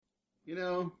You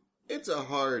know, it's a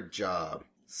hard job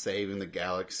saving the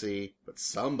galaxy, but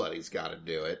somebody's got to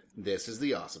do it. This is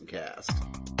the Awesome Cast.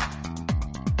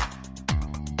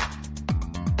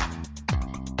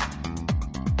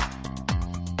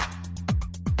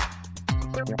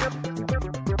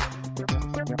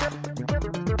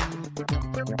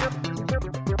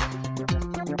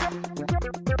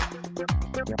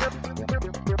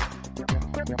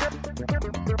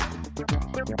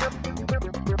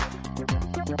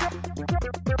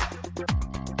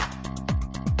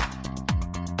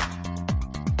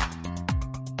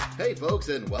 Hey folks,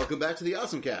 and welcome back to the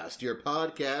Awesome Cast, your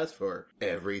podcast for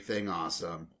everything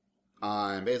awesome.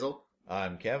 I'm Basil.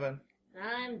 I'm Kevin.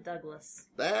 I'm Douglas.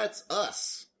 That's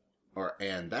us.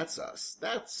 And that's us.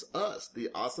 That's us, the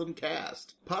Awesome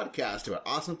Cast. Podcast about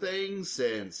awesome things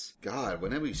since, God,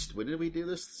 when did we do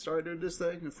this, started doing this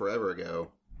thing? Forever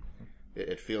ago.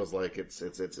 It feels like it's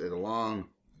a long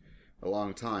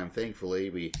time. Thankfully,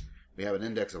 we have an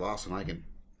index of awesome I can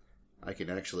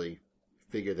actually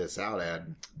figure this out at.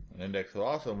 An index of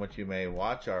awesome, which you may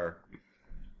watch or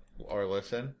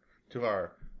listen to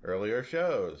our earlier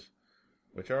shows,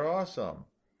 which are awesome.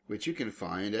 Which you can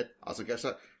find at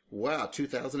awesomecast.com. Wow,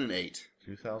 2008.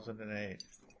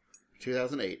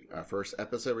 2008. Our first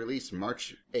episode released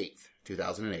March 8th,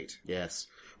 2008. Yes.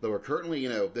 Though we're currently,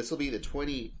 this will be the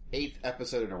 28th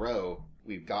episode in a row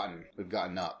we've gotten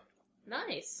up.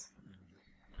 Nice.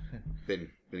 Been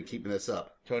keeping this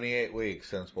up. 28 weeks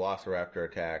since Velociraptor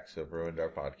attacks have ruined our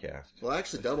podcast. Well,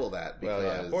 actually double that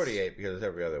because... 48 because it's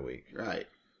every other week. Right.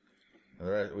 And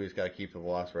the rest, we just got to keep the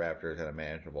Velociraptors at a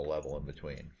manageable level in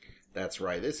between. That's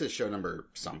right. This is show number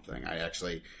something. I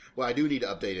do need to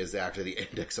update is actually the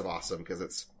index of awesome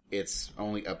because it's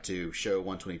only up to show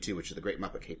 122, which is the Great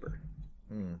Muppet Caper.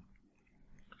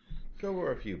 So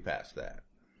we're a few past that.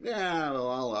 Yeah,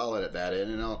 well, I'll edit that in,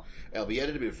 and it'll be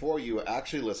edited before you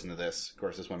actually listen to this. Of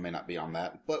course, this one may not be on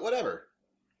that, but whatever.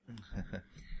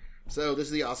 So this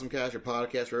is the Awesome Cast, your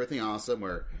podcast for everything awesome,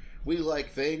 where we like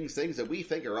things that we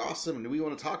think are awesome, and we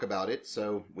want to talk about it,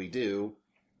 so we do,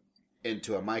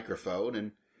 into a microphone,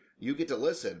 and you get to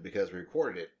listen because we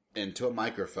recorded it into a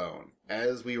microphone.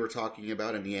 As we were talking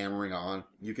about and yammering on,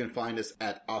 you can find us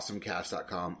at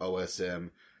awesomecast.com,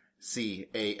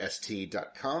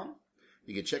 OSMCAST.com.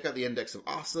 You can check out the Index of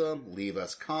Awesome, leave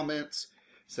us comments,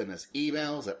 send us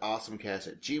emails at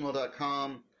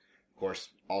awesomecast@gmail.com. Of course,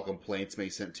 all complaints may be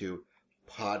sent to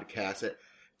podcast at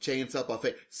Chainsaw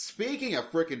Buffet. Speaking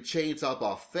of frickin' Chainsaw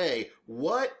Buffet,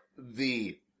 what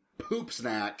the poop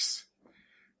snacks?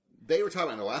 They were talking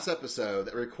about in the last episode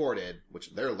that we recorded,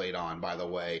 which they're late on, by the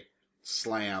way,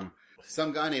 Slam.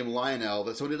 Some guy named Lionel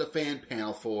that someone did a fan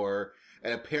panel for,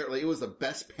 and apparently it was the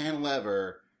best panel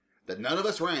ever that none of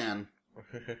us ran.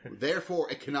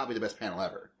 Therefore, it cannot be the best panel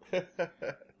ever.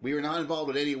 We were not involved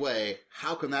in any way.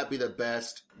 How can that be the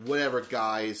best? Whatever,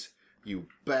 guys. You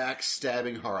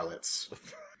backstabbing harlots.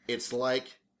 It's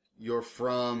like you're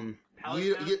from...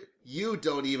 You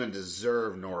don't even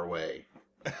deserve Norway.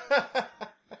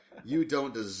 You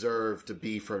don't deserve to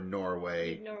be from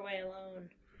Norway. Leave Norway alone.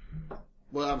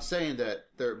 Well, I'm saying that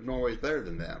Norway's better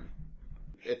than them.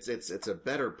 It's a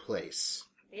better place.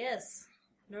 Yes.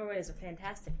 Norway is a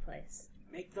fantastic place.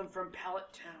 Make them from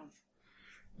Pallet Town.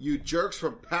 You jerks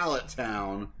from Pallet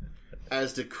Town,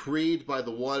 as decreed by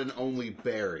the one and only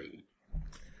Barry.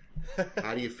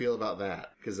 How do you feel about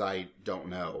that? Because I don't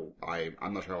know.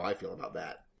 I'm not sure how I feel about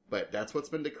that. But that's what's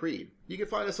been decreed. You can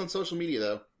find us on social media,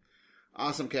 though.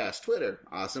 AwesomeCast Twitter,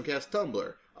 AwesomeCast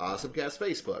Tumblr, AwesomeCast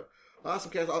Facebook,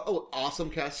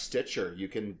 AwesomeCast Stitcher. You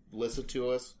can listen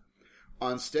to us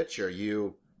on Stitcher.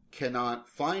 You cannot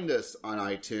find us on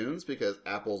iTunes because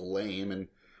Apple's lame and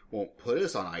won't put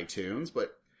us on iTunes,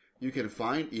 but you can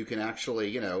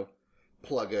actually,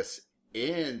 plug us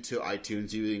into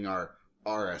iTunes using our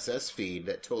RSS feed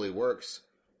that totally works.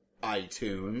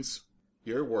 iTunes.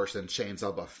 You're worse than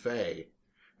Chainsaw Buffet,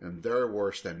 and they're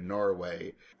worse than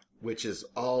Norway, which is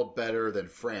all better than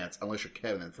France, unless you're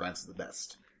Kevin, and France is the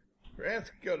best. France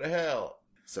can go to hell.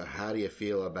 So how do you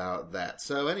feel about that?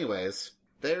 So anyways,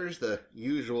 there's the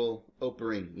usual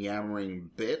opening yammering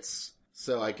bits.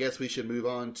 So I guess we should move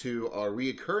on to our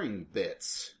reoccurring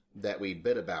bits that we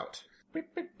bit about. Bit.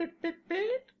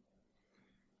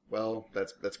 Well,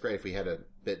 that's great if we had a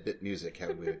bit music.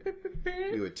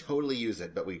 We would totally use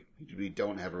it, but we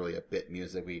don't have really a bit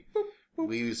music. We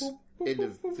use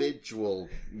individual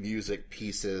music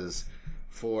pieces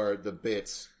for the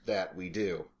bits that we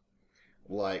do.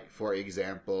 Like, for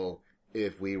example,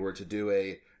 if we were to do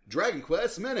a Dragon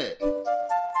Quest Minute.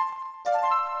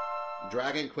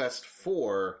 Dragon Quest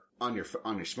 4 on your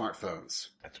smartphones.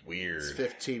 That's weird. It's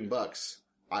 $15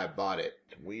 I bought it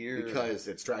It's weird. because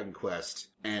it's Dragon Quest,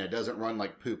 and it doesn't run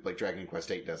like poop like Dragon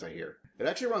Quest 8 does, I hear. It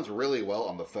actually runs really well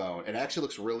on the phone, and actually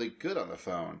looks really good on the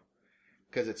phone.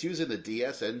 Because it's using the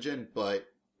DS engine, but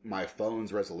my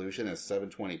phone's resolution is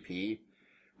 720p,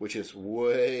 which is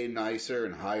way nicer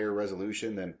and higher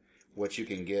resolution than what you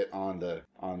can get on the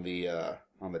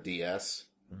DS.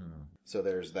 Mm. So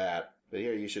there's that. But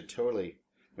here, you should totally...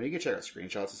 I mean, you can check out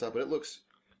screenshots and stuff, but it looks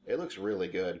really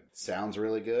good. Sounds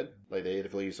really good. Like, they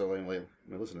if you use something like...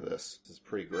 I mean, listen to this. This is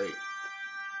pretty great.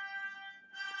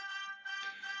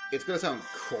 It's going to sound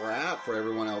crap for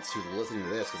everyone else who's listening to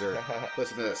this, because they're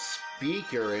listening to a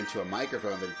speaker into a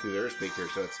microphone through their speaker,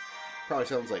 so it's probably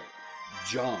sounds like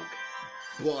junk.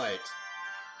 But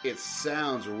it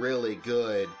sounds really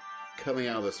good coming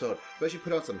out of this phone. But you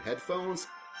put on some headphones,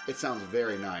 it sounds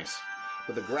very nice.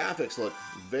 But the graphics look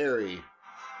very,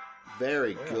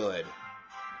 very good.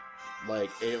 Like,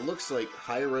 it looks like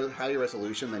higher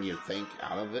resolution than you'd think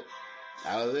out of it.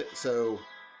 So,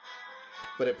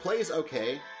 but it plays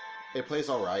okay. It plays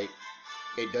alright.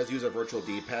 It does use a virtual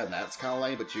D-pad, and that's kind of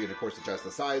lame, but you can, of course, adjust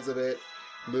the size of it,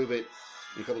 move it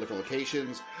in a couple different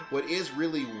locations. What is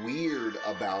really weird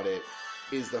about it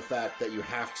is the fact that you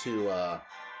have to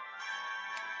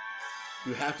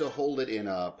hold it in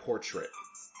a portrait.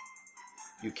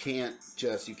 You can't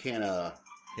Can't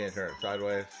turn it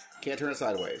sideways. Can't turn it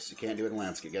sideways. You can't do it in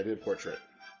landscape. You gotta do it in portrait.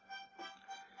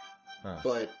 Huh.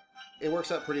 But it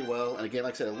works out pretty well, and again,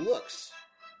 like I said, it looks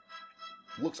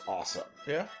awesome.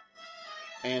 Yeah.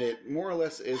 And it more or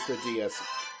less is the DS.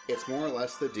 It's more or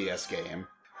less the DS game,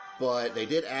 but they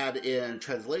did add in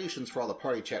translations for all the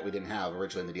party chat we didn't have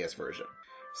originally in the DS version.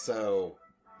 So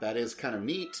that is kind of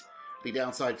neat. The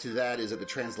downside to that is that the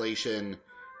translation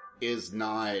is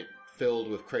not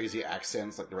filled with crazy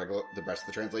accents like the rest of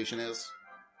the translation is.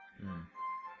 Mm.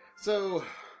 So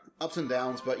ups and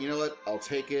downs, but you know what? I'll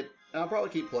take it, and I'll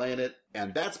probably keep playing it.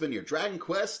 And that's been your Dragon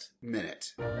Quest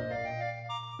Minute. I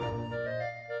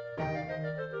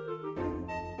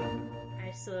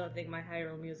still don't think my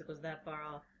Hyrule music was that far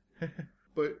off.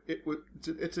 But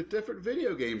it's a different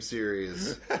video game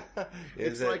series. Is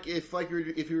It's like if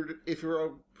you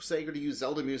were saying to use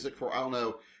Zelda music for, I don't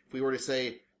know, if we were to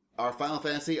say our Final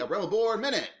Fantasy A Realm Reborn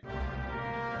Minute,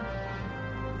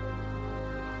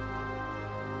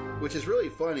 which is really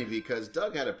funny because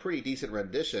Doug had a pretty decent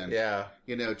rendition. Yeah.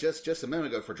 You know, just a minute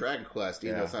ago for Dragon Quest,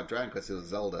 even though Yeah. it's not Dragon Quest, it was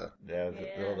Zelda. Yeah.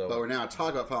 Yeah. But we're now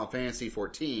talking about Final Fantasy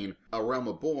 14, A Realm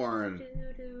Reborn.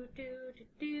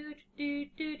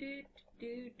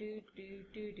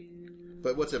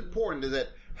 But what's important is that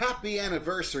happy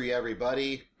anniversary,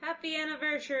 everybody! Happy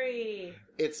anniversary!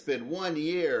 It's been 1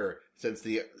 year since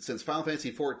Final Fantasy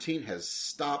 14 has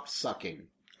stopped sucking.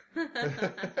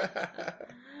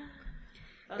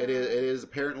 It is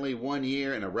apparently 1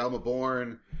 year in A Realm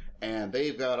Reborn, and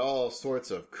they've got all sorts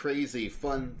of crazy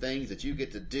fun things that you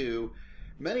get to do.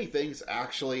 Many things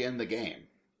actually in the game.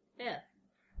 Yeah.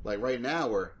 Like right now,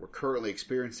 we're currently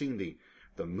experiencing the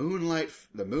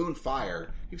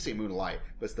Moonfire. You can say Moonlight,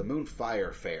 but it's the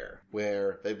Moonfire Fair,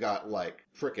 where they've got like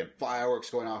frickin' fireworks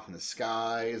going off in the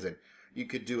skies, and you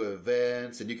could do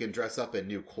events, and you can dress up in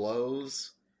new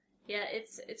clothes. Yeah,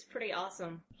 it's pretty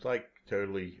awesome. It's like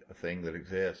totally a thing that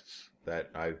exists that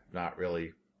I've not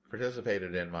really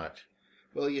participated in much.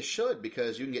 Well, you should,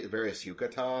 because you can get various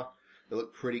yukata that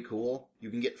look pretty cool.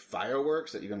 You can get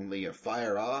fireworks that you can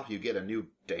fire off. You get a new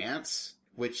dance,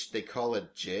 which they call a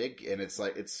jig, and I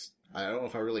don't know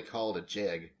if I really call it a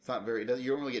jig. It's not very,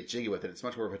 you don't really get jiggy with it. It's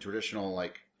much more of a traditional, Yeah,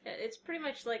 it's pretty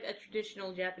much like a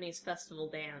traditional Japanese festival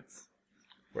dance.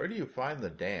 Where do you find the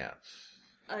dance?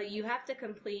 You have to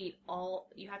complete all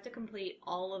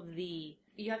of the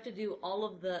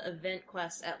event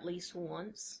quests at least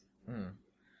once. Hmm.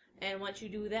 And once you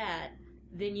do that,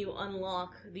 then you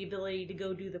unlock the ability to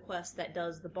go do the quest that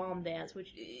does the bomb dance,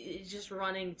 which is just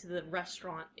running to the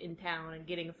restaurant in town and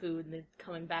getting food and then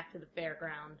coming back to the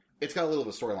fairground. it's got a little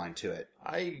bit of a storyline to it.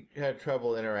 I had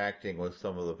trouble interacting with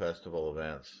some of the festival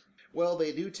events. Well,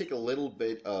 they do take a little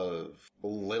bit of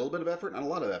effort, not a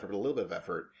lot of effort, but a little bit of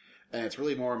effort. And it's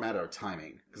really more a matter of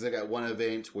timing. Because they got one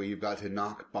event where you've got to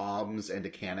knock bombs into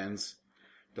cannons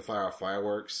to fire off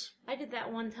fireworks. I did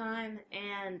that one time,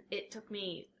 and it took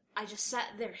me. I just sat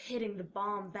there hitting the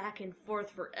bomb back and forth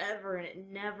forever, and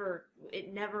it never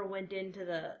went into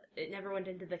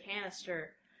the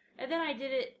canister. And then I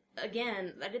did it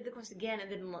again. I did the quest again,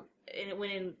 and it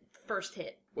went in first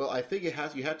hit. Well, I think you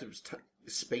have to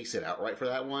space it out right for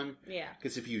that one. Yeah.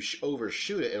 Because if you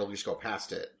overshoot it, it'll just go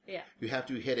past it. Yeah. You have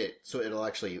to hit it so it'll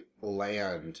actually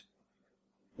land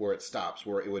where it stops,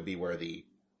 where it would be where the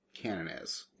cannon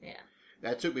is. Yeah.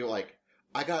 That took me like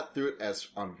I got through it as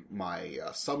on my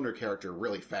summoner character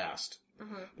really fast.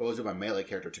 But was with my melee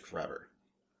character took forever.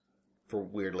 For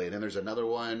weirdly. And then there's another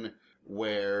one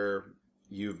where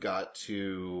you've got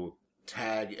to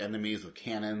tag enemies with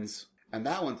cannons. And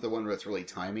that one's the one that's really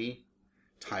timing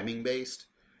based.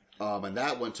 And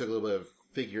that one took a little bit of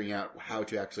figuring out how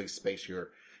to actually space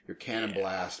your cannon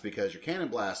blast, because your cannon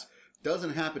blast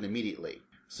doesn't happen immediately.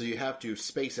 So you have to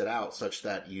space it out such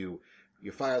that you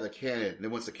fire the cannon, and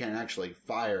then once the cannon actually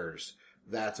fires,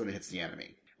 that's when it hits the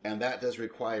enemy. And that does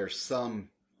require some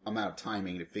amount of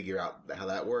timing to figure out how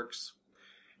that works.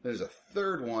 There's a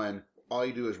third one. All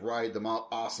you do is ride the most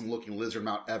awesome looking lizard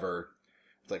mount ever.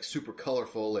 It's like super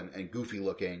colorful and goofy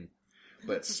looking,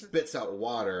 but it spits out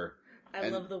water. I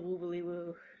love the woobly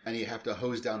woo. And you have to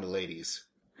hose down the ladies.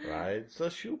 Rides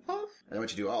the shoe puff? And then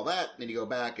once you do all that, then you go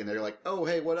back and they're like, oh,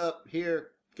 hey, what up? Here,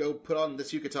 go put on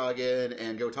this yukata again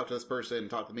and go talk to this person,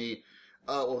 talk to me.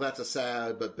 Well, that's a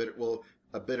sad, but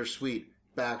a bittersweet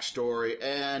backstory,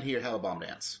 and here, have a bomb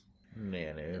dance.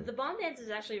 No. The bomb dance is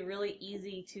actually really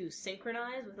easy to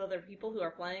synchronize with other people who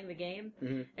are playing the game.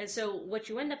 Mm-hmm. And so what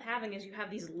you end up having is you have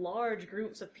these large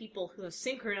groups of people who have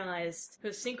synchronized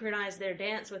their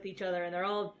dance with each other, and they're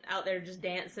all out there just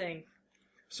dancing.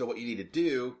 So what you need to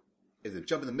do is to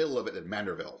jump in the middle of it at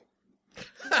Manderville.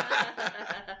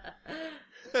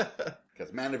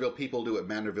 Because Manderville people do what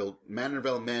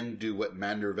Manderville men do what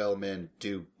Manderville men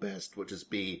do best, which is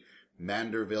be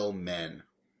Manderville men.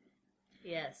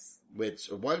 Yes. Which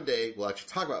one day we'll actually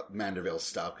talk about Manderville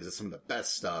stuff because it's some of the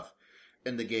best stuff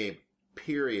in the game,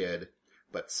 period.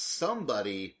 But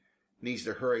somebody needs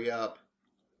to hurry up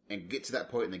and get to that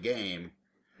point in the game.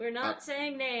 We're not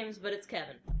saying names, but it's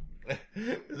Kevin.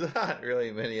 There's not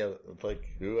really many of, like,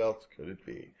 who else could it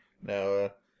be?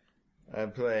 No,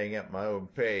 I'm playing at my own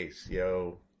pace,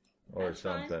 yo, or That's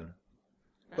something. Fine.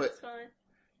 But That's fine.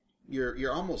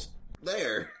 You're almost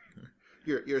there.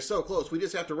 You're so close. We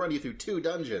just have to run you through 2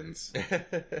 dungeons.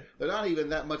 They're not even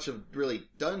that much of really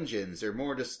dungeons. They're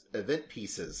more just event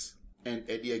pieces. And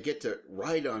you get to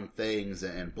ride on things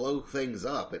and blow things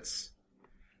up. It's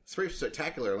pretty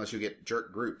spectacular unless you get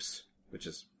jerk groups, which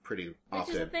is pretty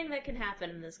often. Which is a thing that can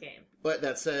happen in this game. But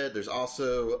that said, there's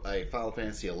also a Final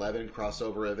Fantasy XI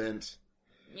crossover event.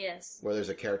 Yes. Where there's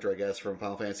a character, I guess, from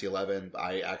Final Fantasy XI.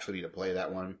 I actually need to play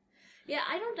that one. Yeah,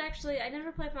 I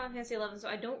never played Final Fantasy XI, so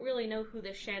I don't really know who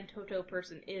this Shantoto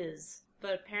person is.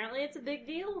 But apparently it's a big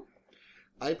deal.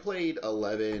 I played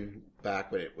 11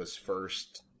 back when it was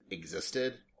first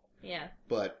existed. Yeah.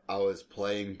 But I was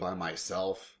playing by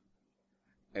myself.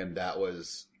 And that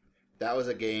was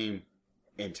a game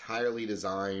entirely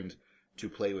designed to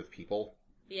play with people.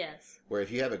 Yes. Where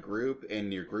if you have a group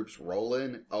and your group's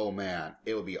rolling, oh man,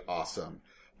 it would be awesome.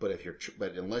 But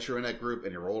unless you're in that group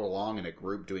and you're rolling along in a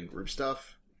group doing group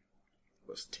stuff,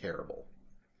 it was terrible.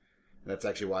 And that's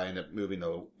actually why I ended up moving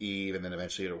to EVE and then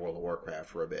eventually to World of Warcraft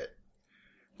for a bit.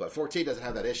 But 14 doesn't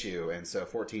have that issue, and so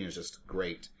 14 is just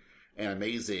great and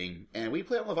amazing. And we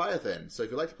play on Leviathan, so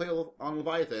if you like to play on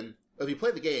Leviathan, if you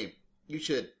play the game, you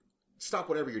should stop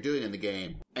whatever you're doing in the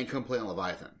game and come play on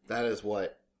Leviathan. That is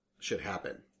what should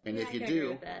happen. And Yeah, if I you can agree do,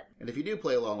 with that. and if you do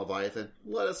play along Leviathan,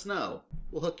 let us know.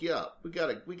 We'll hook you up. We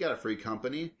got a free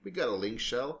company. We got a link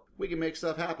shell. We can make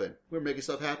stuff happen. We're making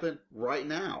stuff happen right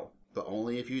now, but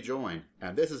only if you join.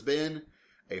 And this has been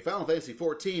a Final Fantasy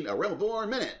XIV A Realm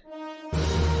Reborn Minute.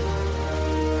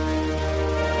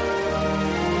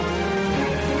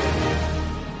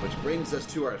 Which brings us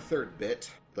to our third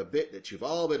bit, the bit that you've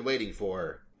all been waiting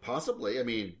for. Possibly, I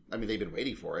mean, they've been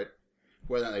waiting for it.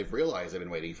 Whether or not they've realized they've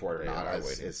been waiting for it or not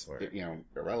is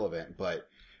irrelevant. But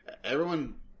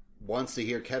everyone wants to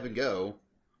hear Kevin go.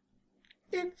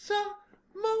 It's a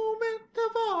moment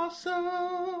of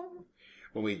awesome.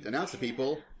 When we announce to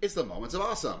people, it's the moments of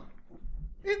awesome.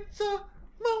 It's a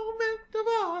moment of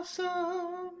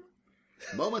awesome.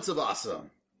 Moments of awesome.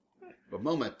 A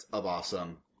moment of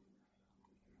awesome.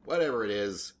 Whatever it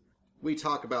is, we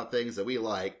talk about things that we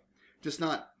like, just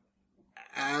not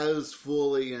as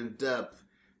fully in depth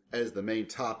as the main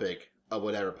topic of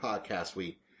whatever podcast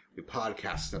we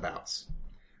podcast about.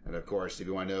 And of course, if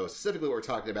you want to know specifically what we're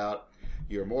talking about,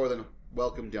 you're more than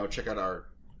welcome to check out our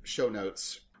show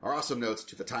notes, our awesome notes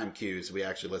to the time cues. We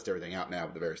actually list everything out now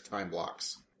with the various time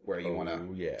blocks where you want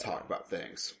to talk about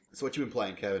things. So what you been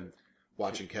playing, Kevin?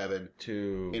 Watching Kevin,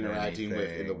 interacting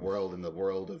with in the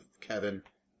world of Kevin.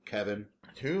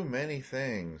 Too many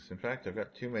things. In fact, I've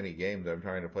got too many games I'm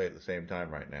trying to play at the same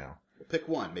time right now. Well, pick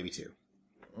one, maybe 2.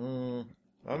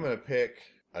 I'm going to pick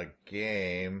a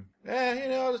game.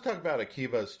 I'll just talk about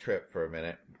Akiba's Trip for a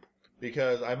minute.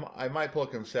 Because I might pull a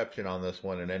Conception on this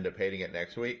one and end up hating it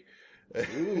next week.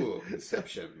 Ooh,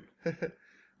 Conception.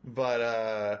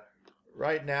 But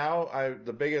right now,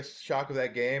 the biggest shock of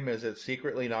that game is it's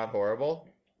secretly not horrible.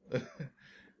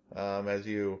 As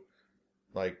you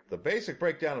like, the basic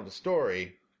breakdown of the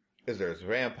story is there's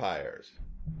vampires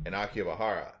in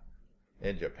Akihabara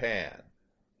in Japan,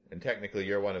 and technically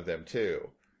you're one of them too.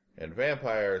 And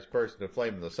vampires burst into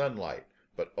flame in the sunlight,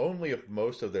 but only if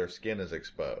most of their skin is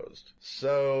exposed.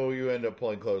 So you end up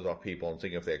pulling clothes off people and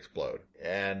seeing if they explode.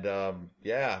 And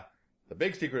yeah. The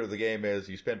big secret of the game is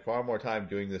you spend far more time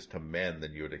doing this to men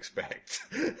than you would expect.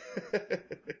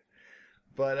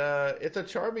 But it's a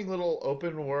charming little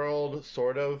open world,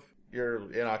 sort of. You're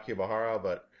in Akihabara,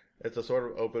 but it's a sort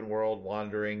of open world,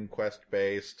 wandering,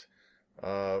 quest-based,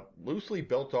 loosely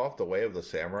built off the way of the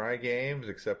samurai games,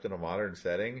 except in a modern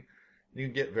setting. You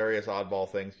can get various oddball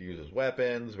things to use as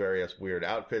weapons, various weird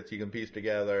outfits you can piece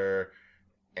together,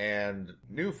 and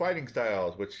new fighting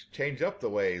styles, which change up the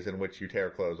ways in which you tear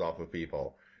clothes off of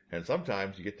people. And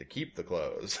sometimes you get to keep the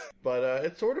clothes. But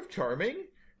it's sort of charming.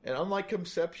 And unlike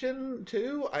Conception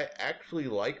 2, I actually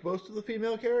like most of the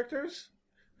female characters.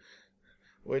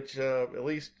 Which, at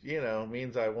least,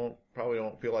 means I probably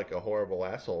won't feel like a horrible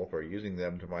asshole for using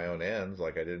them to my own ends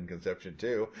like I did in Conception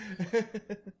 2.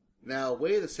 Now,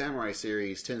 way the Samurai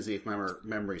series tends to be, if my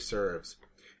memory serves,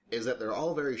 is that they're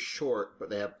all very short, but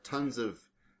they have tons of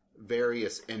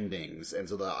various endings, and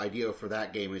so the idea for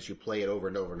that game is you play it over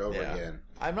and over and over again.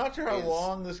 I'm not sure how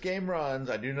long this game runs.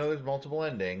 I do know there's multiple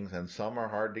endings, and some are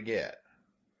hard to get.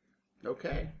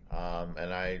 Okay.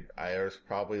 And there's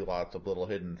probably lots of little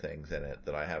hidden things in it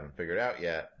that I haven't figured out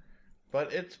yet.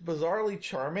 But it's bizarrely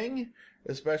charming,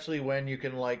 especially when you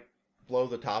can, blow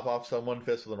the top off someone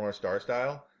Fist of the North Star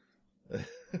style.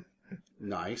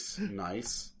 Nice.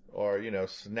 Or,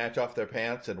 snatch off their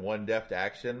pants in one deft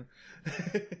action.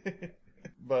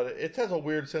 But it has a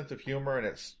weird sense of humor, and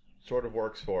it sort of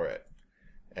works for it.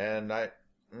 And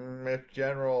if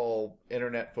general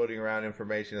internet footing around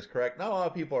information is correct, not a lot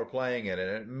of people are playing it, and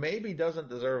it maybe doesn't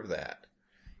deserve that.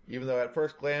 Even though at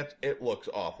first glance, it looks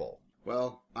awful.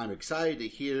 Well, I'm excited to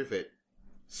hear if it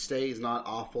stays not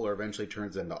awful or eventually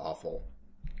turns into awful.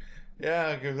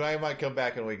 Yeah, because I might come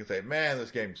back in a week and say, man,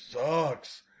 this game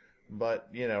sucks. But,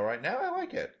 right now I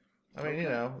like it. I mean,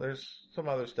 there's some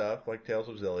other stuff, like Tales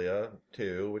of Xillia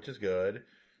 2, which is good.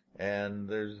 And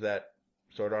there's that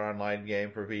Sword Art Online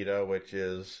game for Vita, which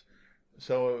is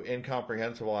so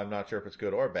incomprehensible, I'm not sure if it's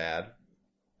good or bad.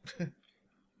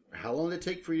 How long did it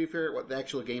take for you to figure out what the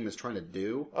actual game is trying to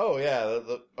do? Oh, yeah.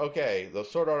 The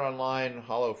Sword Art Online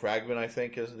Hollow Fragment, I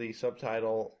think, is the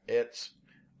subtitle.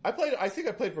 I think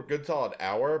I played for a good solid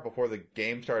hour before the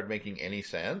game started making any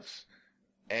sense.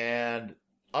 And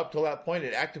up till that point,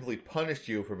 it actively punished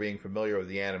you for being familiar with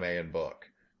the anime and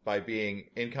book by being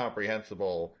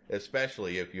incomprehensible,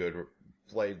 especially if you had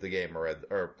played the game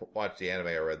or watched the anime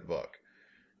or read the book.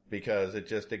 Because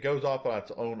it goes off on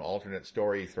its own alternate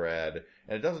story thread,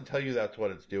 and it doesn't tell you that's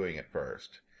what it's doing at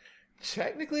first.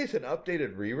 Technically, it's an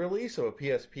updated re-release of a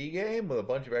PSP game with a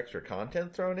bunch of extra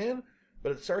content thrown in,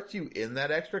 but it starts you in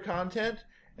that extra content,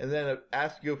 and then it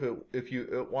asks you if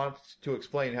it wants to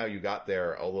explain how you got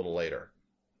there a little later.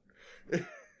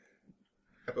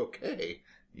 Okay.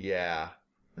 Yeah.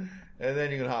 And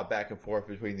then you can hop back and forth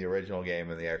between the original game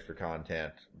and the extra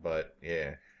content. But,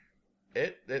 yeah.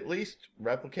 It at least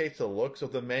replicates the looks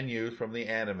of the menus from the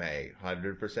anime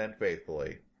 100%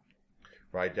 faithfully.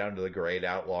 Right down to the grayed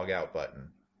out log out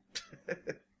button.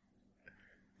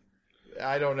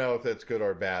 I don't know if it's good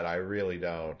or bad. I really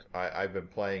don't. I've been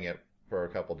playing it for a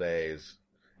couple days,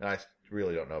 and I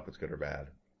really don't know if it's good or bad.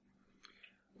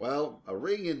 Well, a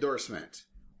ringing endorsement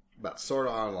about Sword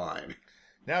Art Online.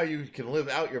 Now you can live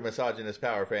out your misogynist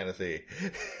power fantasy.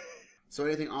 So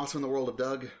anything awesome in the world of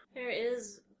Doug? There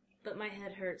is, but my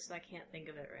head hurts, so I can't think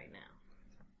of it right now.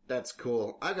 That's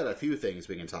cool. I got a few things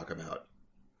we can talk about.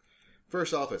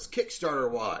 First off, it's Kickstarter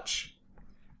Watch.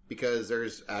 Because there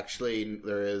is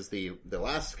the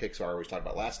last Kickstarter we talked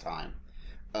about last time.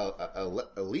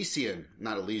 Elysian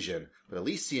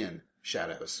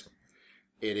Shadows.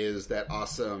 It is that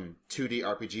awesome 2D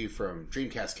RPG from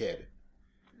Dreamcast Kid.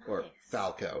 Or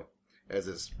Falco, as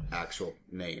his actual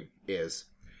name is.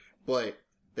 But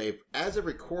as of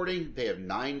recording, they have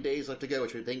 9 days left to go,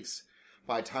 which thinks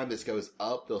by the time this goes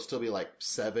up, there'll still be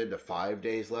 7 to 5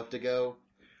 days left to go.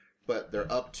 But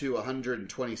they're up to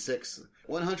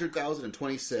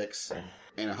 $100,026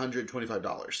 and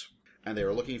 $125. And they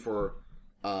were looking for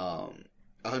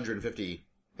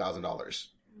 $150,000.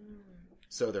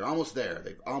 So they're almost there.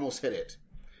 They've almost hit it.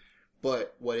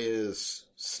 But what is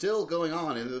still going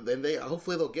on, and then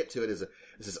hopefully they'll get to it, is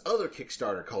this other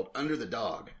Kickstarter called Under the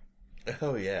Dog.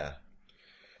 Oh, yeah.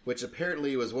 which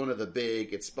apparently was one of the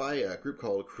big. It's by a group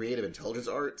called Creative Intelligence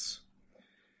Arts,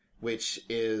 which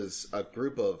is a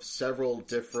group of several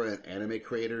different anime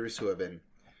creators who have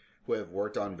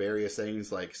worked on various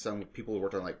things. Like some people who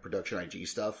worked on like production IG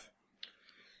stuff.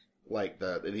 Like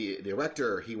the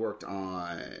director, he's worked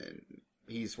on.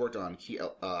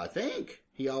 I think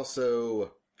he's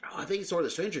sort of the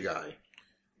Stranger guy.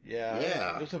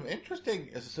 Yeah. There's some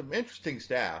interesting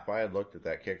staff. I had looked at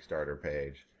that Kickstarter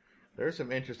page. There's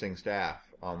some interesting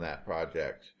staff on that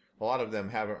project. A lot of them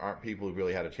aren't people who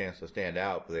really had a chance to stand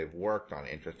out, but they've worked on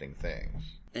interesting things.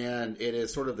 And it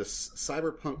is sort of this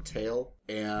cyberpunk tale,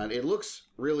 and it looks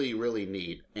really, really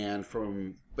neat. And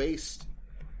based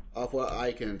off what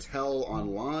I can tell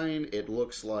online, it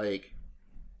looks like,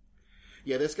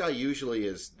 this guy usually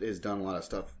is done a lot of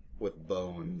stuff with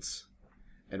Bones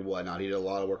and whatnot. He did a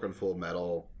lot of work on Full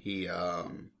Metal. He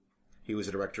was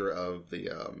a director of the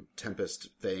Tempest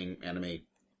thing anime.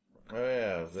 Oh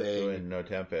yeah, that's doing No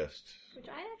Tempest, which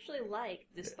I actually like,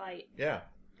 despite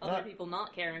other people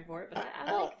not caring for it. But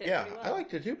I liked it. Yeah, pretty well. I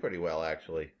liked it too pretty well,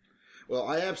 actually. Well,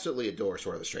 I absolutely adore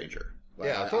Sword of the Stranger.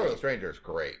 Sword of the Stranger is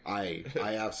great. I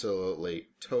absolutely,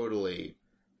 totally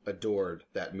adored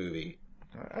that movie.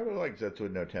 I really like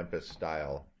Zetsu No Tempest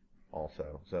style,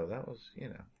 also. So that was,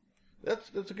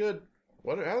 that's a good.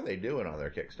 How are they doing on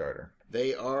their Kickstarter?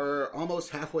 They are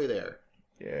almost halfway there.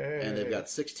 Yay. And they've got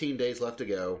 16 days left to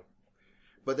go.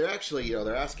 But they're actually,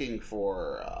 they're asking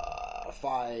for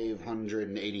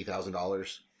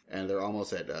 $580,000, and they're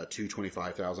almost at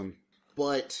 $225,000.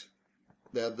 But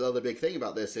the other big thing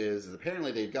about this is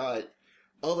apparently they've got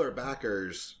other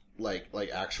backers, like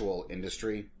actual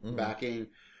industry backing,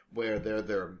 where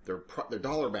they're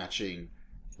dollar matching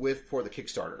for the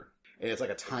Kickstarter, and it's like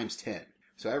a times 10.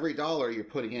 So every dollar you're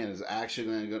putting in is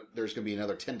actually there's going to be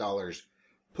another $10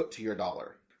 put to your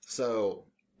dollar. So,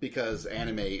 because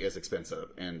anime is expensive,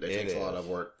 and it takes a lot of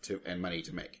work and money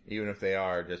to make. Even if they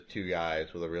are just two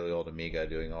guys with a really old Amiga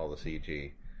doing all the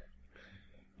CG.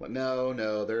 But no,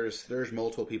 there's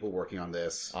multiple people working on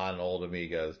this. On old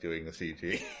Amigas doing the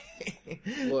CG.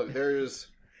 Look,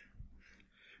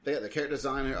 they got the character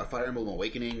designer of Fire Emblem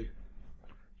Awakening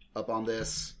up on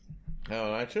this.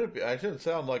 No, I shouldn't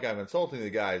sound like I'm insulting the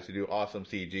guys who do awesome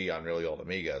CG on really old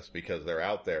Amigas, because they're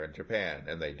out there in Japan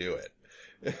and they do it.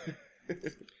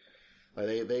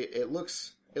 It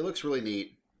looks really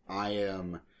neat.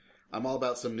 I'm all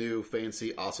about some new,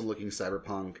 fancy, awesome looking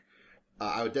cyberpunk.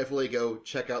 I would definitely go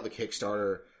check out the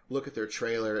Kickstarter, look at their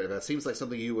trailer. If that seems like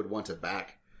something you would want to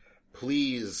back,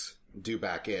 please do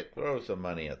back it. Throw some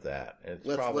money at that.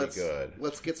 It's probably good.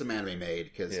 Let's get some anime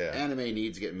made, because anime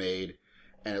needs to get made.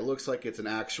 And it looks like it's an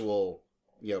actual,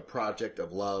 project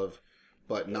of love,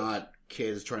 but not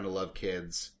kids trying to love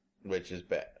kids. Which is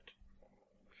bad.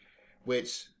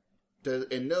 Which does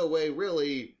in no way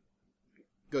really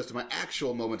goes to my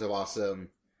actual moment of awesome,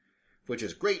 which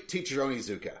is Great Teacher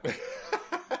Onizuka.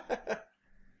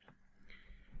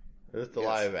 Is this the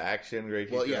live action Great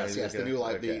Teacher Onizuka? Yes, the new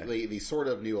the sort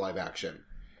of new live action.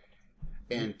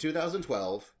 In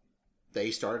 2012,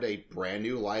 they started a brand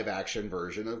new live action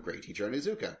version of Great Teacher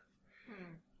Onizuka,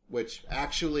 which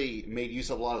actually made use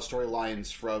of a lot of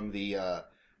storylines from the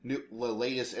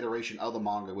latest iteration of the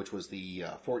manga, which was the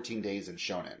 14 Days in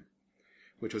Shonen,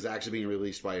 which was actually being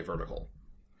released by Vertical.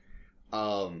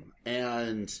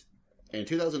 And in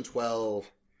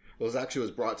 2012, it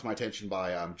was brought to my attention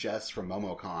by Jess from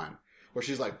MomoCon, where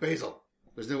she's like, "Basil,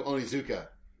 there's new Onizuka.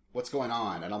 What's going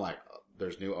on?" And I'm like,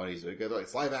 "There's new Onizuka.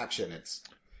 It's live action. It's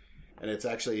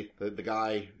actually the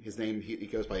guy. His name he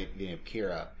goes by the name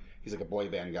Kira. He's like a boy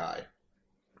band guy.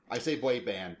 I say boy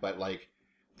band, but like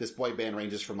this boy band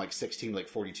ranges from like 16 to like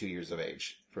 42 years of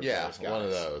age. One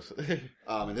of those.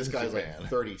 And this guy's like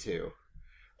 32.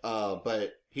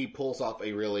 But he pulls off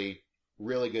a really,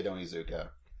 really good Onizuka.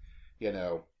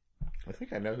 I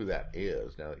think I know who that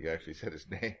is now that you actually said his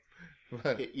name.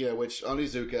 But which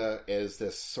Onizuka is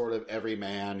this sort of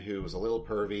everyman who's a little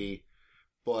pervy,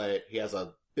 but he has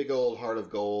a big old heart of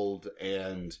gold,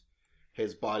 and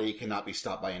his body cannot be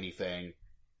stopped by anything.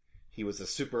 He was a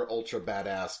super ultra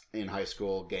badass in high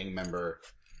school gang member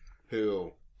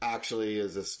who actually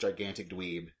is this gigantic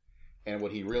dweeb. And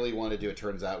what he really wanted to do, it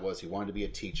turns out, was he wanted to be a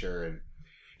teacher, and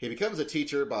he becomes a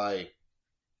teacher by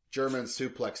German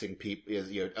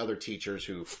suplexing other teachers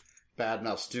who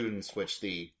badmouth students, which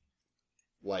the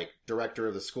director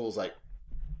of the school's like,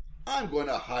 "I'm going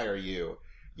to hire you.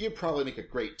 You probably make a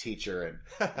great teacher,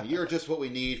 and you're just what we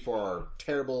need for our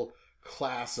terrible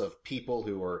class of people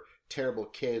who are terrible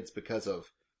kids because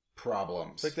of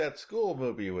problems." It's like that school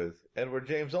movie with Edward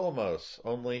James Olmos,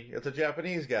 only it's a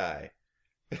Japanese guy.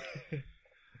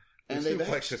 And they've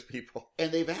suplexes people.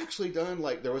 And they've actually done,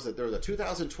 like, there was a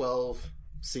 2012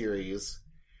 series.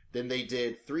 Then they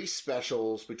did 3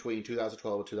 specials between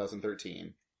 2012 and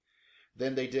 2013.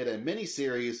 Then they did a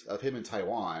mini-series of him in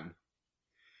Taiwan.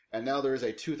 And now there is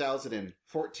a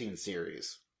 2014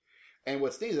 series. And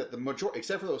what's neat is that the majority,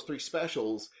 except for those 3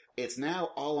 specials, it's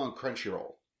now all on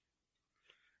Crunchyroll.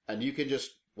 And you can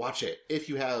just watch it if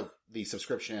you have the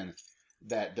subscription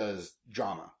that does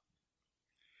drama.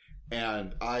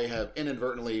 And I have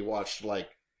inadvertently watched like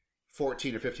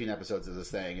 14 or 15 episodes of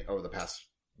this thing over the past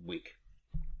week.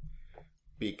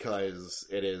 Because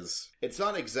it's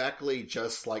not exactly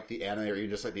just like the anime or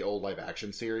even just like the old live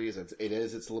action series. It's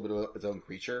a little bit of its own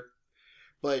creature.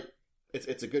 But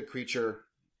it's a good creature,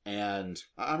 and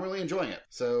I'm really enjoying it.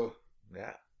 So,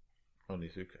 yeah.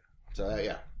 Onizuka. So,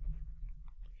 yeah.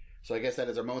 So I guess that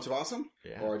is our moments of awesome?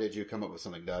 Yeah. Or did you come up with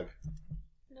something, Doug?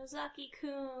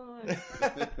 Nozaki-kun.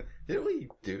 Did we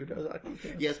do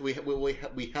Nozaki-kun? Yes, we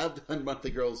have done Monthly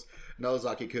Girls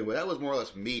Nozaki-kun, but that was more or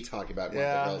less me talking about Monthly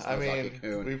Girls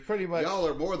Nozaki-kun. We pretty much... Y'all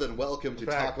are more than welcome to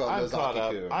talk about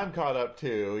Nozaki-kun. I'm caught up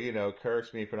too. You know,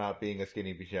 curse me for not being a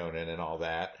skinny bishonen and all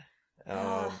that.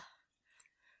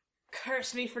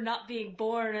 Curse me for not being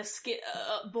born a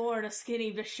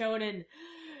skinny bishonen.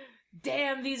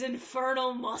 Damn these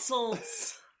infernal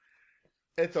muscles.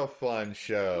 It's a fun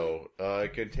show.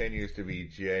 It continues to be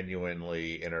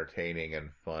genuinely entertaining and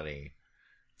funny,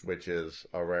 which is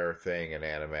a rare thing in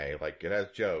anime. Like, it has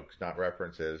jokes, not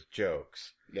references,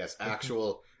 jokes. Yes,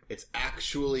 it's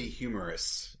actually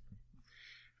humorous.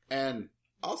 And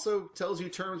also tells you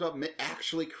terms about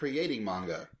actually creating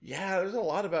manga. Yeah, there's a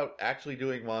lot about actually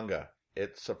doing manga.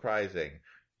 It's surprising.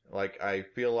 Like, I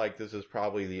feel like this is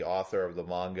probably the author of the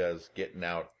mangas getting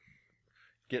a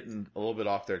little bit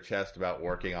off their chest about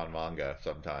working on manga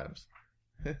sometimes.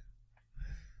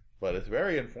 But it's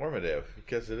very informative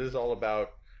because it is all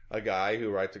about a guy who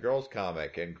writes a girls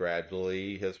comic, and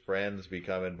gradually his friends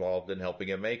become involved in helping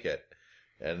him make it.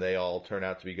 And they all turn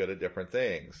out to be good at different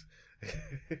things.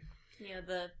 You know,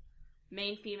 the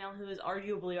main female who is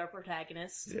arguably our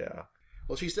protagonist. Yeah.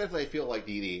 Well, she's definitely, I feel like,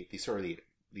 the sort of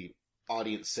the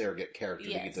audience surrogate character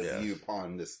that gets a view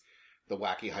upon the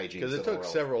wacky hijinks. Because it took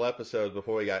several episodes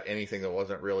before we got anything that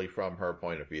wasn't really from her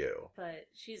point of view. But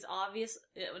she's she's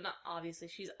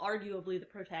arguably the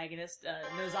protagonist.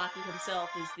 Nozaki himself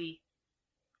is the...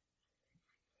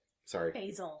 Sorry.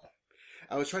 Basil.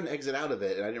 I was trying to exit out of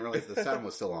it, and I didn't realize the sound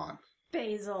was still on.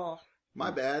 Basil.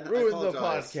 My bad. Ruin I the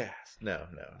podcast. No.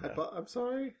 I'm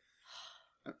sorry.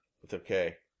 It's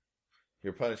okay.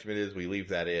 Your punishment is we leave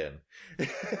that in.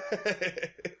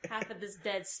 Half of this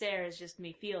dead stare is just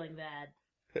me feeling bad.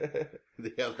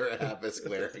 The other half is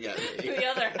glaring at me. The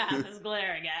other half is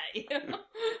glaring at you.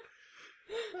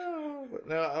 No,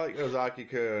 I like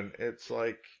Nozaki-kun. It's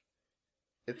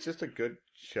just a good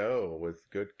show with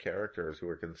good characters who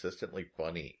are consistently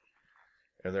funny.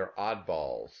 And they're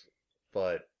oddballs.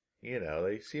 But, you know,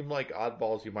 they seem like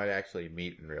oddballs you might actually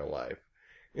meet in real life.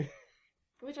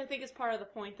 Which I think is part of the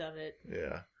point of it.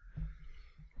 Yeah.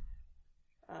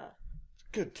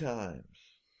 Good times.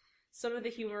 Some of the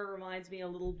humor reminds me a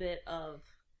little bit of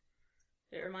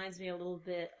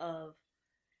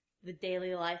the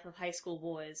daily life of high school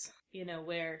boys. You know,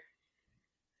 where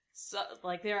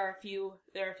there are a few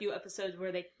episodes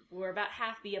where about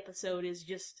half the episode is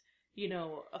just, you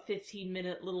know, a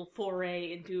 15-minute little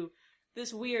foray into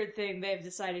this weird thing they've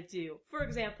decided to do. For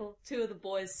example, two of the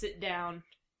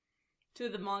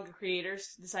manga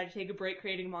creators decide to take a break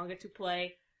creating manga to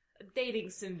play a dating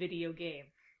sim video game.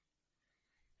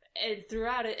 And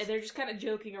throughout it, and they're just kind of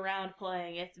joking around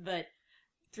playing it, but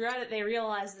throughout it they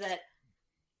realize that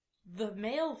the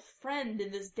male friend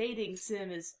in this dating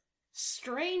sim is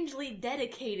strangely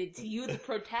dedicated to you, the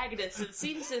protagonist, and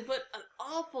seems to put an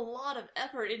awful lot of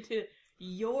effort into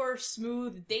your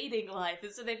smooth dating life,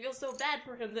 and so they feel so bad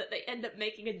for him that they end up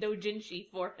making a doujinshi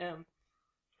for him.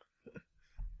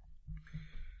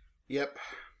 Yep,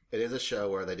 it is a show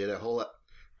where they did a whole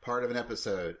part of an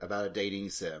episode about a dating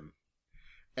sim.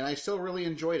 And I still really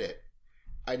enjoyed it.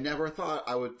 I never thought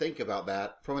I would think about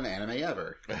that from an anime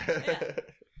ever. Yeah.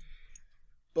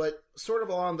 But sort of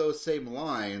along those same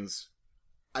lines,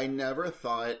 I never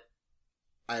thought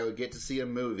I would get to see a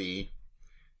movie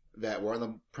that one of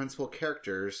the principal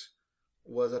characters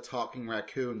was a talking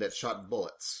raccoon that shot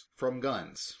bullets from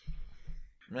guns.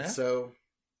 Yeah. So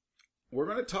we're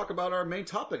going to talk about our main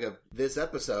topic of this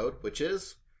episode, which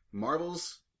is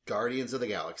Marvel's Guardians of the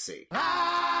Galaxy. I'm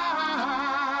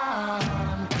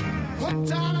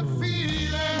hooked on a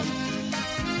feeling.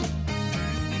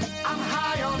 I'm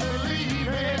high on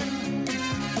believing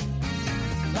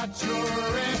that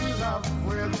you're in love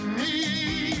with me.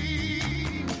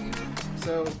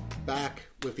 So, back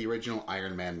with the original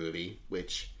Iron Man movie,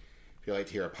 which, if you'd like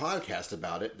to hear a podcast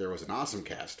about it, there was an awesome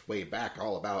cast way back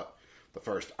all about the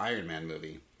first Iron Man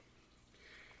movie,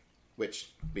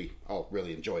 which we all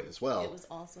really enjoyed as well. It was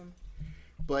awesome.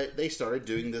 But they started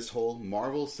doing this whole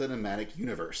Marvel Cinematic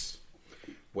Universe,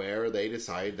 where they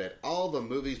decided that all the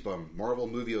movies from Marvel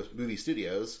movie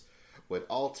studios would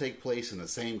all take place in the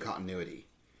same continuity.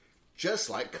 Just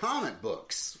like comic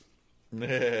books.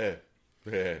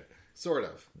 Sort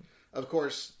of. Of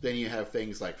course, then you have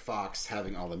things like Fox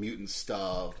having all the mutant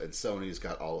stuff, and Sony's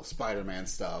got all the Spider-Man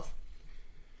stuff.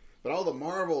 But all the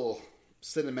Marvel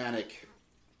Studios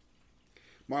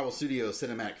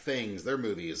cinematic things, their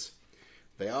movies,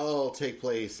 they all take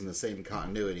place in the same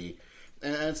continuity.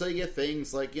 And so you get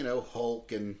things like,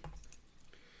 Hulk, and,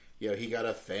 he got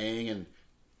a thing, and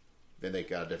then they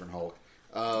got a different Hulk.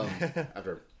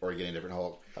 After already getting a different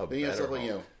Hulk. Then you have stuff like,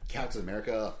 Captain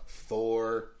America,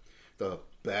 Thor, the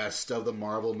best of the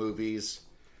Marvel movies,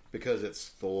 because it's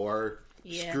Thor.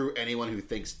 Yeah. Screw anyone who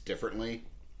thinks differently.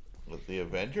 But the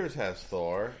Avengers has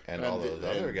Thor and all those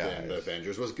other guys. And the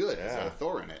Avengers was good. It had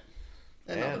Thor in it.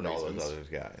 And all those other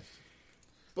guys.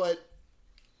 But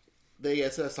they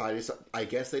decided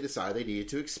they needed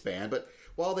to expand. But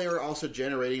while they were also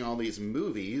generating all these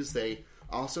movies, they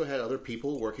also had other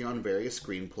people working on various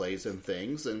screenplays and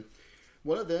things. And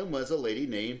one of them was a lady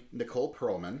named Nicole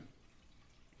Perlman.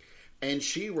 And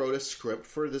she wrote a script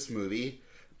for this movie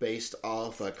based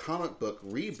off a comic book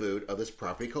reboot of this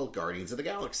property called Guardians of the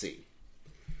Galaxy.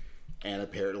 And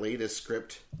apparently this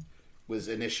script was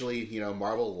initially,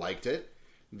 Marvel liked it.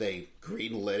 They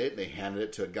greenlit it. They handed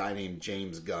it to a guy named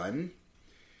James Gunn.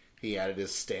 He added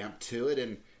his stamp to it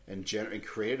and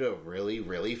created a really,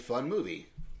 really fun movie.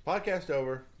 Podcast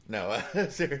over. No,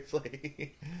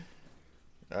 seriously.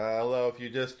 Although if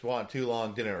you just want too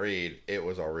long, didn't read, it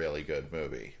was a really good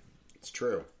movie. It's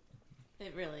true.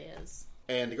 It really is.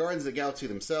 And the Guardians of the Galaxy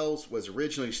themselves was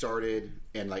originally started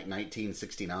in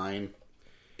 1969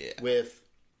 with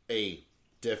a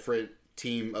different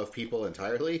team of people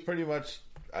entirely. Pretty much,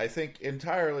 I think,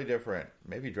 entirely different.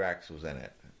 Maybe Drax was in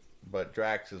it. But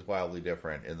Drax is wildly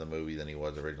different in the movie than he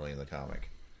was originally in the comic.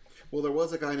 Well, there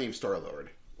was a guy named Star-Lord.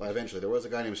 Well, eventually, there was a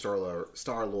guy named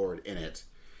Star-Lord in it.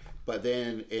 But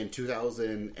then in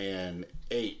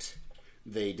 2008,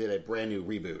 they did a brand new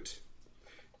reboot.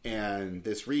 And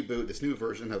this reboot, this new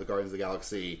version of the Guardians of the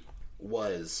Galaxy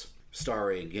was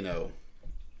starring,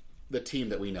 the team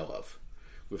that we know of.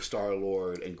 With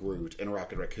Star-Lord and Groot and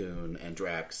Rocket Raccoon and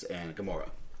Drax and Gamora.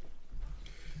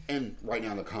 And right now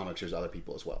in the comics, there's other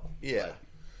people as well. Yeah.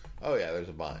 Oh, yeah, there's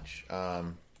a bunch.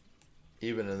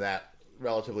 Even in that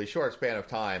relatively short span of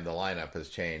time, the lineup has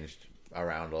changed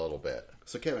around a little bit.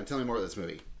 So, Kevin, tell me more of this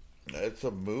movie. It's a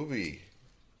movie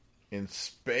in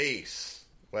space.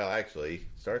 Well, actually,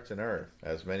 starts in Earth,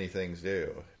 as many things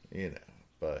do,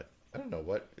 But I don't know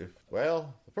the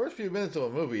first few minutes of a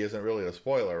movie isn't really a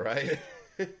spoiler, right?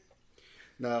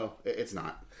 No, it's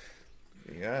not.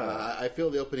 Yeah. I feel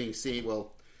the opening scene,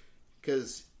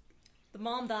 because The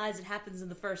mom dies. It happens in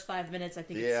the first 5 minutes. I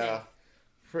think it's safe.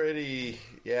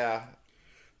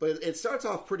 But it starts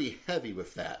off pretty heavy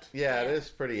with that. Yeah, it is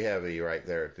pretty heavy right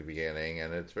there at the beginning,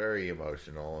 and it's very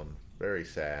emotional and very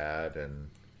sad.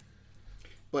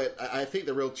 But I think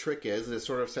the real trick is, and it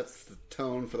sort of sets the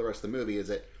tone for the rest of the movie, is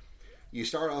that you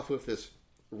start off with this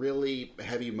really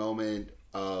heavy moment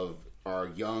of our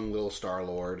young little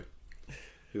Star-Lord,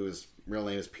 whose real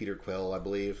name is Peter Quill, I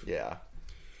believe. Yeah.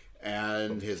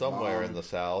 And his somewhere mom, in the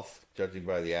South, judging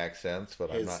by the accents, but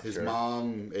I'm not sure. His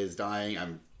mom is dying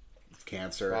of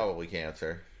cancer. Probably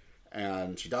cancer.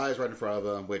 And she dies right in front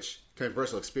of him, which, from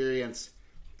personal experience,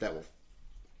 that will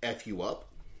F you up.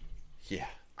 Yeah.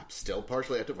 I'm still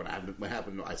partially after what happened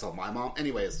when I saw my mom.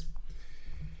 Anyways.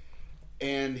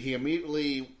 And he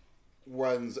immediately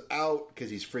runs out because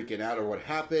he's freaking out or what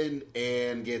happened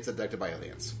and gets abducted by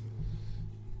aliens.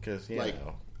 Because,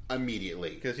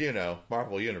 immediately. Because,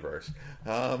 Marvel Universe.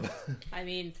 I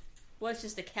mean, what's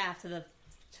just a calf to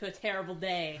a terrible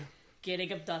day?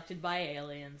 Getting abducted by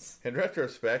aliens. In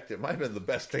retrospect, it might have been the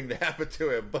best thing to happen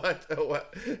to him, but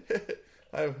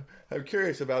I'm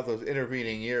curious about those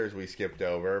intervening years we skipped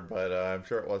over, but I'm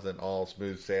sure it wasn't all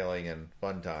smooth sailing and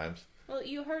fun times. Well,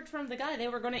 you heard from the guy they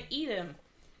were going to eat him.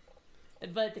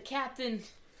 But the captain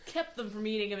kept them from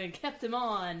eating him and kept him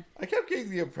on. I kept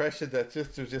getting the impression that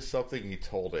it was just something he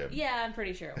told him. Yeah, I'm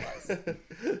pretty sure it was.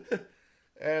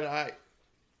 And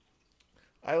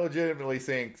I legitimately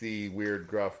think the weird,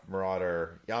 gruff,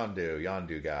 marauder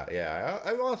Yondu guy. Yeah,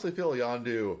 I honestly feel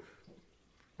Yondu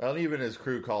And even his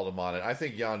crew called him on it. I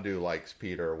think Yondu likes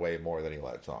Peter way more than he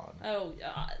lets on. Oh,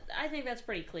 I think that's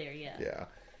pretty clear, yeah. Yeah.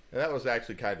 And that was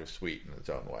actually kind of sweet in its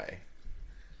own way.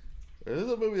 This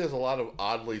is a movie that has a lot of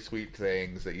oddly sweet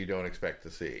things that you don't expect to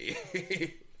see.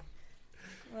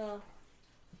 Well,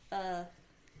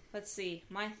 let's see.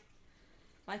 My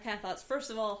kind of thoughts.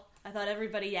 First of all, I thought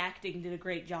everybody acting did a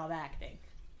great job acting.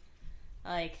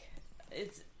 Like,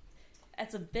 it's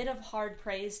a bit of hard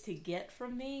praise to get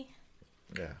from me.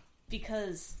 Yeah.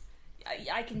 Because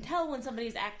I can tell when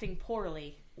somebody's acting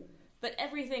poorly, but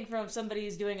everything from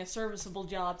somebody's doing a serviceable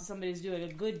job to somebody's doing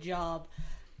a good job,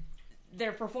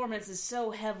 their performance is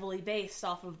so heavily based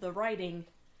off of the writing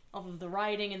and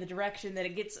the direction that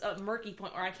it gets a murky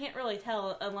point where I can't really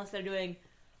tell unless they're doing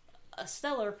a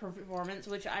stellar performance,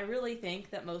 which I really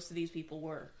think that most of these people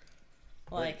were.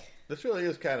 Like, this really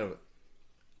is kind of,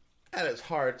 at its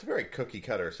heart, it's a very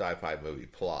cookie-cutter sci-fi movie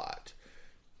plot.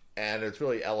 And it's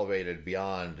really elevated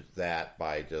beyond that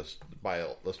by the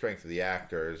strength of the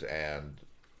actors and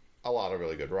a lot of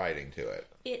really good writing to it.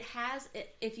 It has,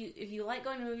 if you like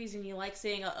going to movies and you like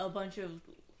seeing a bunch of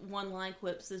one-line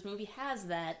quips, this movie has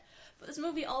that. But this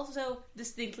movie also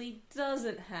distinctly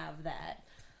doesn't have that.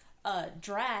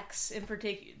 Drax in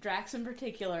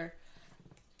particular,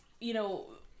 you know,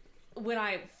 when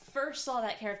I first saw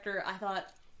that character, I thought,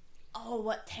 oh,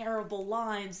 what terrible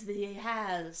lines that he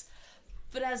has.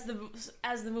 But as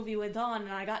the movie went on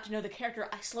and I got to know the character,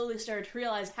 I slowly started to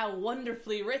realize how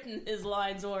wonderfully written his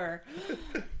lines were.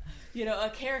 You know, a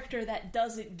character that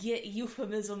doesn't get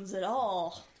euphemisms at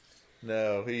all.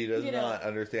 No, he does not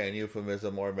understand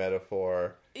euphemism or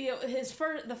metaphor. You know,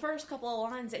 the first couple of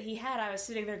lines that he had, I was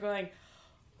sitting there going,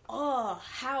 oh,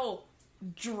 how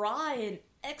dry and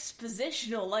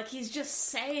expositional. Like, he's just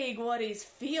saying what he's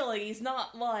feeling. He's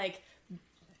not, like,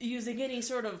 using any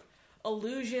sort of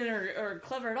illusion or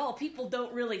clever at all. People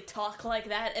don't really talk like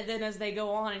that, and then as they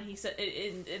go on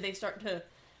and they start to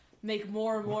make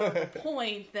more and more of a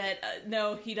point that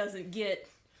no, he doesn't get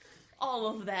all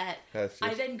of that.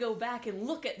 I then go back and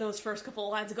look at those first couple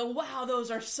of lines and go, wow, those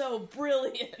are so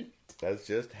brilliant. That's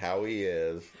just how he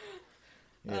is.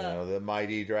 You know, the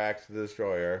mighty Drax the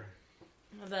Destroyer.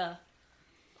 The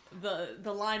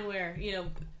line where, you know,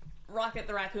 Rocket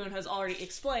the Raccoon has already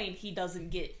explained he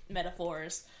doesn't get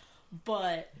metaphors.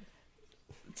 But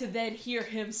to then hear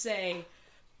him say,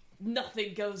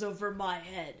 nothing goes over my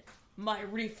head. My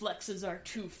reflexes are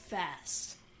too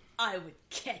fast. I would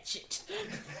catch it.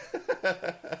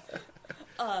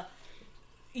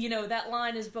 You know, that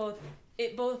line is both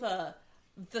the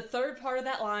third part of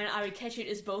that line, I would catch it,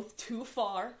 is both too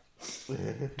far,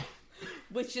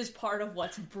 which is part of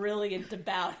what's brilliant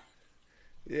about it.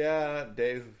 Yeah,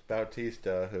 Dave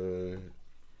Bautista, who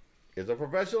is a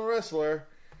professional wrestler,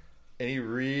 and he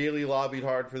really lobbied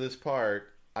hard for this part.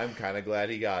 I'm kind of glad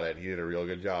he got it. He did a real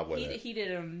good job with it. He did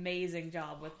an amazing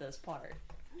job with this part.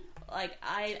 Like,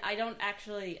 I don't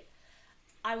actually...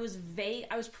 I was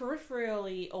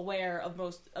peripherally aware of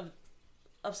most of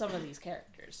some of these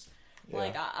characters. Yeah.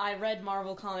 Like, I read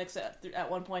Marvel Comics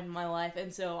at one point in my life,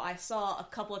 and so I saw a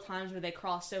couple of times where they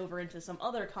crossed over into some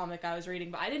other comic I was reading,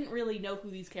 but I didn't really know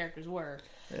who these characters were.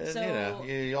 And, so, you know,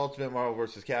 the Ultimate Marvel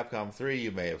vs. Capcom 3,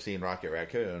 you may have seen Rocket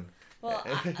Raccoon. Well,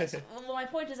 my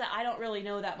point is that I don't really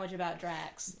know that much about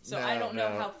Drax, so I don't know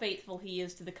how faithful he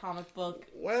is to the comic book.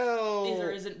 Well, is or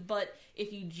isn't. But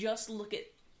if you just look at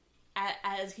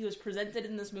as he was presented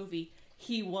in this movie,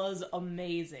 he was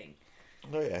amazing.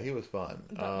 Oh yeah, he was fun.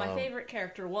 But my favorite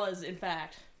character was, in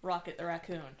fact, Rocket the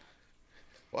Raccoon.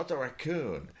 What's a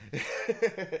raccoon?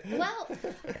 Well,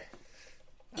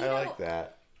 I like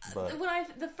that. But when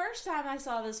the first time I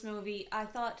saw this movie, I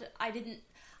thought I didn't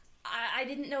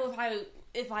know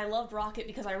if I loved Rocket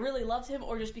because I really loved him,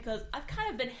 or just because I've kind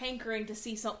of been hankering to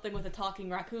see something with a talking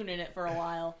raccoon in it for a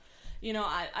while. You know,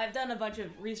 I've done a bunch of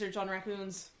research on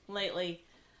raccoons lately,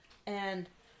 and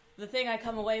the thing I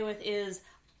come away with is,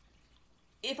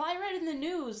 if I read in the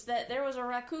news that there was a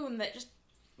raccoon that just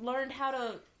learned how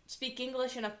to speak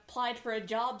English and applied for a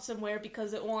job somewhere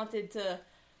because it wanted to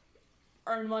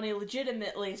earn money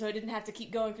legitimately so it didn't have to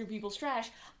keep going through people's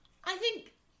trash, I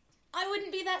think I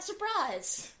wouldn't be that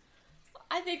surprised.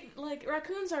 I think, like,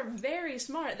 raccoons are very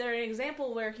smart. They're an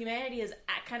example where humanity has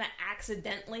kind of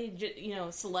accidentally, you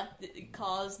know,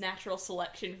 caused natural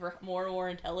selection for more and more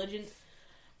intelligent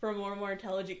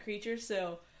creatures.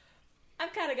 So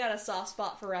I've kind of got a soft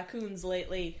spot for raccoons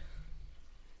lately.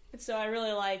 And so I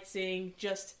really like seeing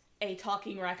just a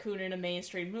talking raccoon in a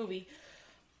mainstream movie.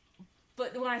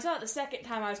 But when I saw it the second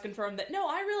time, I was confirmed that, no,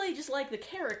 I really just like the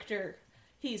character.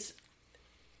 He's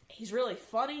really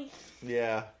funny.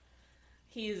 Yeah.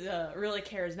 He's really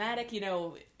charismatic. You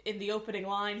know, in the opening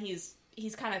line, he's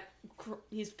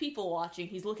people watching.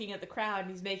 He's looking at the crowd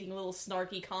and he's making a little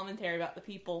snarky commentary about the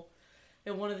people.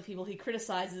 And one of the people he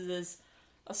criticizes is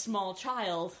a small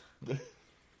child. And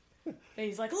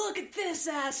he's like, "Look at this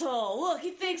asshole! Look,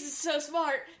 he thinks it's so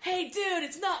smart. Hey, dude,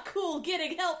 it's not cool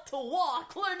getting help to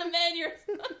walk. Learn to man your..."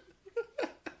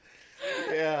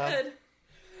 Yeah.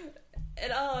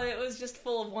 And it was just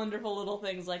full of wonderful little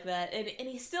things like that. And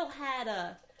he still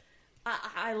had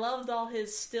I loved all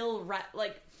his still...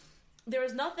 there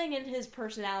was nothing in his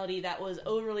personality that was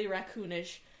overly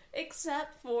raccoonish,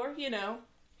 except for, he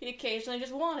occasionally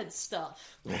just wanted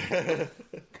stuff.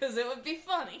 Because it would be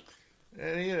funny.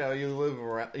 And you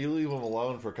leave him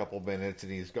alone for a couple minutes,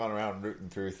 and he's gone around rooting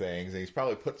through things, and he's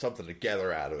probably put something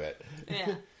together out of it.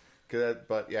 Yeah.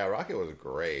 But yeah, Rocket was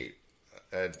great.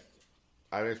 And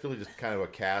I mean, it's really just kind of a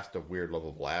cast of weird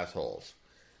lovable assholes.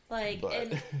 When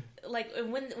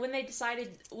they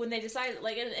decided, and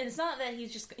it's not that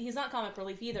he's not comic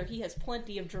relief either. He has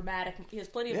plenty of dramatic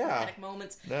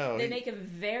moments. No, they make him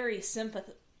very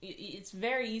it's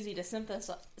very easy to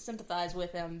sympathize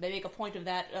with him. They make a point of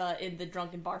that in the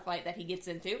drunken bar fight that he gets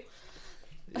into.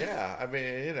 Yeah, I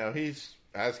mean, he's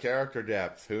has character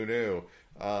depth. Who knew?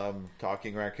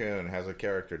 Talking Raccoon has a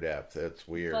character depth. It's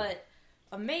weird. But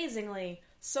amazingly,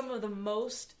 some of the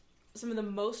most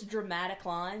dramatic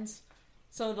lines,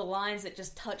 some of the lines that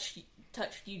just touched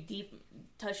you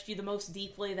the most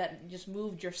deeply, that just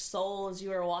moved your soul as you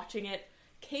were watching it,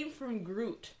 came from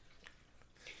Groot.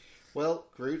 Well,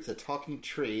 Groot's a talking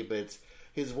tree, but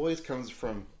his voice comes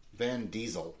from Vin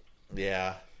Diesel.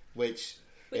 Yeah. Which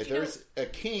if there's a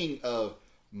king of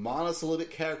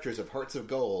monosyllabic characters of Hearts of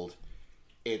Gold,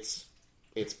 it's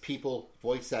people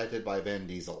voice acted by Vin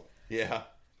Diesel. Yeah.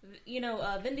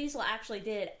 Vin Diesel actually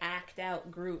did act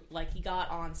out Groot. Like, he got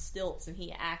on stilts and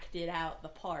he acted out the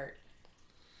part.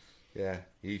 Yeah,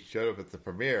 he showed up at the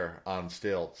premiere on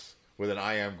stilts with an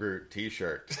I Am Groot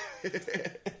t-shirt.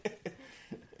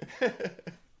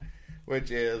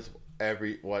 Which is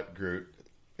what Groot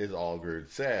is all Groot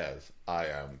says. I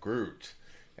am Groot.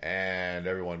 And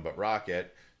everyone but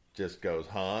Rocket just goes,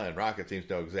 huh? And Rocket seems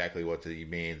to know exactly what he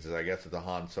means. I guess it's a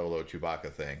Han Solo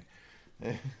Chewbacca thing.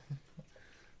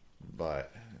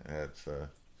 But it's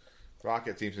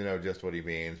Rocket seems to know just what he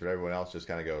means, but everyone else just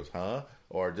kind of goes, huh?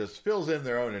 Or just fills in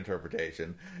their own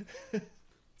interpretation.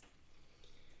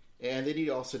 And then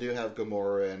you also do have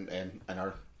Gamora and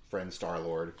our friend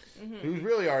Star-Lord. Mm-hmm. Who's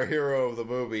really our hero of the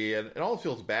movie, and it almost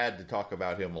feels bad to talk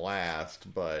about him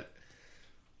last, but...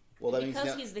 Well, that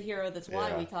because he's the hero, that's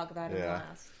why we talk about him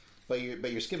last. But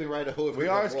you're skipping right over We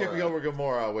are skipping over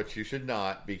Gamora, which you should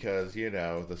not, because,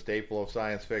 the staple of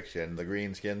science fiction, the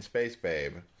green-skinned space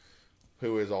babe,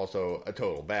 who is also a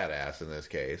total badass in this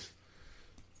case.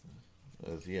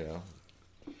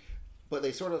 But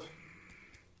they sort of...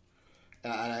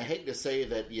 And I hate to say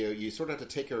that you sort of have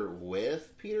to take her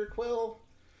with Peter Quill,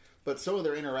 but some of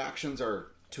their interactions are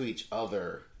to each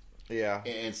other. Yeah.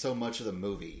 And so much of the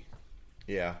movie.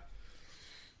 Yeah.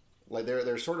 Like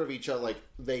they're sort of each other. Like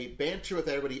they banter with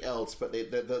everybody else, but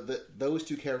those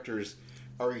two characters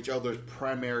are each other's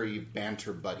primary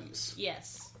banter buddies.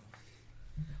 Yes.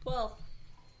 Well,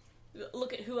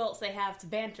 look at who else they have to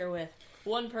banter with.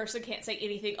 One person can't say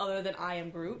anything other than "I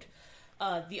am Groot."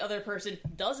 The other person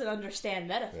doesn't understand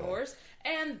metaphors,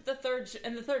 and the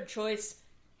third choice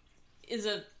is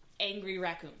a angry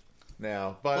raccoon.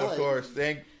 Now, but of course,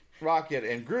 Rocket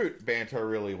and Groot banter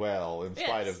really well in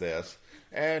spite of this,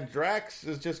 and Drax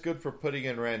is just good for putting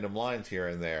in random lines here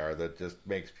and there that just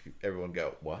makes everyone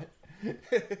go, "What?"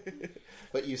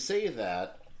 But you say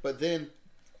that, but then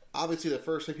obviously the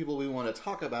first three people we want to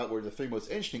talk about were the three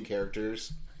most interesting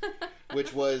characters,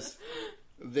 which was.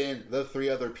 Then the three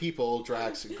other people,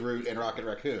 Drax, Groot, and Rocket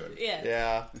Raccoon. Yeah.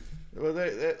 Yeah. Well,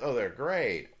 they're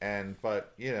great.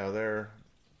 But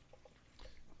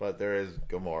there is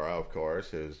Gamora, of course,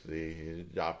 who's the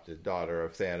adopted daughter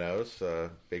of Thanos,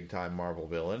 a big-time Marvel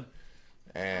villain.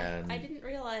 And I didn't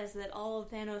realize that all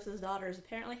of Thanos' daughters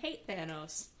apparently hate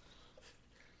Thanos.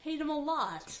 Hate him a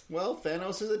lot. Well,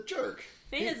 Thanos is a jerk.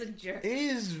 He is a jerk.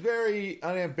 He's very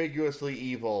unambiguously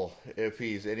evil if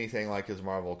he's anything like his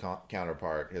Marvel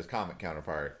counterpart, his comic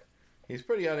counterpart. He's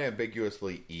pretty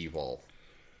unambiguously evil.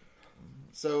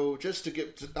 So, just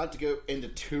not to go into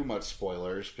too much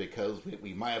spoilers, because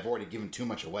we might have already given too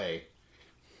much away.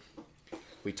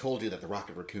 We told you that the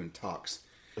Rocket Raccoon talks.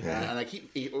 And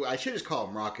I should just call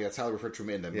him Rocket. That's how I refer to him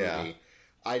in the movie. Yeah.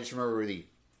 I just remember the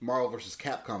Marvel vs.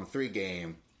 Capcom 3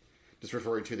 game, just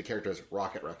referring to the character as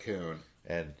Rocket Raccoon.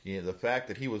 And the fact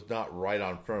that he was not right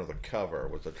on front of the cover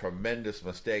was a tremendous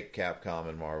mistake, Capcom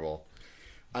and Marvel.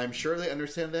 I'm sure they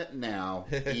understand that now,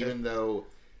 even though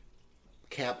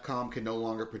Capcom can no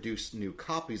longer produce new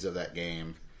copies of that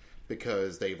game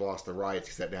because they've lost the rights,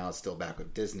 except now it's still back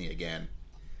with Disney again.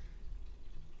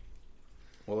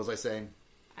 What was I saying?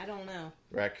 I don't know.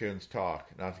 Raccoons talk,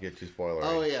 not to get too spoilery.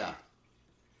 Oh, yeah.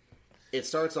 It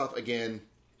starts off again.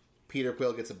 Peter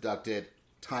Quill gets abducted.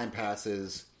 Time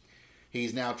passes.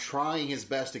 He's now trying his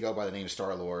best to go by the name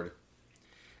Star-Lord.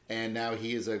 And now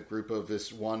he is a group of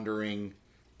this wandering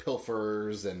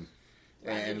pilferers and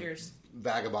Ravagers.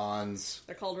 Vagabonds.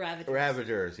 They're called Ravagers.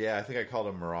 Ravagers, yeah, I think I called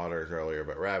them Marauders earlier,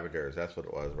 but Ravagers, that's what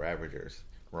it was, Ravagers.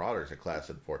 Marauders are class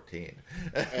at 14.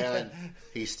 And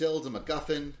he steals a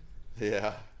MacGuffin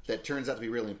Yeah. that turns out to be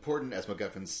really important, as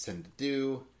MacGuffins tend to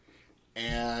do.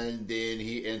 And then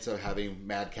he ends up having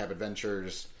madcap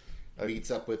adventures, meets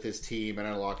up with his team in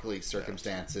unlikely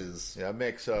circumstances. Yeah, a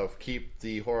mix of keep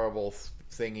the horrible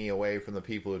thingy away from the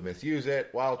people who misuse it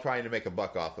while trying to make a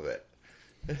buck off of it.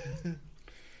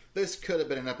 This could have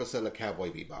been an episode of Cowboy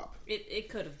Bebop. It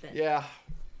could have been.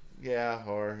 Yeah,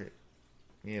 or,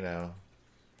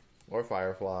 or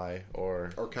Firefly, or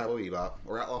Cowboy Bebop,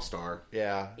 or Outlaw Star.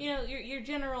 yeah. You know, your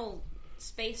general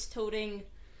space-toting,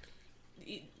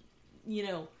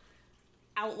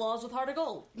 outlaws with heart of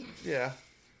gold. Yeah.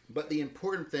 But the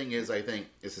important thing is, I think,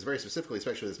 this is very specifically,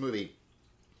 especially this movie,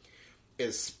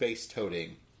 is space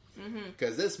toting.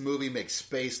 Because this movie makes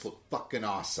space look fucking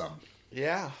awesome.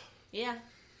 Yeah. Yeah.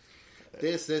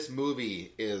 This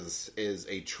movie is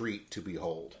a treat to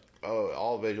behold. Oh,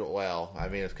 all visual. Well, I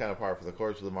mean, it's kind of par for the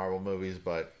course of the Marvel movies,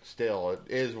 but still, it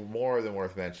is more than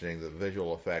worth mentioning. The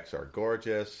visual effects are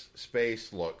gorgeous.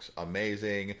 Space looks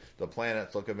amazing. The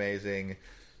planets look amazing.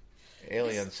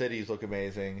 Alien cities look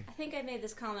amazing. I think I made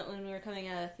this comment when we were coming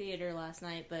out of the theater last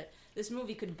night, but this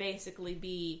movie could basically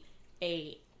be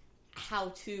a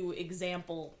how-to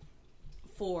example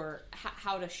for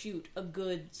how to shoot a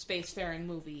good spacefaring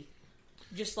movie.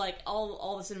 Just like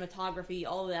all the cinematography,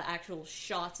 all the actual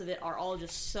shots of it are all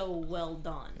just so well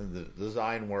done. And the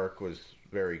design work was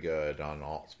very good on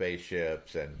all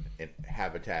spaceships and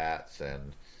habitats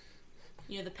and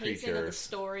the pacing of the creatures.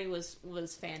 story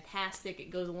was fantastic.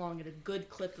 It goes along at a good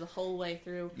clip the whole way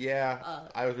through. yeah.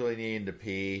 I was really needing to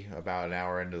pee about an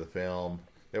hour into the film.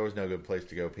 There was no good place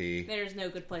to go pee. There's no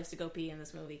good place to go pee in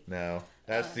this movie. No,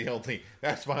 that's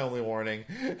that's my only warning.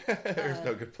 There's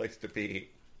no good place to pee.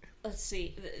 Let's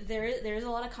see. There's a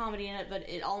lot of comedy in it, but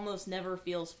it almost never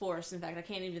feels forced. In fact, I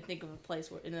can't even think of a place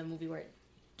in the movie where it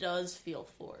does feel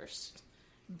forced.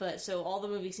 But so all the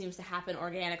movie seems to happen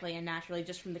organically and naturally,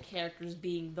 just from the characters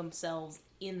being themselves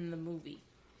in the movie.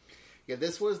 Yeah,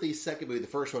 this was the second movie, the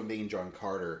first one being John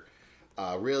Carter,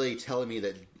 really telling me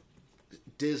that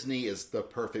Disney is the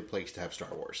perfect place to have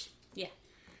Star Wars. Yeah.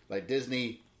 Like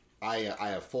Disney, I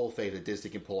have full faith that Disney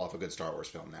can pull off a good Star Wars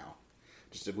film now.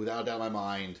 Just without a doubt in my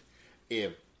mind,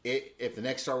 if the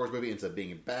next Star Wars movie ends up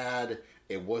being bad,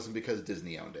 it wasn't because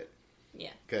Disney owned it.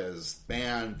 Yeah. Because,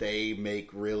 man, they make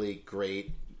really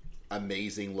great,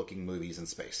 amazing looking movies in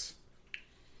space.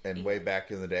 And way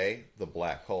back in the day, The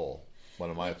Black Hole, one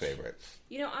of my favorites.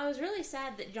 I was really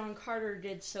sad that John Carter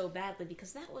did so badly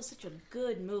because that was such a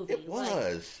good movie. It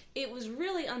was. It was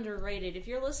really underrated. If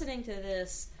you're listening to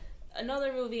this,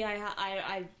 another movie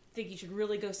I think you should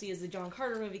really go see is the John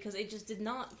Carter movie because it just did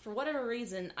not, for whatever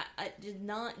reason, I did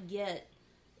not get.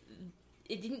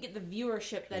 It didn't get the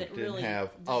viewership that it really didn't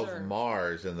have deserved. Of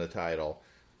Mars in the title.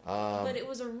 But it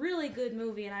was a really good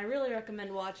movie, and I really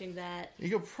recommend watching that. You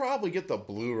could probably get the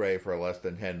Blu-ray for less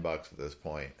than $10 at this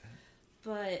point.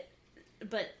 But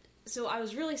so I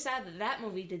was really sad that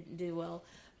movie didn't do well.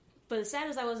 But as sad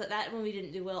as I was that movie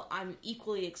didn't do well, I'm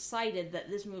equally excited that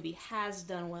this movie has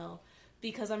done well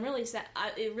because I'm really sad.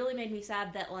 It really made me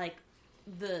sad that like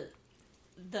the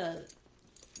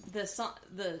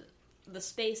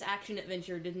space action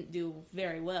adventure didn't do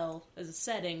very well as a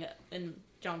setting in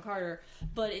John Carter,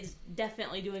 but it's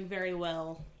definitely doing very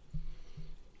well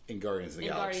In Guardians of the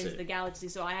in Galaxy. Guardians of the Galaxy.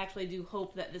 So I actually do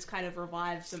hope that this kind of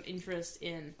revives some interest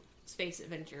in space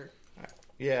adventure.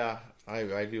 Yeah,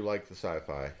 I do like the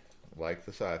sci-fi.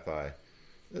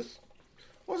 This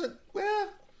wasn't, well,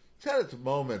 it's had its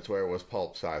moments where it was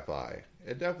pulp sci-fi.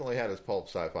 It definitely had its pulp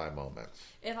sci-fi moments.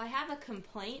 If I have a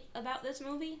complaint about this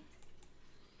movie,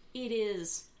 it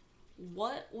is,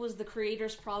 what was the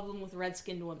creator's problem with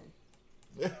red-skinned women?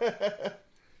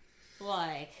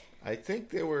 Like, I think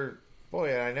they were,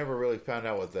 boy, I never really found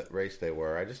out what that race they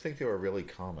were. I just think they were really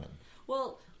common.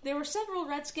 well, there were several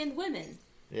red-skinned women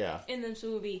Yeah. in this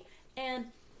movie, and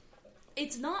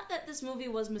it's not that this movie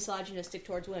was misogynistic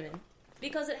towards women,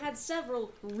 because it had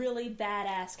several really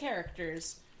badass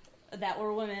characters that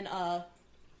were women.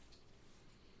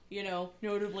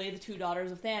 notably the two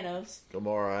daughters of Thanos.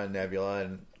 Gamora and Nebula,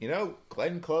 and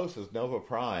Glenn Close is Nova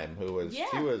Prime,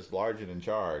 she was large and in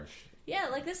charge. Yeah,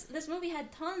 like this movie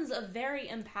had tons of very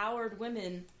empowered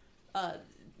women.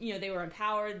 They were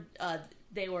empowered.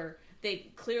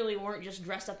 They clearly weren't just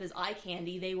dressed up as eye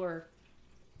candy. They were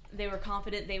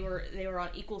confident. They were on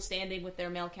equal standing with their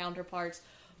male counterparts,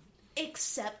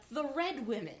 except the red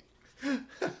women.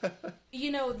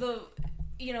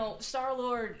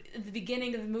 Star-Lord, at the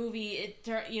beginning of the movie,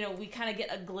 we kind of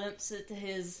get a glimpse into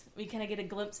his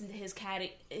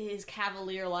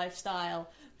cavalier lifestyle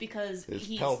because his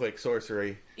pelvic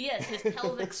sorcery. Yes, his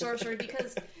pelvic sorcery,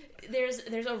 because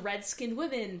there's a red-skinned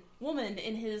woman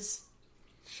in his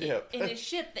ship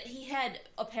that he had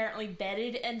apparently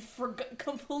bedded and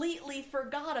completely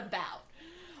forgot about.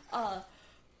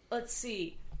 Let's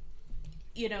see.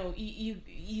 You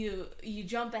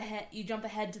jump ahead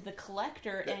to the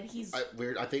Collector, and he's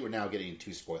weird. I think we're now getting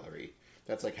too spoilery.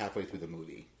 That's like halfway through the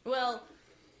movie. Well,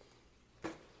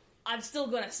 I'm still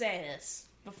going to say this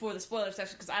before the spoiler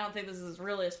section because I don't think this is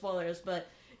really a spoilers. But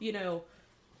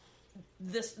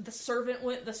the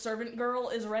servant girl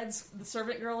is red. The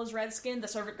servant girl is red skinned. The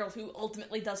servant girl who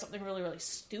ultimately does something really, really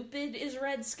stupid is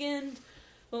red skinned.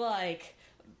 Like,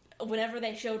 whenever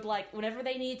they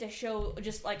need to show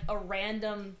just like a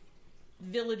random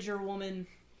villager woman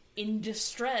in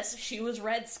distress, she was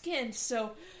red skinned.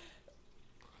 So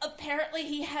apparently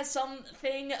he has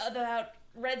something about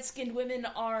red skinned women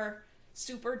are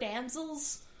super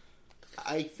damsels.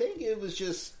 I think it was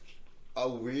just a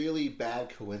really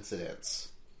bad coincidence.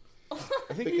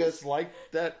 I think because like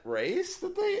that race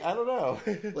that I don't know.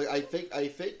 Like I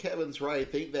think Kevin's right. I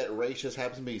think that race just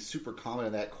happens to be super common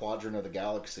in that quadrant of the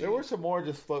galaxy. There were some more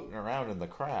just floating around in the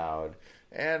crowd.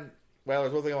 And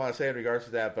there's one thing I want to say in regards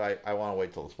to that, but I want to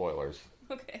wait till the spoilers.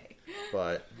 Okay.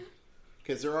 But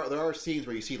because there are scenes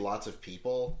where you see lots of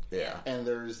people, and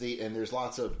there's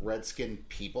lots of red skinned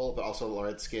people, but also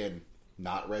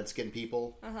not red skinned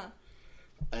people.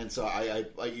 And so I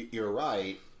you're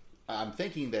right. I'm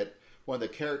thinking that one of the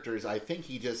characters, I think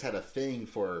he just had a thing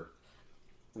for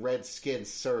red-skinned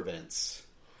servants,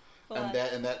 and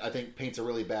that I think paints a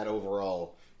really bad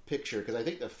overall picture. Because I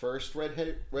think the first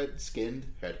red-skinned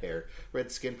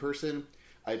person,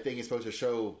 I think is supposed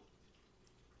to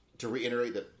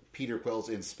reiterate that Peter Quill's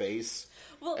in space,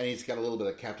 and he's got a little bit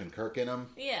of Captain Kirk in him.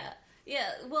 Yeah.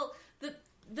 Well,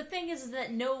 the thing is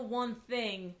that no one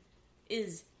thing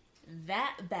is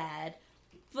that bad,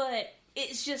 but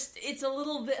it's a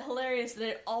little bit hilarious that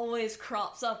it always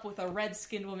crops up with a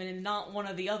red-skinned woman and not one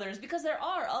of the others, because there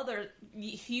are other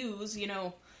hues,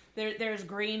 there's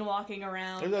green walking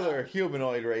around. There's other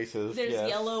humanoid races. There's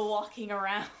yellow walking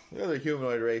around. There's other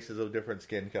humanoid races of different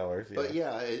skin colors. Yeah. But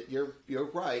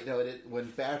you're right. No, when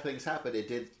bad things happen, it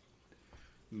did.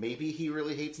 Maybe he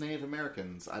really hates Native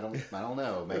Americans. I don't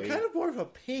know. Maybe they're kind of more of a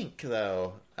pink,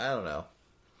 though. I don't know.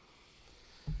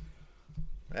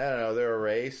 They're a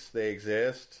race. They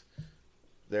exist.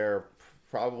 They're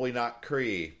probably not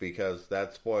Kree, because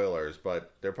that's spoilers,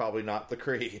 but they're probably not the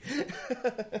Kree.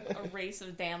 A race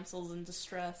of damsels in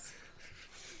distress.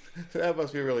 That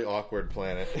must be a really awkward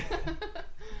planet.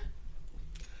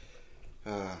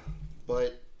 I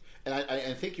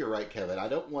think you're right, Kevin. I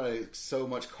don't want to so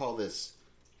much call this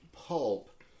pulp,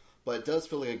 but it does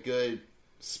feel like a good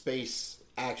space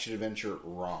action adventure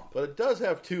romp. But it does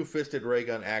have two-fisted ray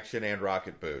gun action and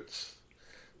rocket boots.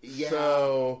 Yeah.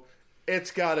 So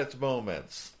it's got its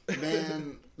moments.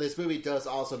 Man, this movie does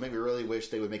also make me really wish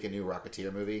they would make a new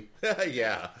Rocketeer movie.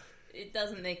 Yeah. It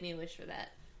doesn't make me wish for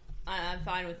that. I'm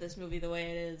fine with this movie the way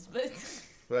it is, but...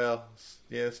 Well,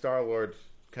 yeah, Star-Lord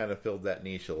kind of filled that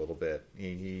niche a little bit.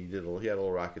 He had a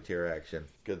little Rocketeer action.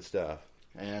 Good stuff.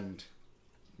 And,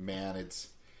 man, it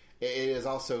is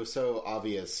also so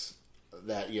obvious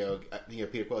that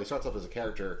Peter Quill, he starts off as a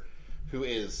character who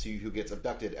gets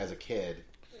abducted as a kid,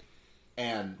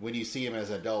 and when you see him as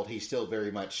an adult, he's still very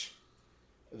much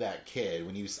that kid.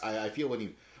 I feel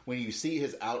when you see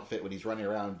his outfit when he's running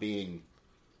around being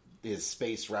his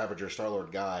space Ravager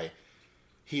Star-Lord guy,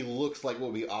 he looks like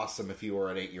what would be awesome if he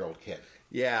were an 8-year-old kid.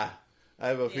 Yeah, I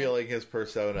have a feeling his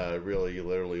persona really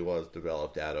literally was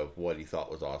developed out of what he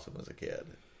thought was awesome as a kid.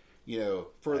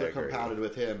 Further compounded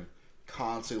with him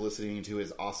constantly listening to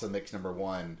his Awesome Mix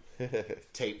 #1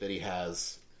 tape that he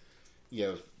has,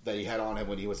 that he had on him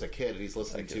when he was a kid, and he's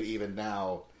listening to even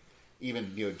now,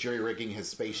 jury rigging his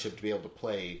spaceship to be able to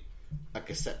play a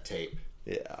cassette tape.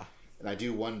 Yeah. And I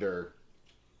do wonder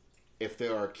if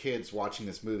there are kids watching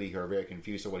this movie who are very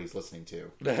confused at what he's listening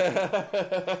to.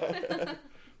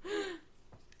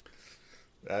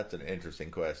 That's an interesting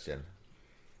question.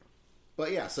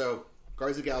 But yeah, so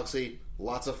Guardians of the Galaxy,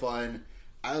 lots of fun.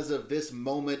 As of this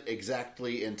moment,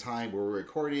 exactly in time where we're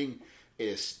recording, it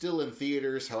is still in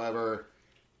theaters. However,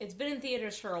 It's been in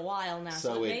theaters for a while now,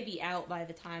 so it may be out by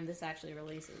the time this actually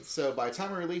releases. So by the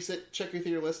time we release it, check your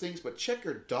theater listings, but check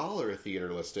your dollar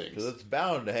theater listings. Because it's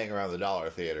bound to hang around the dollar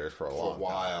theaters for a long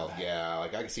while, time. yeah.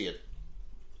 Like, I can see it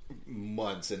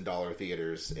months in dollar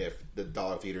theaters if the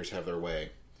dollar theaters have their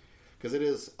way. Because it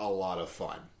is a lot of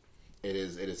fun. It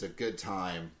is a good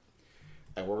time.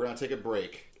 And we're going to take a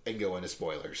break and go into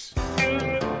spoilers.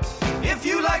 If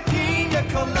you like pina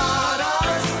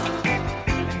coladas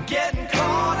and getting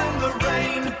caught in the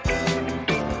rain,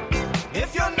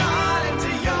 if you're not into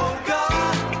yoga,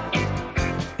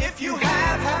 if you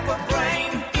have half a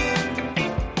brain,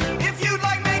 if you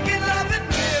like making love at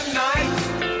midnight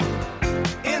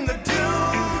in the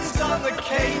dunes on the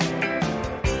Cape,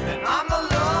 then I'm the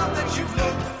love that you've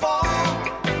looked for.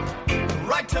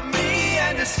 Write to me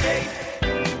and escape.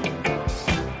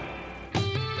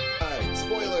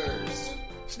 Spoilers!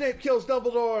 Snape kills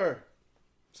Dumbledore!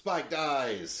 Spike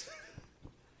dies.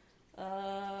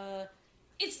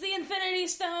 It's the Infinity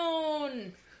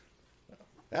Stone!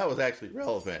 That was actually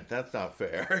relevant. That's not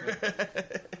fair.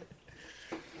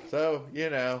 So,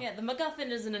 Yeah, the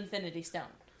MacGuffin is an Infinity Stone.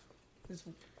 Is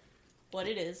what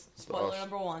it is. Spoiler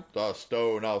number 1. The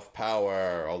Stone of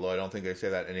Power. Although I don't think they say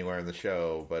that anywhere in the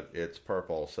show, but it's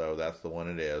purple, so that's the one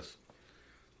it is.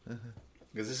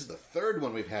 Because this is the third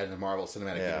one we've had in the Marvel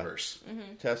Cinematic Universe.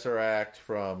 Tesseract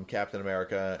from Captain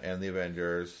America and the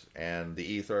Avengers, and the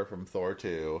Ether from Thor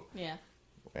 2. Yeah.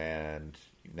 And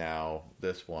now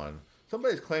this one.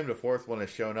 Somebody's claimed a fourth one has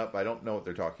shown up. I don't know what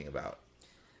they're talking about.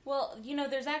 Well,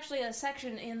 there's actually a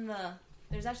section in the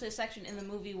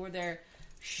movie where they're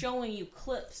showing you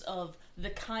clips of the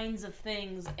kinds of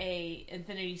things a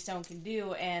Infinity Stone can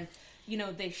do, and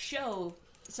they show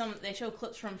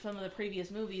clips from some of the previous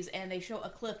movies, and they show a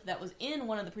clip that was in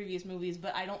one of the previous movies,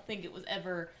 but I don't think it was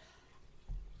ever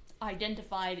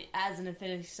identified as an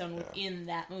Infinity Stone within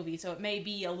that movie, so it may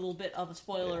be a little bit of a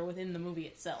spoiler within the movie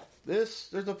itself. There's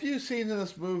a few scenes in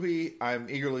this movie I'm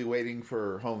eagerly waiting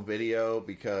for home video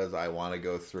because I want to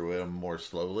go through them more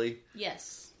slowly.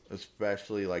 Yes.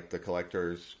 Especially like the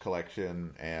Collector's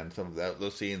Collection and some of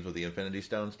those scenes with the Infinity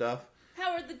Stone stuff.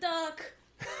 Howard the Duck!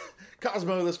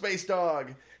 Cosmo the Space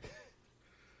Dog!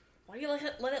 Why do you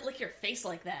let it lick your face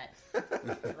like that?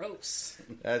 Gross.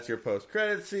 That's your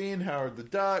post-credit scene, Howard the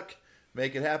Duck.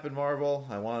 Make it happen, Marvel.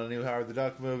 I want a new Howard the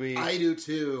Duck movie. I do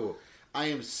too. I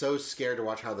am so scared to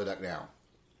watch Howard the Duck now.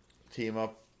 Team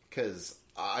up. Because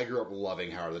I grew up loving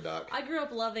Howard the Duck. I grew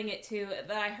up loving it too,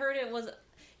 but I heard it was...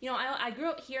 I grew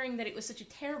up hearing that it was such a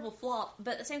terrible flop,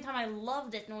 but at the same time I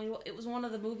loved it, and it was one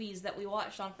of the movies that we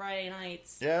watched on Friday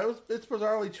nights. Yeah, it's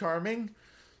bizarrely charming.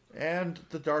 And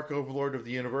the Dark Overlord of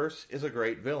the Universe is a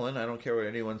great villain. I don't care what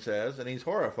anyone says, and he's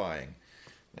horrifying.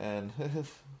 And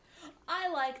I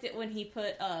liked it when he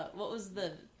put, what was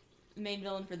the main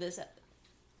villain for this?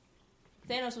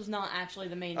 Thanos was not actually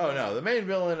the main villain. Oh no, the main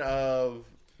villain of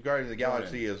Guardians of the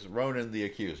Galaxy is Ronan the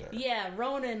Accuser. Yeah,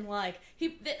 Ronan, I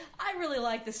really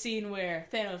like the scene where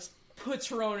Thanos puts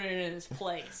Ronan in his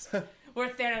place. Where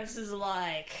Thanos is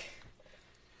like...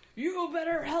 You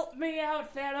better help me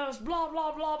out, Thanos, blah,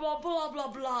 blah, blah, blah, blah,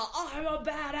 blah, blah. I'm a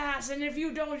badass, and if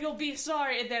you don't, you'll be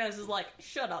sorry. And Thanos is like,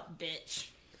 shut up, bitch.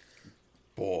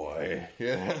 Boy.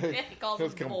 Yeah, he calls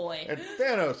him boy. And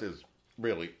Thanos is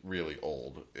really, really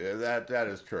old. That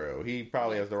is true. He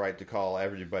probably has the right to call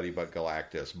everybody but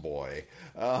Galactus boy.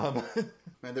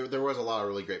 Man, there was a lot of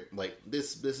really great...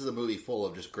 this is a movie full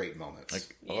of just great moments.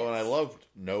 And I loved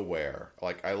Nowhere.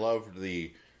 I loved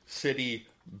the city...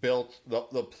 built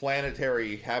the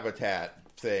planetary habitat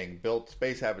thing,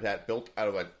 space habitat built out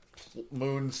of a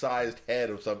moon-sized head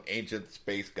of some ancient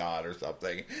space god or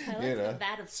something. I like the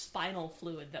vat of spinal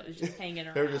fluid that was just hanging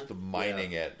around. They're just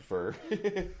mining it for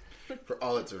for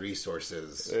all its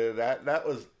resources. that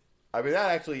was. I mean,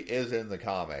 that actually is in the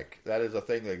comic. That is a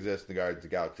thing that exists in the Guardians of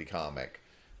the Galaxy comic.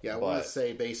 Yeah, I want to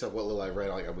say, based on what little I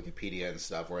read on Wikipedia and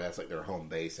stuff, where that's their home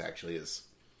base actually is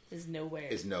Nowhere.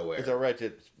 Is Nowhere. It's a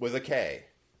wretched with a K.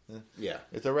 Yeah,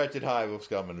 it's a wretched hive of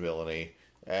scum and villainy,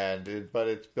 but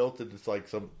it's built into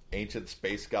some ancient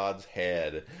space god's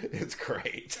head. It's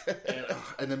great,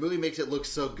 and the movie makes it look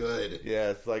so good.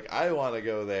 Yeah, it's I want to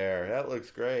go there. That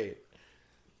looks great,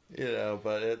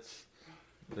 But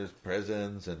there's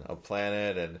prisons and a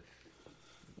planet and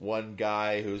one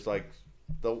guy who's that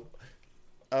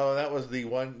was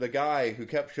the guy who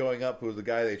kept showing up. Who was the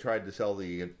guy they tried to sell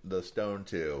the stone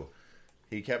to?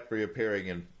 He kept reappearing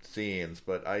in scenes,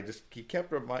 but he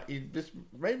just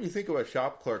made me think of a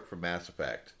shop clerk from Mass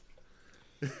Effect.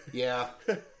 Yeah.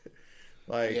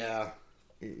 Like, Yeah.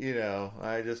 you know,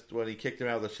 when he kicked him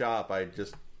out of the shop,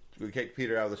 we kicked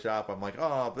Peter out of the shop. I'm like,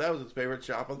 oh, but that was his favorite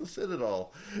shop on the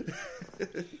Citadel.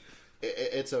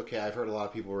 It's okay. I've heard a lot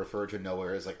of people refer to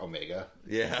Nowhere as like Omega.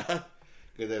 Yeah.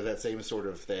 Because they have that same sort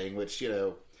of thing, which,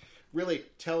 really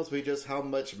tells me just how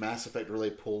much Mass Effect really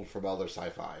pulled from other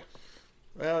sci-fi.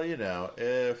 Well,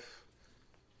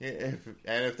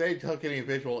 if they took any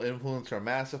visual influence from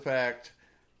Mass Effect,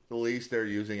 at least they're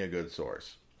using a good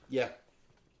source. Yeah.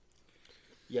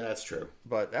 Yeah, that's true.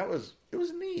 But it was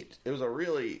neat.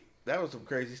 That was some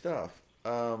crazy stuff.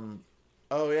 Oh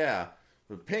yeah,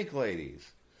 the Pink Ladies.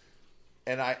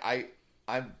 And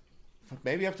I'm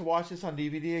maybe have to watch this on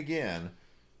DVD again,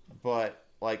 but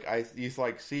you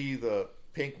see the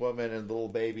pink woman and the little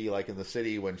baby in the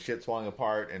city when shit's falling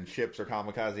apart and ships are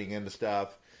kamikazing into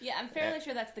stuff. Yeah, I'm fairly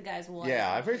sure that's the guy's wife.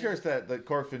 Yeah, I'm pretty sure it's the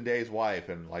Corpsman Day's wife,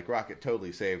 and Rocket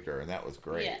totally saved her, and that was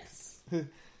great. Yes.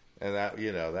 And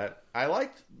that I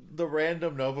liked the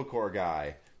random Nova Corps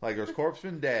guy. There's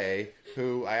Corpsman Day,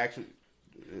 who I actually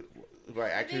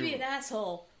Maybe an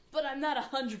asshole, but I'm not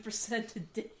 100% a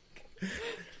dick.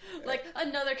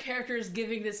 Another character is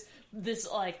giving this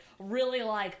really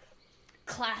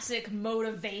classic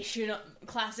motivational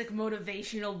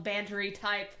bantery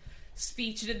type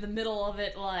speech, and in the middle of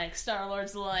it,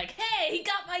 Star-Lord's like, "Hey, he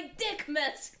got my dick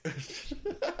message."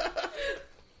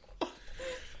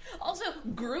 Also,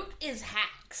 Groot is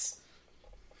hacks.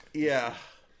 Yeah.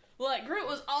 Groot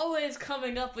was always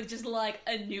coming up with just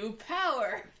a new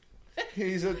power.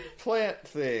 He's a plant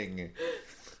thing.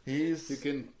 He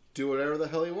can do whatever the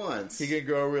hell he wants. He can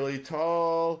grow really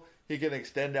tall. He can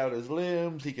extend out his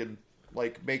limbs. He can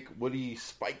make woody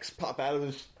spikes pop out of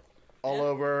his all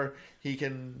over. He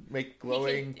can make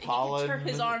glowing pollen. He can turn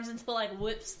his arms into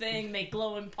whips thing, make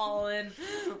glowing pollen.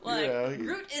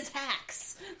 Groot is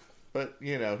hacks. But,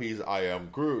 I am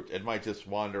Groot. It might just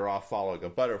wander off following a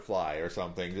butterfly or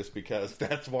something just because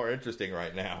that's more interesting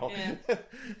right now. Yeah.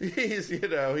 He's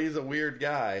a weird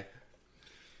guy.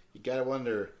 You gotta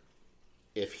wonder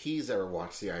if he's ever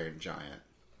watched The Iron Giant.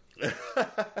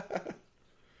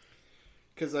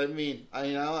 Because, I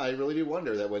really do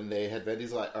wonder that when they had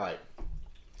Vendi's all right,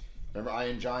 remember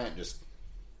Iron Giant? Just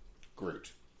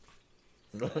Groot.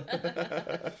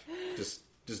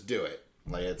 just do it.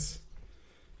 It's...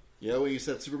 when you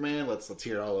said Superman, let's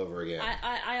hear it all over again.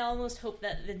 I almost hope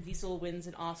that Vin Diesel wins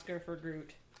an Oscar for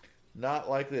Groot. Not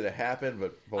likely to happen,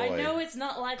 but boy. I know it's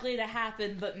not likely to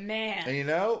happen, but man. And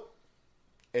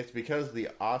it's because the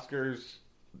Oscars,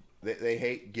 they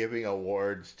hate giving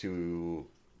awards to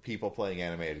people playing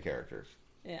animated characters.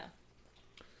 Yeah.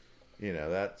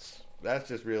 That's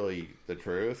just really the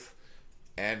truth.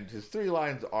 And his 3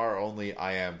 lines are only,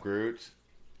 "I am Groot,"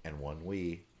 and one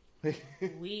 "we."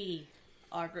 We.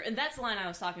 And that's the line I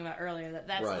was talking about earlier.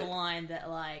 That's right. The line that,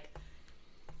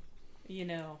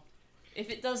 if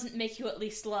it doesn't make you at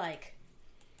least,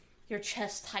 your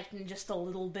chest tighten just a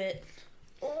little bit.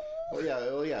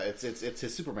 Well, yeah. It's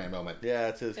his Superman moment. Yeah,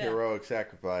 it's his heroic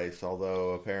sacrifice,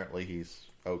 although apparently he's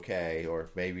okay, or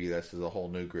maybe this is a whole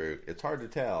new Groot. It's hard to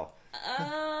tell.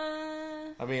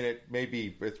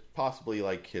 It's possibly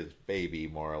his baby,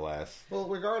 more or less. Well,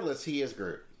 regardless, he is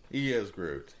Groot. He is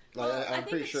Groot. I'm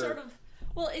pretty sure...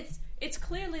 it's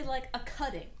clearly a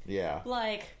cutting. Yeah.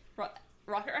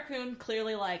 Rocket Raccoon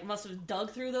clearly must have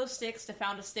dug through those sticks to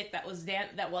found a stick that was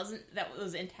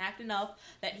intact enough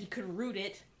that he could root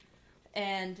it,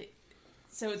 and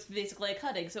so it's basically a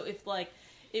cutting. So if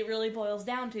it really boils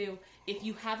down to, if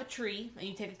you have a tree and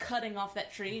you take a cutting off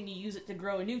that tree and you use it to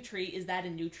grow a new tree, is that a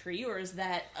new tree or is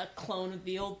that a clone of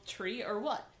the old tree or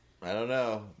what? I don't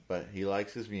know, but he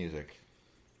likes his music.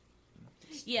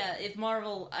 Yeah, if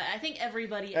Marvel... I think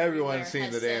everyone's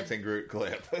seen the Dancing Groot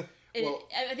clip.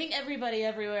 I think everybody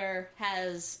everywhere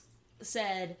has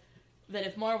said that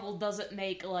if Marvel doesn't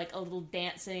make a little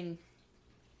dancing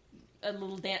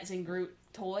Groot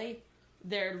toy,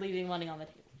 they're leaving money on the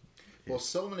table. Well,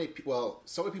 so many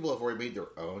people have already made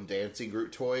their own Dancing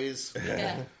Groot toys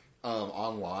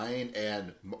online,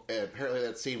 and apparently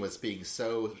that scene was being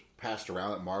so passed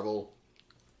around at Marvel.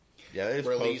 Yeah, they just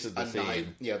posted the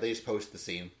scene. Yeah, they just posted the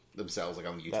scene themselves,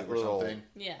 on YouTube or something.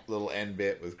 Yeah. Little end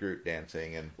bit with Groot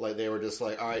dancing, and they were just all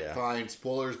right, fine,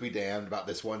 spoilers be damned about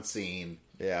this one scene.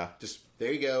 Yeah. Just,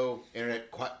 there you go,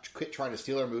 internet, quit trying to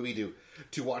steal our movie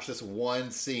to watch this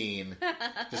one scene.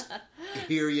 Just,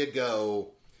 here you go.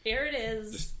 Here it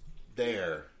is. Just,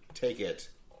 there. Take it.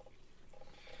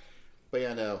 But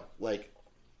yeah, no,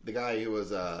 the guy who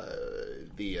was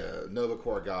the Nova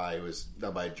Corps guy who was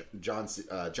done by John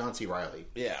C. Reilly.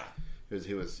 Yeah.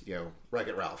 Who was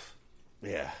Wreck-It Ralph.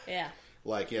 Yeah. Yeah.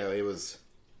 It was...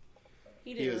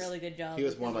 He did a really good job. He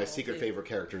was with one of my his role, secret too. favorite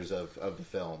characters of the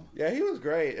film. Yeah, he was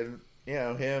great, and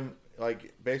him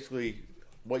basically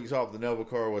what you saw with the Nova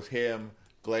Corps was him,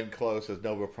 Glenn Close as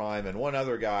Nova Prime, and one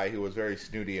other guy who was very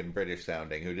snooty and British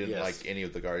sounding, who didn't Yes. like any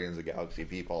of the Guardians of the Galaxy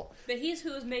people. But he's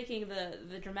who was making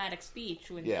the dramatic speech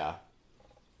when Yeah.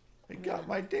 I got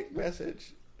my dick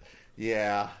message.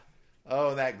 Yeah.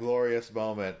 Oh, that glorious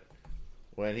moment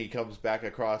when he comes back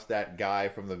across that guy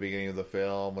from the beginning of the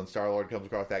film, when Star-Lord comes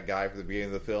across that guy from the beginning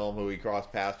of the film who he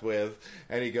crossed paths with,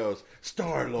 and he goes,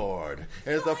 Star-Lord!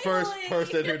 And it's the first Finally!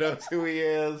 person who knows who he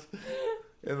is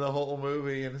in the whole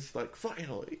movie, and it's like,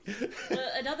 finally.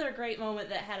 Another great moment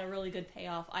that had a really good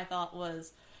payoff, I thought,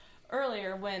 was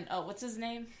earlier when what's his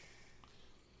name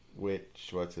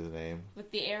What's his name? with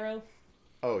the arrow?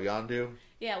 Oh, Yondu?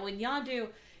 Yeah, when Yondu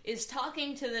is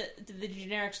talking to the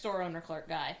generic store owner clerk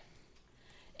guy,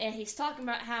 and he's talking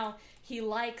about how he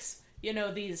likes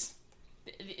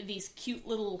these cute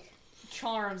little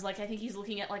charms. Like I think he's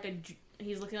looking at like a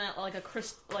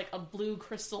blue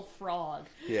crystal frog.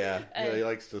 Yeah, And he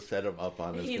likes to set him up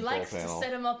on his He control likes panel. to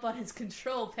set him up on his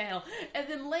control panel, and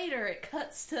then later it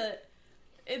cuts to.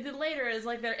 And then later is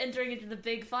like they're entering into the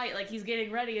big fight, like he's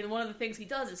getting ready, and one of the things he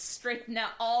does is straighten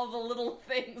out all the little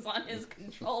things on his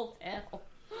control panel.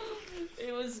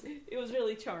 It was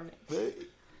really charming.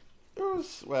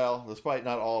 Well, despite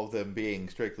not all of them being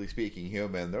strictly speaking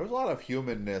human, there was a lot of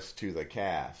humanness to the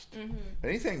cast. Mm-hmm.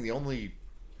 Anything,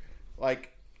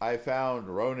 I found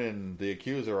Ronan the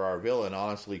Accuser, our villain,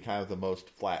 honestly kind of the most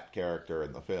flat character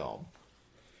in the film.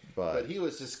 But he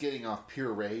was just getting off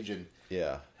pure rage, and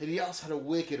yeah. he also had a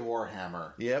wicked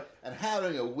warhammer. Yep. And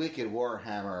having a wicked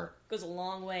warhammer Goes a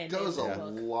long way. goes a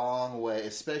book. long way,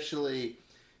 especially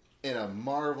in a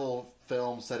Marvel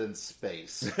film set in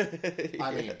space.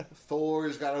 I mean,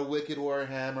 Thor's got a wicked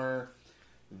warhammer.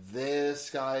 This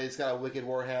guy's got a wicked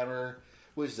warhammer,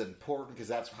 which is important because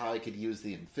that's how he could use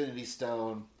the Infinity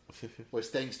Stone, was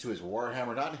thanks to his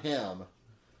warhammer, not him,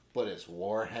 but his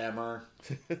warhammer.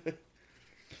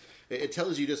 It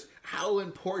tells you just how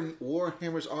important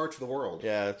warhammers are to the world.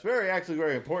 Yeah, it's actually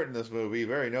very important in this movie.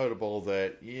 Very notable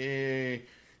that,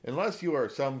 unless you are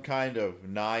some kind of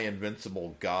nigh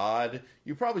invincible god,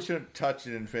 you probably shouldn't touch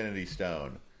an Infinity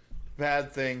Stone.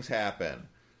 Bad things happen.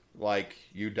 Like,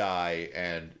 you die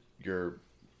and your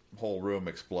whole room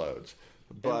explodes.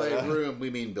 But, And by room, we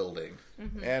mean building.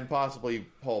 and possibly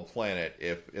whole planet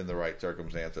if in the right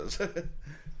circumstances.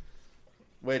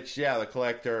 Which, yeah, the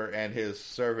Collector and his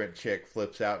servant chick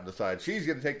flips out and decides she's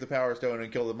going to take the Power Stone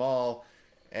and kill them all,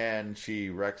 and she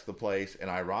wrecks the place. And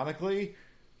ironically,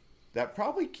 that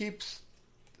probably keeps,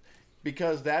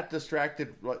 because that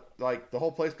distracted, like, the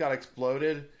whole place got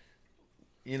exploded.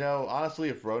 Honestly,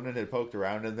 if Ronan had poked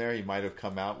around in there, he might have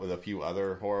come out with a few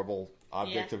other horrible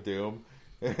objects of doom.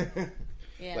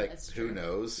 Yeah, Like, that's true. who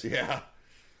knows? Yeah.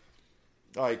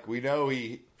 Like, we know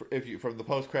from the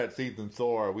post-credit scenes in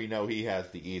Thor, we know he has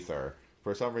the ether.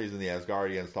 For some reason, the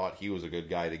Asgardians thought he was a good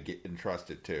guy to get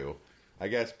entrusted to. I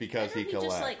guess because he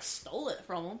collects. just, stole it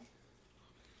from him.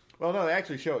 Well, no, they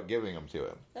actually show it giving them to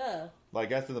him. Oh. Like,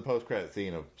 that's in the post-credit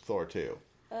scene of Thor 2.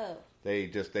 Oh. They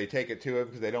take it to him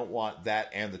because they don't want that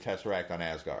and the Tesseract on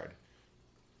Asgard.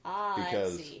 Ah,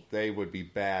 Because I see. they would be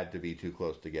bad to be too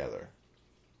close together.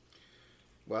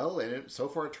 Well, and so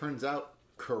far it turns out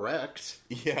correct.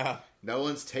 Yeah. No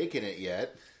one's taken it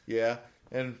yet. Yeah,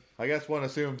 and I guess one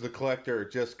assumes the Collector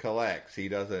just collects. He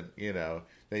doesn't,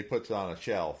 he puts it on a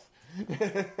shelf.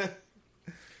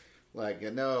 Like,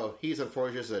 no, he's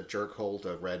unfortunately just a jerkhole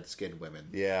to red-skinned women.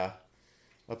 Yeah.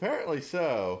 Apparently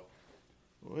so.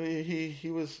 He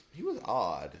was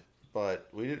odd, but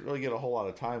we didn't really get a whole lot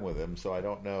of time with him, so I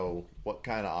don't know what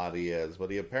kind of odd he is, but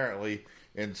he apparently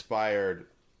inspired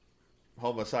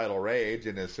homicidal rage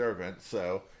in his servants,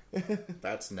 so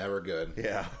That's never good.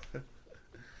 yeah.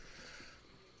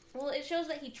 Well, it shows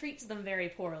that he treats them very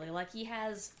poorly. Like, he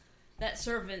has that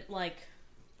servant, like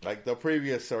Like the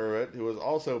previous servant, who was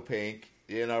also pink,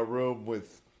 in a room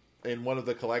in one of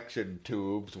the collection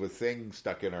tubes with things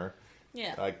stuck in her.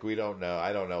 yeah. Like, we don't know.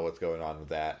 I don't know what's going on with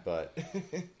that, but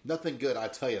Nothing good, I'll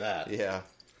tell you that. yeah.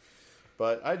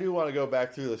 But I do want to go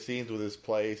back through the scenes with this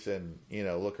place and,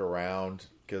 look around,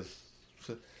 because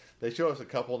they show us a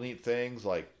couple neat things,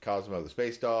 like Cosmo the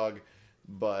Space Dog,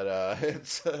 but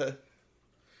it's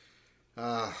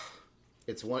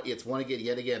It's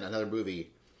yet again another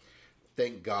movie.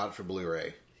 Thank God for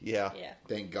Blu-ray. yeah. Yeah.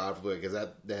 Thank God for Blu-ray, because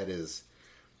that is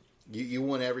you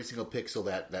want every single pixel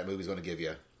that movie's going to give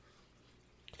you.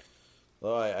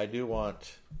 Well, I do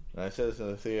want, and I said this in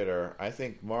the theater, I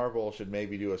think Marvel should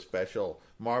maybe do a special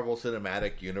Marvel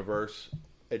Cinematic Universe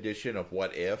edition of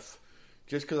What If,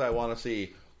 just because I want to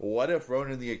see what if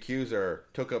Ronan the Accuser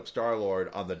took up Star-Lord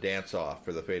on the dance-off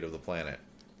for the fate of the planet.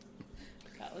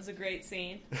 That was a great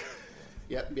scene.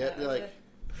 Yep, That was like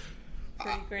a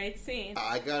pretty great scene.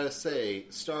 I gotta say,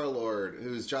 Star-Lord,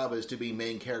 whose job is to be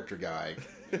main character guy,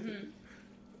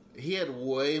 he had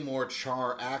way more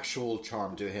actual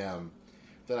charm to him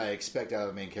than I expect out of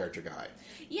a main character guy.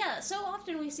 Yeah, so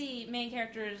often we see main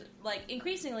characters, like,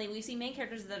 increasingly we see main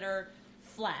characters that are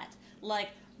flat. Like,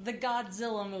 the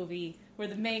Godzilla movie, where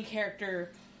the main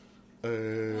character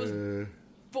was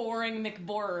boring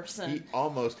McBorerson. He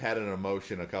almost had an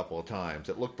emotion a couple of times.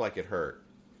 It looked like it hurt.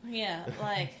 Yeah,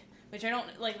 like, which I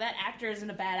don't, like, that actor isn't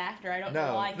a bad actor. I don't No,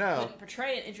 know why he no. couldn't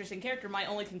portray an interesting character. My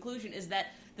only conclusion is that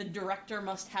the director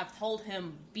must have told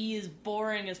him, be as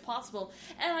boring as possible.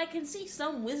 And I can see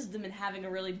some wisdom in having a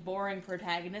really boring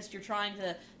protagonist. You're trying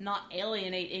to not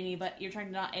alienate anybody.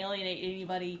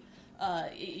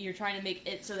 You're trying to make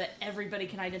it so that everybody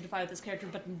can identify with this character,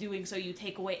 but in doing so, you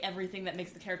take away everything that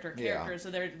makes the character a character. Yeah. So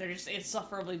they're just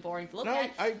insufferably boring to look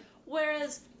at. I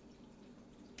Whereas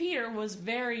Peter was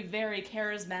very, very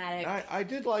charismatic. I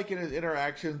did like in his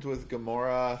interactions with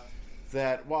Gamora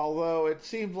that although it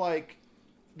seemed like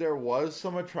there was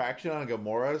some attraction on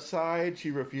Gamora's side,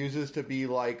 she refuses to be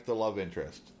like the love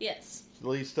interest. Yes. At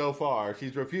least so far,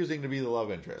 she's refusing to be the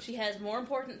love interest. She has more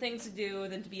important things to do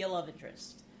than to be a love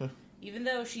interest. Even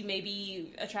though she may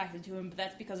be attracted to him, but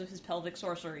that's because of his pelvic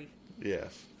sorcery.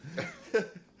 Yes. But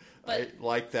I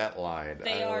like that line.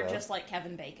 they are just like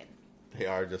Kevin Bacon. They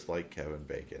are just like Kevin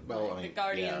Bacon. Well, Like, I mean, the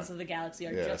Guardians yeah. of the Galaxy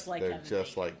are Yes, just like they're Kevin just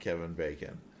Bacon. like Kevin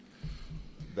Bacon.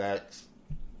 That's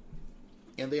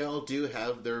And they all do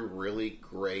have their really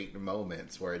great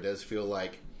moments where it does feel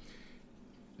like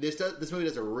this movie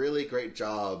does a really great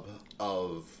job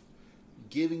of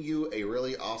giving you a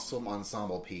really awesome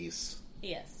ensemble piece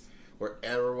Yes. where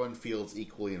everyone feels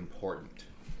equally important.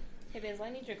 Hey, Basil, I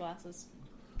need your glasses.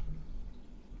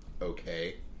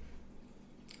 Okay.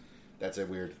 That's a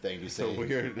weird thing to That's say. a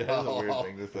weird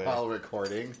thing to say. While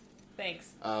recording. Thanks.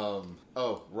 Oh,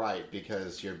 right,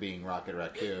 because you're being Rocket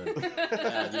Raccoon.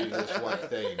 And you just want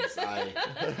things. I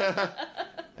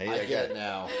get it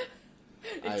now.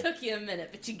 It took you a minute,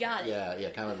 but you got it. Yeah,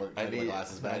 kind of look my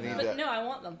glasses back now. But no, I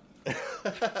want them.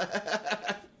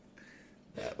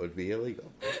 That would be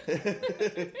illegal.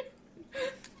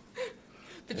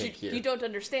 But Thank you. you don't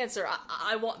understand, sir.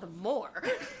 I want them more.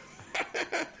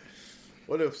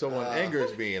 What if someone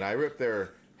angers me and I rip their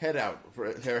head out,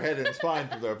 their head and spine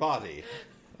from their body?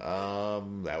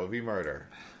 That would be murder.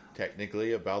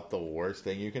 Technically, about the worst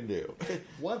thing you can do.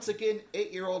 Once again,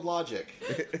 8-year-old logic.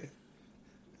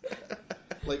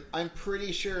 Like, I'm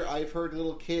pretty sure I've heard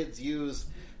little kids use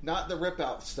not the rip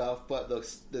out stuff, but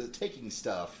the taking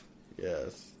stuff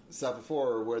Yes.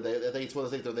 before, where they think it's one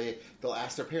of the things where they'll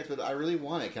ask their parents, but I really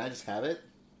want it. Can I just have it?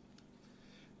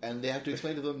 And they have to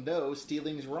explain to them, no,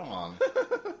 stealing's wrong.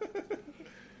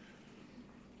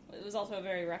 It was also a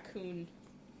very raccoon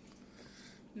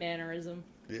mannerism.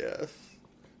 Yes.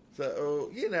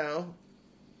 So,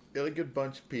 really good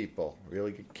bunch of people.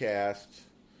 Really good cast.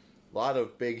 A lot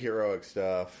of big heroic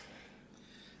stuff.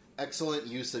 Excellent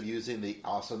use of using the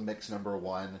awesome mix number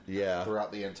 1 Yeah.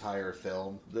 throughout the entire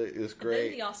film. It was And then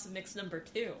great. the awesome mix number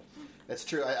 2. That's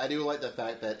true. I do like the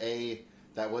fact that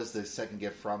that was the second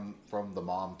gift from the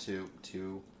mom to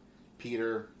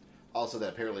Peter. Also, that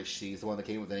apparently she's the one that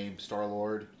came with the name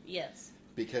Star-Lord, Yes.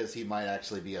 because he might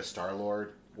actually be a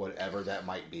Star-Lord, whatever that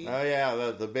might be. Oh,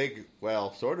 yeah, the big,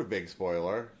 sort of big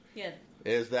spoiler Yeah.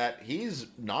 is that he's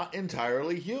not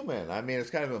entirely human. I mean, it's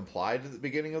kind of implied at the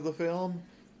beginning of the film,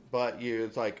 but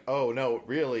it's like, oh, no,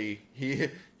 really,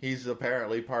 he's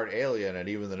apparently part alien, and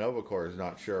even the Nova Corps is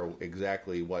not sure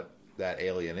exactly what that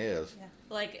alien is. Yeah.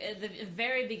 Like, at the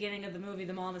very beginning of the movie,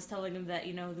 the mom is telling him that,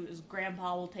 his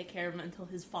grandpa will take care of him until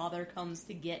his father comes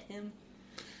to get him.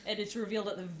 And it's revealed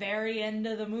at the very end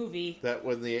of the movie. That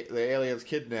when the aliens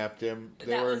kidnapped him,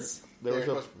 They were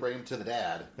supposed to bring him to the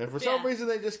dad. and for some reason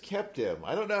they just kept him.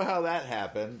 I don't know how that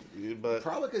happened, but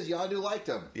Probably because Yondu liked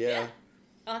him. yeah.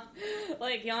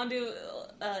 Like, Yondu,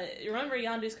 remember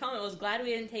Yondu's comment was, glad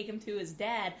we didn't take him to his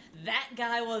dad. That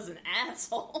guy was an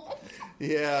asshole.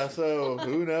 Yeah, so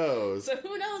who knows? So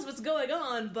who knows what's going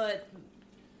on, but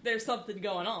there's something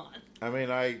going on. I mean,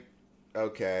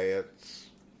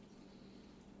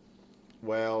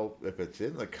 if it's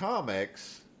in the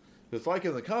comics, it's like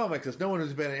in the comics, it's no one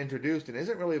who's been introduced and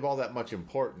isn't really of all that much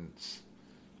importance.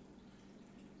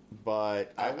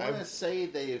 But I want to say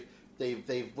they've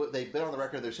been on the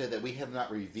record. They've said that we have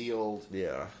not revealed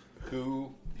yeah,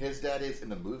 who his dad is in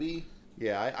the movie.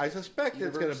 Yeah, I suspect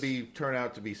it's going Universe. to turn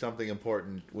out to be something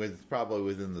important probably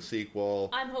within the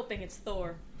sequel. I'm hoping it's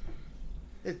Thor.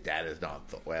 That is not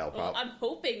Well, I'm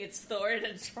hoping it's Thor, and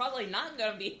it's probably not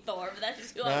going to be Thor, but that's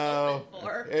just who I'm no, hoping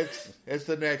for. it's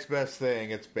the next best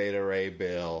thing. It's Beta Ray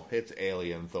Bill. It's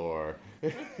Alien Thor.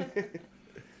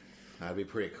 That'd be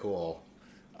pretty cool.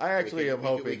 I actually am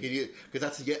hoping because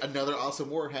that's yet another awesome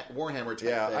Warhammer type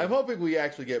Yeah, thing. I'm hoping we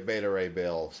actually get Beta Ray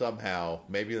Bill somehow.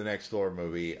 Maybe the next Thor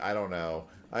movie. I don't know.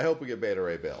 I hope we get Beta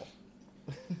Ray Bill.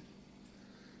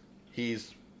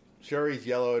 he's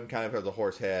yellow and kind of has a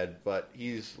horse head, but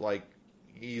he's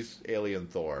Alien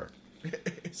Thor.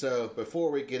 So before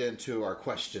we get into our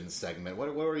questions segment,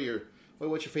 what's your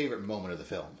favorite moment of the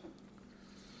film?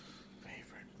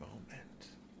 Favorite moment?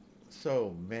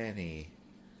 So many.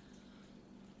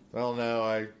 Well, no,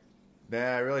 I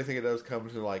really think it does come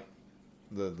to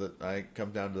I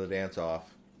come down to the dance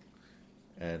off,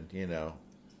 and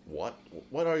what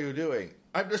are you doing?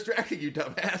 I'm distracting you,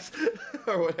 dumbass,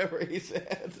 or whatever he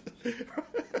said.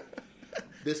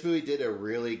 This movie did a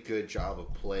really good job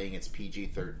of playing its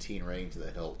PG-13 rating to the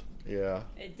hilt. Yeah,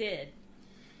 It did.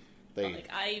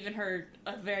 I even heard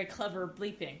a very clever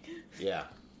bleeping. Yeah.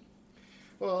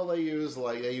 Well, they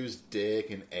use dick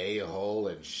and a-hole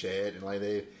and shit, and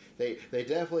they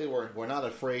definitely were not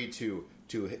afraid to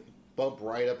bump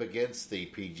right up against the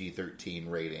PG-13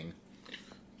 rating.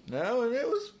 no, and it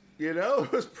was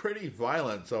it was pretty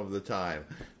violent some of the time,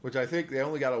 which I think they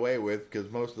only got away with because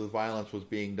most of the violence was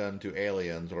being done to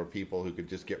aliens or people who could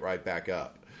just get right back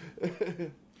up.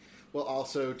 Well,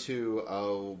 also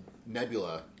to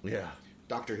Nebula, Yeah,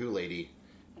 Doctor Who lady,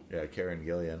 yeah, Karen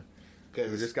Gillian. because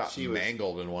Who just got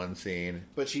mangled in one scene.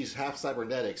 But she's half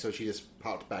cybernetic, so she just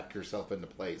popped back herself into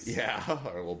place. Yeah,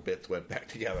 her little bits went back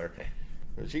together.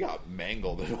 She got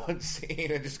mangled in one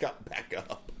scene and just got back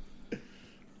up.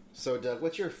 So, Doug,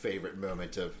 what's your favorite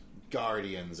moment of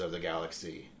Guardians of the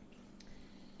Galaxy?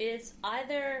 It's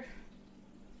either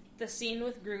the scene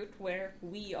with Groot where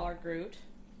we are Groot,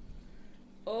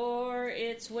 or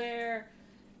it's where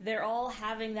they're all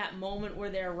having that moment where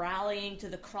they're rallying to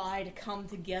the cry to come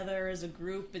together as a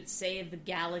group and save the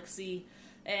galaxy.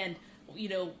 And,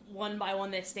 one by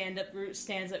one they stand up. Groot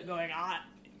stands up going,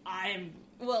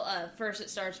 first it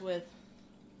starts with...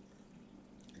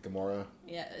 Gamora?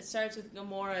 Yeah, it starts with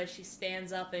Gamora. She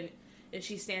stands up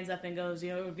and goes,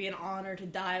 it would be an honor to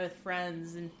die with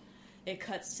friends. And it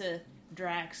cuts to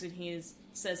Drax and he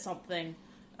says something,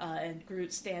 and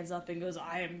Groot stands up and goes,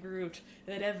 I am Groot.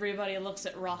 And then everybody looks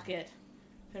at Rocket,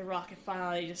 and Rocket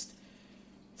finally just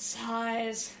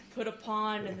sighs, put a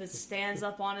pawn, and then stands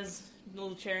up on his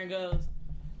little chair and goes,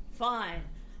 fine,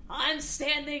 I'm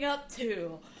standing up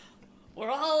too.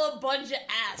 We're all a bunch of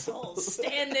assholes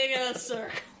standing in a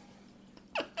circle.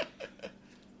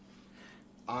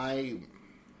 I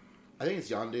think it's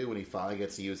Yondu when he finally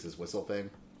gets to use his whistle thing.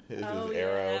 His Oh,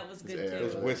 arrow. yeah, that was good His too.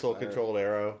 His whistle-controlled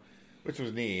arrow, which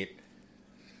was neat.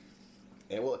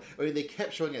 And they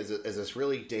kept showing it as this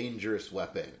really dangerous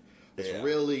weapon. This Yeah.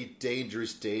 really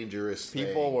dangerous thing.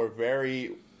 People were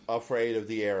very afraid of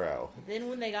the arrow. Then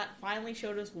when they finally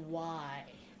showed us why.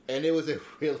 And it was a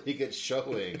really good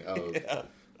showing of Yeah.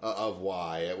 of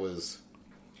why. I was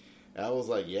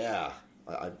like, yeah,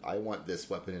 I want this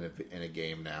weapon in a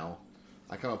game now.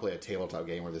 I kind of play a tabletop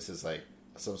game where this is like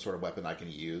some sort of weapon I can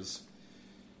use.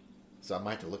 So I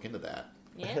might have to look into that.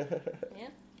 Yeah, yeah.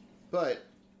 But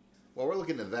while we're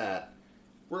looking into that,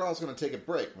 we're also going to take a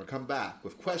break. We're going to come back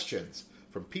with questions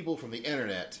from people from the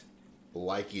internet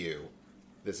like you.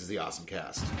 This is the Awesome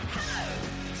Cast. Hello,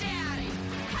 Daddy.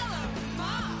 Hello,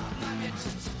 Mom. I'm your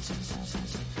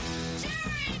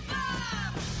Jerry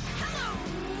Bob. Hello,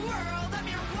 world. I'm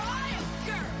your wild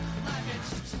girl. I'm your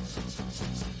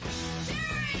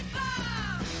Jerry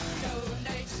Bob.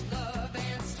 Donates love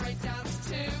and straight downs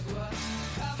too.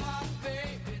 Come on,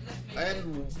 baby. Let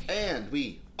me. And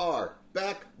we are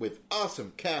back with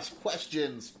Awesome Cast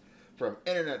questions from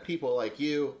internet people like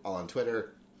you, all on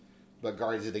Twitter, the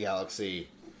Guardians of the Galaxy.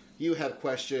 You have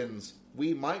questions,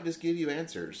 we might just give you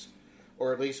answers.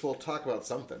 Or at least we'll talk about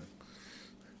something.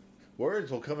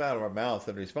 Words will come out of our mouth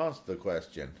in response to the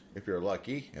question. If you're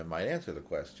lucky, it might answer the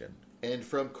question. And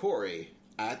from Corey,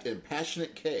 at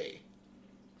Impassionate K,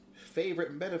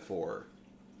 favorite metaphor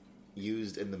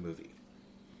used in the movie?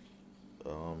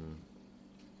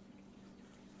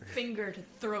 Finger to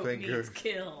throat Finger. means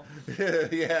kill.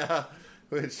 Yeah.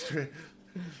 Which...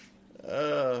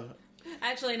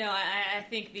 Actually, no, I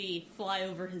think the fly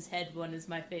over his head one is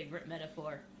my favorite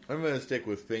metaphor. I'm going to stick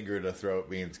with finger to throat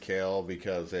means kill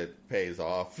because it pays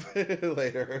off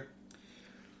later.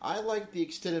 I like the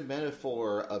extended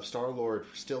metaphor of Star-Lord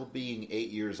still being 8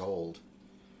 years old.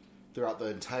 throughout the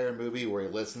entire movie where he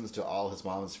listens to all his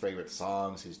mom's favorite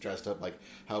songs. He's dressed up like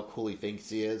how cool he thinks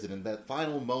he is. And in that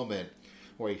final moment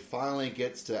where he finally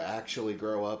gets to actually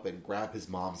grow up and grab his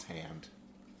mom's hand.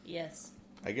 Yes.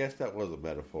 I guess that was a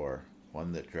metaphor.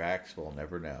 One that Drax will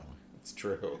never know. It's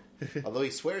true. Although he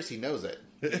swears he knows it.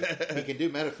 He can do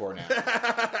metaphor now.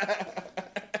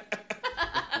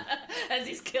 As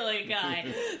he's killing a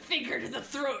guy. Finger to the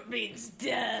throat means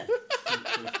death.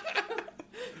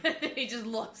 He just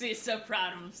looks, he's so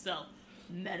proud of himself.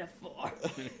 Metaphor.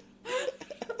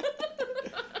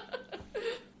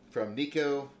 From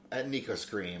Nico at Nico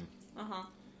Scream. Uh-huh.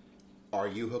 Are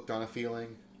you hooked on a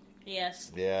feeling?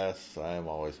 Yes. Yes, I am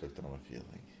always hooked on a feeling.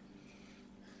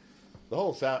 The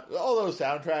whole all those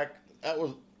soundtrack, that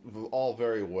was all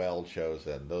very well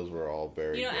chosen. Those were all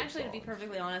very You know, good actually, to be songs.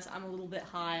 perfectly honest, I'm a little bit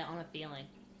high on a feeling.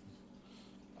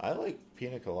 I like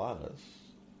pina coladas.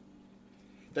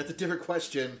 That's a different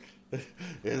question.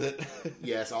 Is it?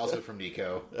 Yes, also from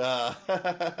Nico. Well,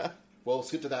 Well,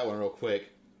 skip to that one real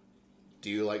quick. Do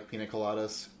you like pina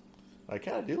coladas? I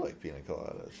kind of do like pina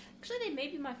coladas. Actually, they may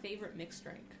be my favorite mixed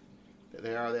drink.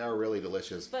 They are really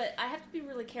delicious. But I have to be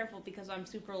really careful because I'm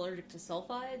super allergic to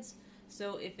sulfides.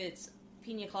 So if it's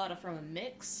pina colada from a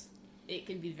mix, it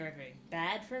can be very, very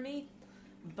bad for me.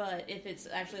 But if it's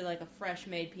actually like a fresh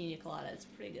made pina colada, it's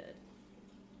pretty good.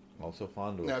 I'm also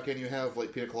fond of Now, can you have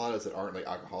like pina coladas that aren't like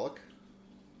alcoholic?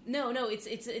 No,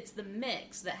 it's the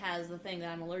mix that has the thing that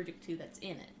I'm allergic to that's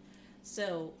in it.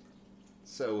 So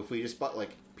So if we just bought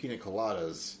like pina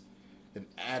coladas and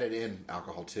added in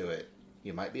alcohol to it,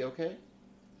 you might be okay.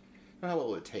 How well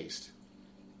would it taste?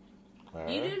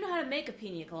 you do know how to make a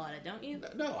pina colada, don't you?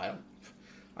 No, I don't.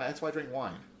 That's why I drink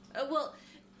wine. Well,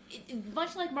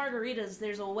 much like margaritas,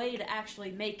 there's a way to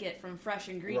actually make it from fresh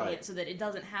ingredients Right. so that it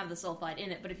doesn't have the sulfide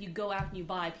in it. But if you go out and you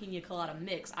buy a pina colada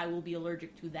mix, I will be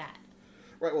allergic to that.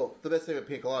 Right. Well, the best thing about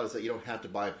pina colada is that you don't have to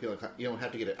buy you don't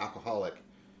have to get an alcoholic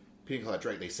pina colada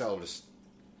drink. They sell just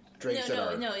drinks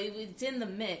that are. No, it's in the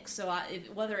mix. So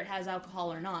whether it has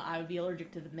alcohol or not, I would be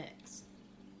allergic to the mix.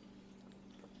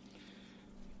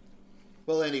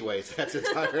 Well, anyways, that's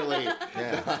entirely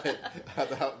not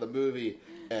about the movie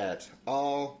at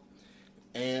all.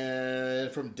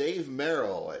 And from Dave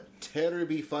Merrill at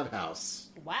Terrorby Funhouse.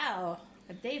 Wow,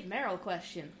 a Dave Merrill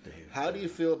question. How do you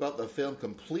feel about the film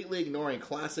completely ignoring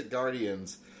classic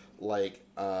Guardians like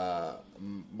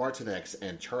Martinex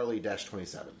and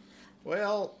Charlie-27?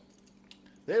 Well,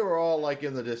 they were all like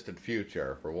in the distant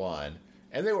future, for one.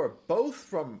 And they were both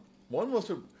from...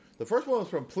 The first one was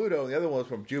from Pluto, and the other one was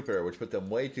from Jupiter, which put them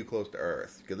way too close to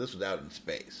Earth, because this was out in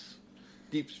space.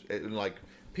 And like,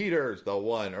 Peter's the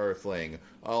one Earthling,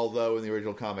 although in the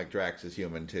original comic, Drax is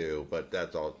human too, but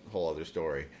that's a whole other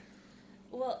story.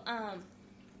 Well,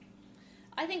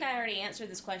 I think I already answered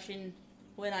this question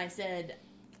when I said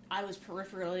I was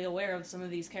peripherally aware of some of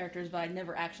these characters, but I'd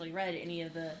never actually read any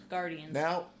of the Guardians.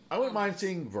 Now, I wouldn't mind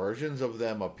seeing versions of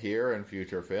them appear in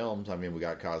future films. I mean, we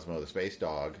got Cosmo the Space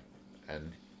Dog,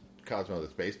 and Cosmo the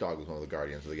Space Dog was one of the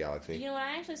Guardians of the Galaxy. You know, when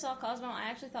I actually saw Cosmo, I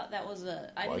actually thought that was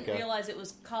I didn't Laika? realize it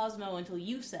was Cosmo until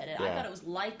you said it. I Yeah. thought it was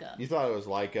Laika. You thought it was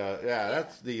like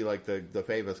that's the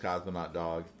famous cosmonaut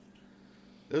dog.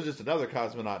 There was just another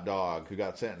cosmonaut dog who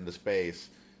got sent into space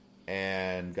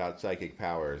and got psychic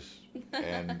powers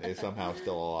and is somehow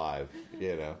still alive,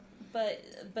 you know. But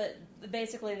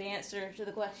basically the answer to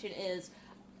the question is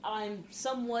I'm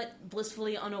somewhat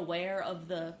blissfully unaware of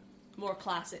the more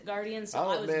classic Guardians, so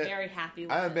I was very happy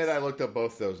with I admit this. I looked up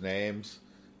both those names.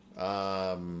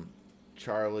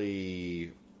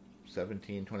 Charlie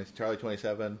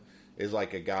 27 is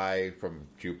like a guy from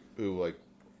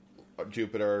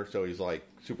Jupiter, so he's like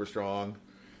super strong,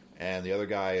 and the other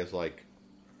guy is like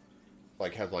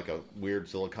has like a weird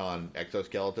silicon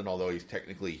exoskeleton, although he's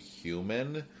technically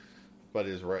human, but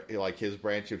his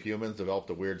branch of humans developed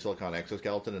a weird silicon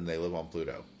exoskeleton, and they live on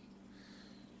Pluto.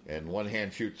 And one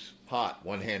hand shoots hot,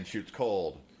 one hand shoots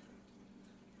cold.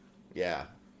 Yeah,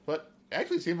 but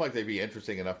actually seem like they'd be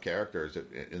interesting enough characters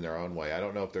in their own way. I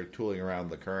don't know if they're tooling around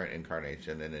the current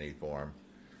incarnation in any form.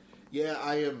 Yeah,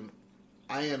 I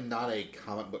am not a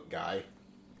comic book guy.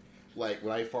 Like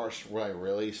when I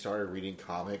really started reading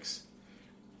comics,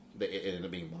 it ended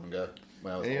up being manga.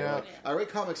 When I was older. I read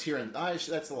comics here, and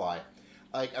that's a lie.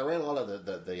 Like I read a lot of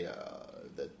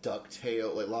the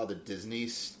DuckTales, like a lot of the Disney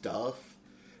stuff.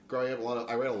 Growing up,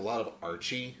 I read a lot of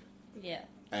Archie. Yeah.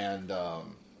 And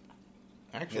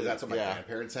Actually, that's what my yeah.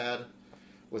 grandparents had.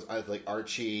 was like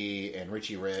Archie and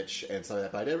Richie Rich and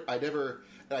stuff like that.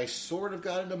 But I sort of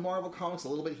got into Marvel comics a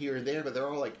little bit here and there, but they're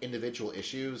all like individual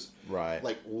issues, Right.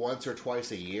 Like once or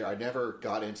twice a year. I never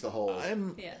got into the whole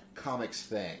Yeah. comics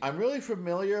thing. I'm really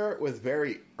familiar with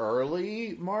very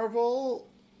early Marvel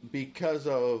because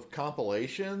of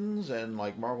compilations and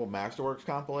like Marvel Masterworks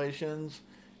compilations,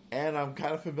 and I'm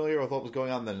kind of familiar with what was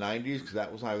going on in the 90s because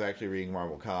that was when I was actually reading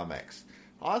Marvel comics.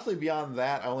 Honestly, beyond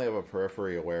that, I only have a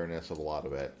periphery awareness of a lot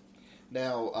of it.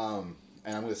 Now,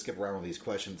 and I'm going to skip around with these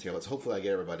questions here. Let's hopefully I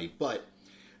get everybody. But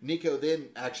Nico then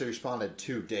actually responded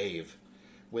to Dave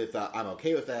with, I'm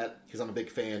okay with that because I'm a big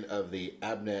fan of the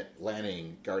Abnett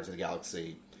Lanning Guardians of the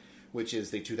Galaxy, which is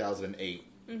the 2008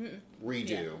 redo.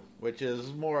 Yeah. Which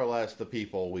is more or less the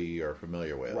people we are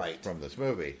familiar with Right. from this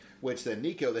movie. Which then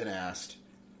Nico then asked,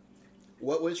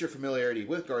 what was your familiarity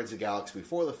with Guardians of the Galaxy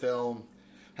before the film?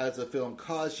 Has the film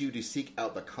caused you to seek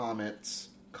out the comics?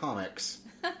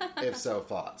 If so,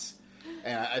 thoughts?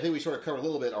 And I think we sort of covered a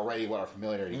little bit already what our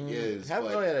familiarity is. Haven't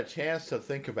but really had a chance to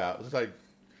think about. It's like,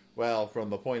 well, from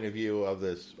the point of view of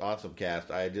this awesome cast,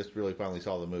 I just really finally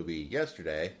saw the movie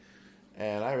yesterday,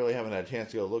 and I really haven't had a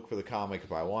chance to go look for the comic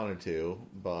if I wanted to.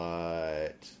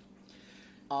 But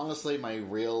honestly, my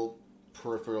real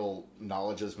peripheral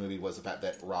knowledge of this movie was the fact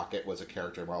that Rocket was a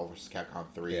character in Marvel vs. Capcom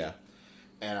 3. Yeah.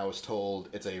 And I was told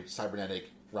it's a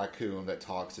cybernetic raccoon that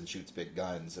talks and shoots big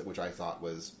guns, which I thought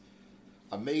was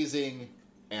amazing.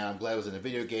 And I'm glad it was in a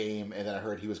video game. And then I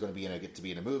heard he was going to get to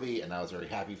be in a movie, and I was very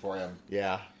happy for him.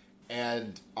 yeah,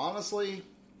 And honestly,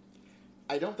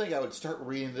 I don't think I would start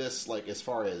reading this, like, as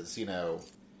far as,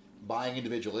 buying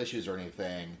individual issues or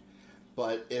anything.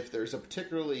 But if there's a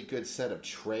particularly good set of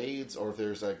trades, or if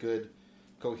there's a good,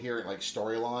 coherent, like,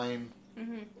 storyline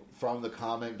from the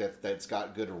comic that's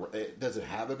got good... Does it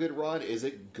have a good run? Is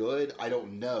it good? I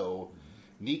don't know.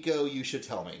 Nico, you should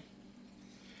tell me.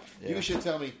 Yeah. You should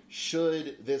tell me,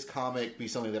 should this comic be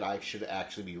something that I should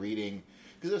actually be reading?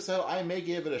 Because if so, I may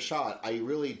give it a shot. I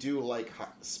really do like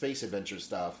space adventure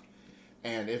stuff.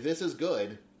 And if this is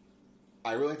good,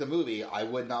 I really like the movie, I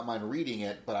would not mind reading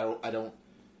it, but I don't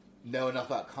know enough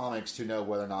about comics to know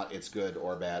whether or not it's good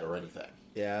or bad or anything.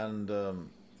 yeah,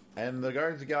 and the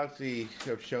Guardians of the Galaxy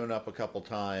have shown up a couple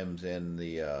times in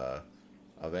the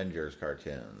Avengers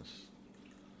cartoons,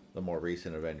 the more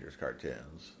recent Avengers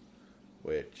cartoons,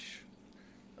 which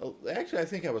actually I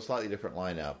think have a slightly different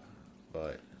lineup,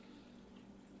 but.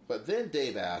 But then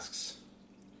Dave asks,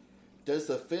 does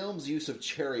the film's use of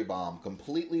Cherry Bomb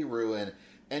completely ruin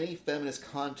any feminist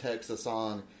context the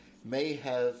song may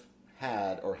have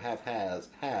had or have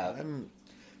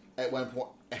at one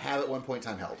point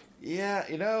in time held? Yeah,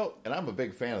 and I'm a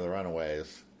big fan of the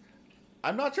Runaways.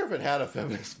 I'm not sure if it had a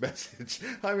feminist message.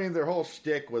 I mean, their whole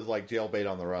shtick was like Jailbait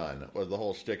on the Run, was the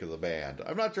whole shtick of the band.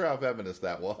 I'm not sure how feminist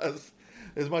that was.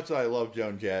 As much as I love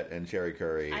Joan Jett and Cherry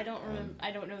Curry. I don't remember.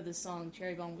 I don't know the song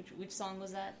Cherry Bomb. Which song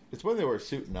was that? It's when they were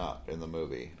suiting up in the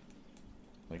movie.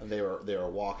 Like, They were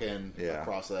walking Yeah.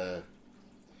 across a...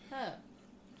 Huh.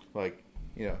 like,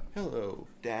 hello,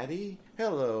 Daddy.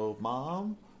 Hello,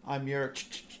 Mom. I'm your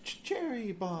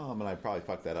Cherry Bomb. And I probably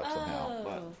fucked that up somehow.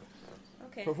 But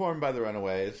Okay. performed by the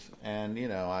Runaways. And,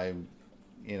 I'm,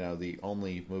 the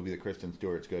only movie that Kristen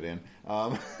Stewart's good in.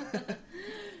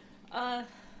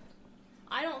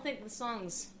 I don't think the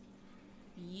song's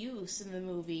use in the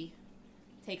movie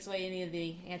takes away any of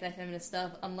the anti-feminist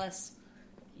stuff, unless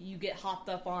you get hopped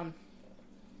up on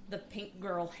the pink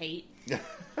girl hate.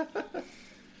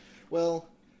 Well,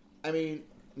 I mean,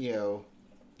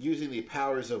 using the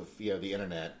powers of, the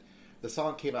internet, the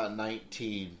song came out in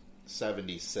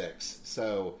 1976,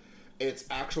 so its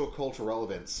actual cultural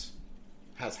relevance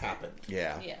has happened.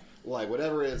 Yeah. Yeah. Like,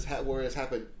 whatever has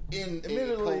happened in culture...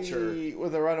 Admittedly,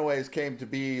 when the Runaways came to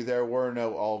be, there were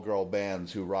no all-girl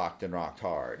bands who rocked and rocked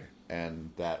hard. And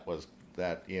that was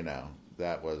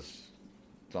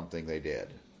something they did.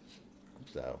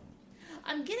 So...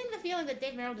 I'm getting the feeling that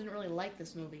Dave Merrill didn't really like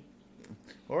this movie.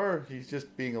 Or he's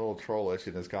just being a little trollish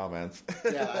in his comments.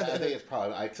 Yeah, I think it's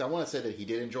probably... I want to say that he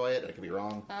did enjoy it, I could be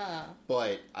wrong.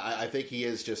 But I think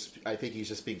he's just being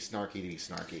snarky to be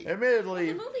snarky. Admittedly...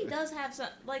 The movie does have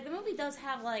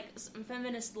some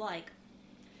feminist,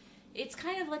 it's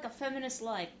kind of like a feminist,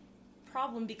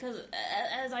 problem, because,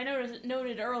 as I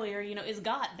noted earlier, it's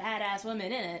got badass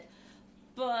women in it,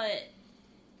 but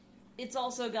it's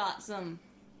also got some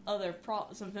other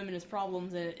some feminist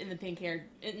problems in the pink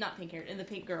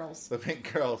girls. The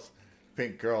pink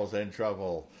girls in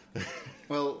trouble.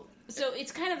 Well... So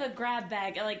it's kind of a grab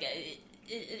bag,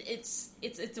 it's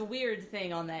a weird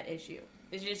thing on that issue.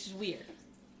 It's just weird.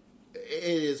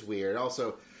 It is weird.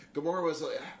 Also, Gamora was,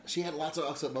 she had lots of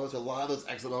excellent moments. A lot of those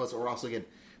excellent moments were also, again,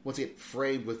 once again,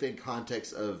 framed within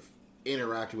context of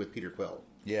interacting with Peter Quill.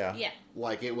 Yeah. Yeah.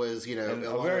 Like, it was, you know... And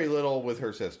a lot very of- little with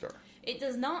her sister. It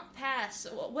does not pass.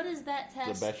 What is that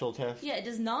test? The Bechdel test? Yeah, it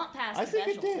does not pass. I the think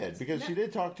it Bechdel did, test. because No. she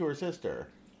did talk to her sister,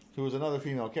 who was another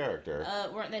female character.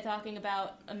 Weren't they talking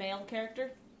about a male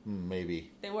character? Maybe.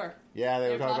 They were. Yeah,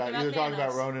 they were talking about, either talking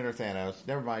about Thanos. Ronan or Thanos.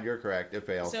 Never mind, you're correct. It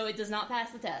fails. So it does not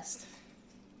pass the test.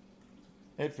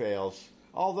 It fails.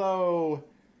 Although,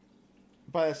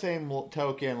 by the same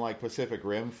token, like Pacific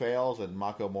Rim fails, and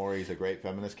Mako Mori's a great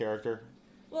feminist character.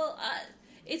 Well,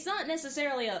 it's not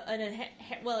necessarily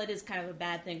well, it is kind of a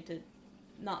bad thing to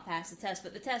not pass the test,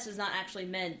 but the test is not actually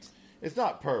meant. It's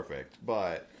not perfect,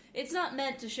 but It's not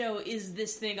meant to show is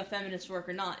this thing a feminist work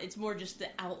or not. It's more just to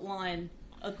outline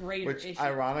a greater which, issue.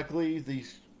 ironically, the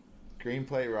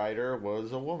screenplay writer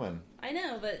was a woman. I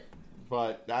know, but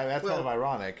But that's Well, kind of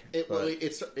ironic. but-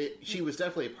 she was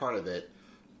definitely a part of it,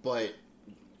 but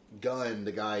Gunn,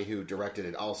 the guy who directed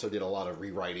it, also did a lot of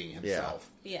rewriting himself.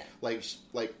 yeah. Like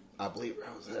I believe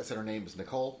I said her name was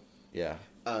Nicole. yeah.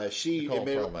 She Nicole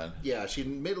admitted, Perlman. yeah, she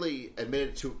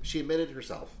admitted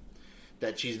herself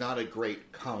that she's not a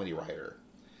great comedy writer,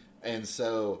 and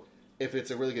so if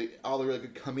it's all the really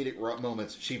good comedic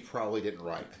moments, she probably didn't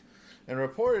write. And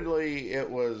reportedly, it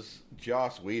was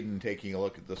Joss Whedon taking a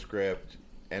look at the script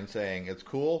and saying, it's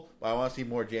cool, but I want to see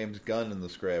more James Gunn in the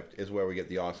script, is where we get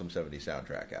the Awesome 70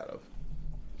 soundtrack out of.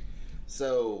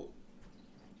 So,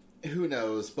 who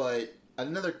knows? But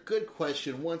another good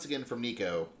question, once again from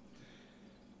Nico.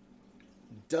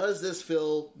 Does this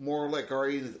feel more like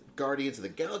Guardians of the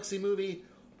Galaxy movie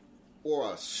or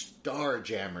a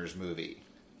Starjammers movie?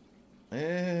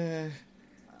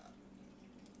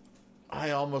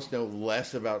 I almost know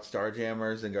less about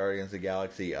Starjammers than Guardians of the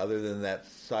Galaxy, other than that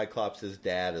Cyclops'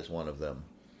 dad is one of them.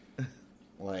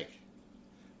 Like,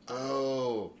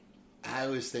 I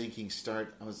was thinking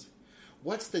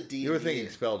what's the D&D? You were thinking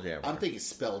Spelljammer. I'm thinking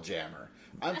Spelljammer.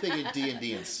 I'm thinking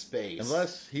D&D in space.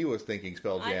 Unless he was thinking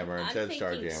Spelljammer and I'm said thinking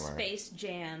Starjammer. Space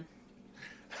Jam,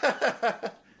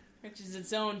 which is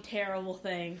its own terrible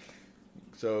thing.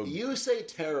 So, You say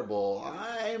terrible,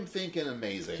 I'm thinking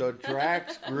amazing. so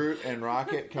Drax, Groot, and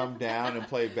Rocket come down and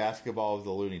play basketball with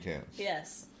the Looney Tunes.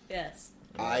 Yes, yes.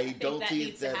 I don't that see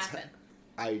needs to that's. happen.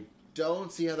 I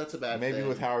don't see how that's a bad thing. Maybe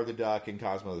with Howard the Duck and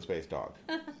Cosmo the Space Dog.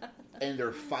 And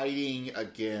they're fighting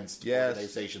against Yes.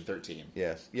 Organization 13.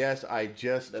 Yes, I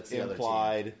just That's the other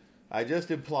implied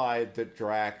that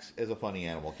Drax is a funny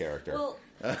animal character. Well,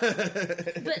 but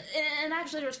and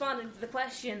actually responding to the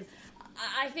question,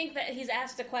 I think that he's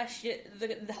asked a question.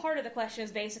 The heart of the question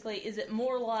is basically: is it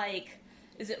more like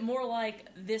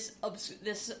this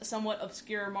this somewhat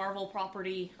obscure Marvel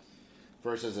property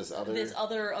Versus this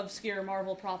other obscure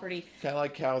Marvel property? Kind of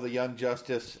like how the Young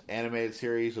Justice animated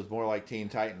series was more like Teen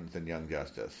Titans than Young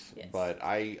Justice. Yes. But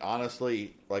I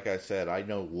honestly, like I said, I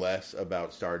know less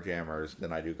about Starjammers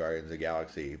than I do Guardians of the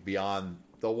Galaxy. Beyond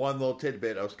the one little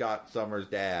tidbit of Scott Summers'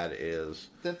 dad is...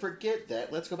 Then forget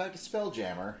that. Let's go back to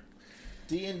Spelljammer.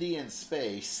 D&D in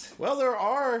space. Well, there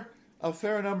are a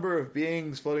fair number of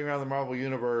beings floating around the Marvel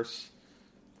Universe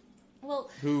Well,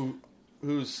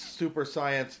 whose super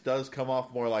science does come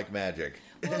off more like magic.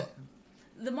 well,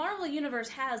 the Marvel Universe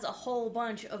has a whole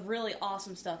bunch of really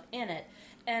awesome stuff in it,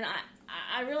 and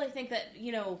I really think that,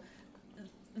 you know,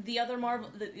 the other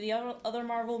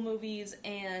Marvel movies,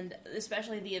 and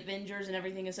especially the Avengers and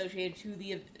everything associated to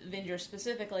the Avengers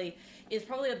specifically, is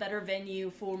probably a better venue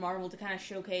for Marvel to kind of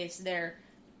showcase their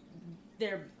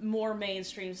more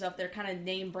mainstream stuff, their kind of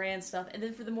name brand stuff, and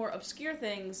then for the more obscure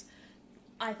things,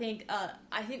 I think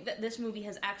that this movie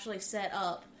has actually set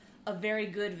up a very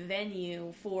good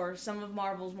venue for some of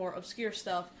Marvel's more obscure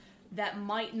stuff that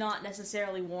might not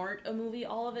necessarily warrant a movie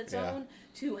all of its Yeah. own,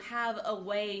 to have a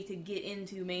way to get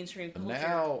into mainstream culture.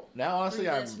 Now, honestly,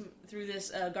 through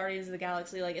this Guardians of the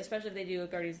Galaxy, like especially if they do a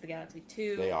Guardians of the Galaxy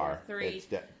 2 they or are 3. It's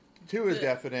 2 is The-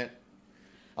 definite.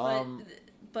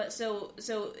 But so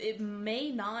it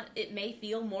may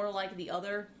feel more like the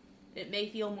other. It may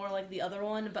feel more like the other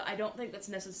one, but I don't think that's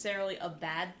necessarily a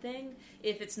bad thing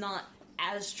if it's not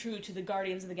as true to the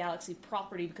Guardians of the Galaxy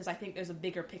property, because I think there's a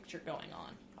bigger picture going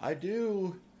on. I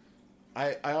do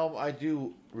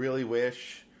really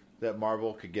wish that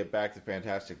Marvel could get back the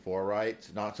Fantastic Four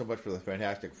rights. Not so much for the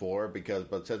Fantastic Four,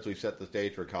 but since we've set the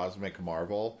stage for Cosmic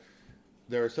Marvel,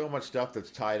 there's so much stuff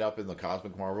that's tied up in the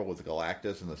Cosmic Marvel with the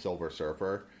Galactus and the Silver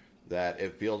Surfer that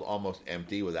it feels almost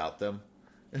empty without them.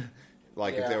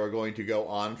 Like if they were going to go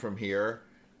on from here,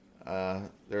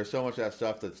 there's so much of that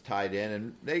stuff that's tied in,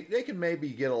 and they can maybe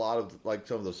get a lot of like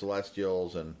some of the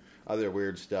Celestials and other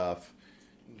weird stuff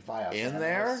Via in Thanos.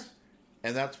 there,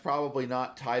 and that's probably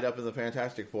not tied up in the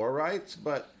Fantastic Four rights.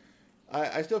 But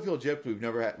I still feel gypped.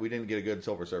 We didn't get a good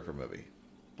Silver Surfer movie.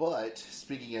 But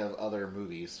speaking of other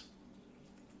movies,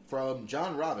 from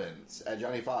John Robbins at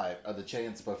Johnny Five of the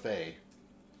Chance Buffet,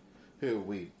 who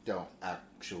we don't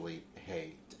actually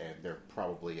hate, and they're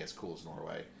probably as cool as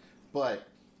Norway, but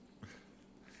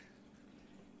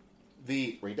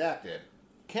the redacted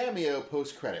cameo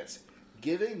post credits,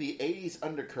 giving the 80s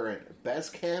undercurrent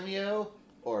best cameo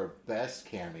or best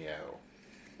cameo.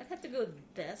 I'd have to go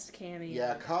with best cameo.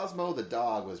 Yeah, Cosmo the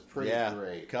dog was pretty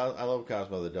great. I love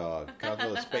Cosmo the dog.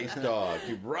 Cosmo the space dog.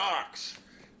 He rocks.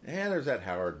 And there's that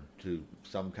Howard to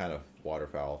some kind of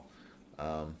waterfowl.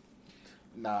 Nah,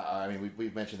 I mean,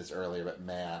 we've mentioned this earlier, but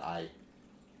man,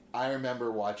 I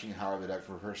remember watching Howard the Duck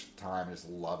for the first time and just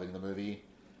loving the movie.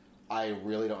 I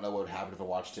really don't know what would happen if I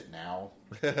watched it now.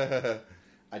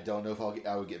 I don't know if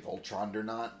I would get Voltron or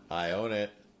not. I own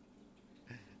it.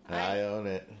 I own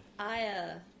it.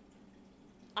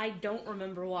 I don't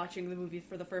remember watching the movie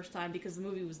for the first time because the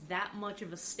movie was that much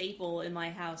of a staple in my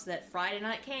house that Friday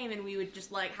night came and we would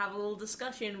just like have a little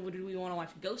discussion. Did we want to watch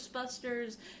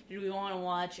Ghostbusters? Did we want to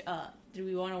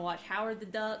watch Howard the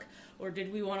Duck? Or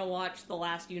did we want to watch The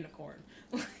Last Unicorn?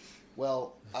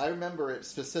 Well, I remember it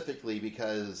specifically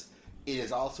because it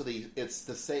is also it's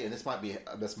the same, and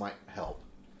this might help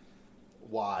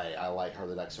why I like Howard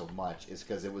the Duck so much, is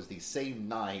because it was the same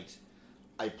night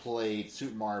I played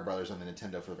Super Mario Brothers on the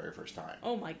Nintendo for the very first time.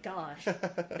 Oh my gosh.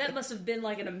 That must have been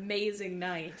like an amazing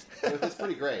night. It was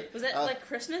pretty great. Was that like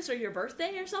Christmas or your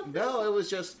birthday or something? No, it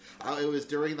was just, it was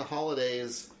during the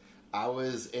holidays. I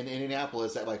was in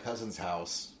Indianapolis at my cousin's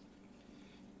house,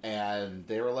 and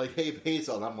they were like, "Hey,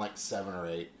 Basil," and I'm like 7 or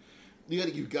 8.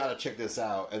 You gotta check this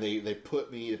out, and they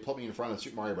put me in front of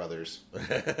Super Mario Brothers.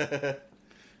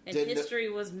 And history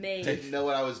was made. Didn't know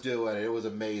what I was doing. It was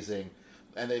amazing,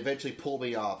 and they eventually pulled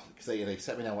me off because they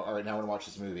set me down. All right, now I want to watch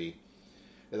this movie.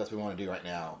 And that's what we want to do right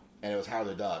now. And it was Howard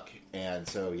the Duck, and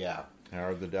so yeah,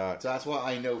 Howard the Duck. so that's why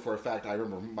I know for a fact. I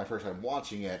remember my first time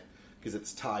watching it because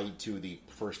it's tied to the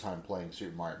first time playing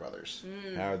Super Mario Brothers.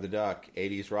 Howard the Duck.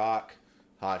 80s rock.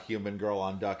 Hot human girl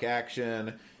on duck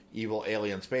action. Evil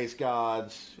alien space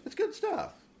gods. It's good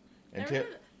stuff. And I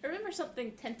remember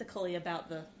something tentacly about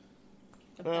the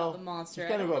Well, monster.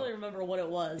 it's I kind don't of a- really remember what it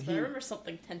was, but I remember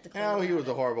something tentacly. Oh, he about was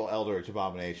a it. horrible eldritch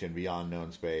abomination beyond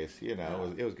known space. You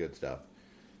know, it was good stuff.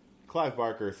 Clive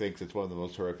Barker thinks it's one of the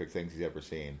most horrific things he's ever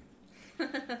seen.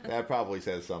 That probably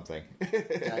says something.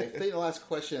 And I think the last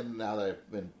question, now that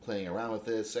I've been playing around with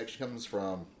this, actually comes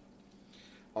from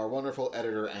our wonderful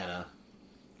editor, Anna,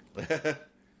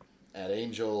 at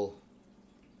Angel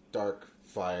Dark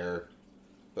Fire,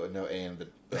 but with no A in the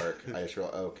dark. I just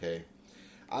realized, okay.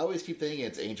 I always keep thinking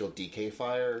it's Angel DK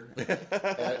Fire, and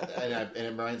it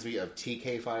reminds me of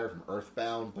TK Fire from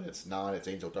Earthbound, but it's not. It's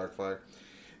Angel Dark Fire.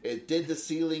 Did the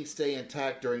ceiling stay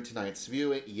intact during tonight's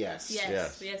viewing? Yes.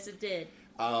 Yes, it did.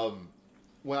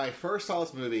 When I first saw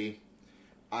this movie,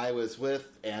 I was with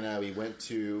Anna. We went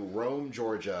to Rome,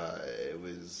 Georgia. It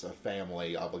was a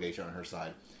family obligation on her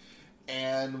side.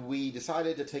 And we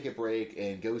decided to take a break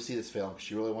and go see this film because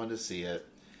she really wanted to see it.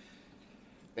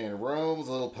 And Rome's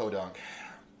a little podunk.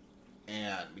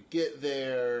 And we get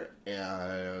there,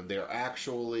 and they're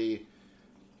actually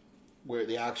where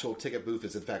the actual ticket booth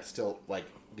is, in fact, still like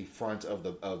the front of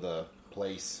the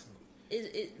place.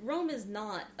 Rome is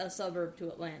not a suburb to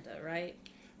Atlanta, right?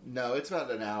 No, it's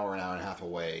about an hour and a half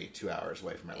away, 2 hours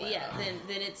away from Atlanta. Yeah,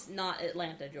 then it's not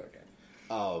Atlanta, Georgia.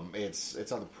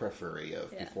 It's on the periphery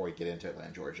of Yeah. before you get into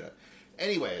Atlanta, Georgia.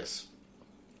 Anyways,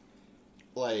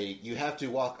 like you have to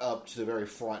walk up to the very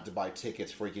front to buy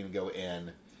tickets before you can go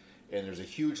in, and there's a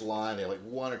huge line. They have like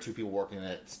 1 or 2 people working in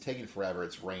it. It's taking forever.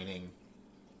 It's raining.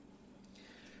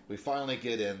 We finally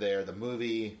get in there. The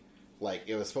movie, like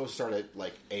it was supposed to start at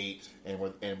like 8,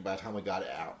 and by the time we got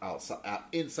out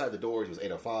inside the doors, it was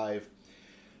 8:05.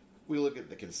 We look at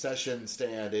the concession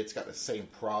stand. It's got the same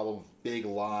problem. Big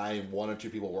line, 1 or 2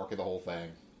 people working the whole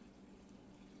thing.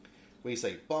 We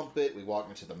say bump it. We walk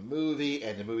into the movie,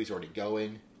 and the movie's already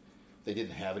going. They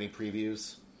didn't have any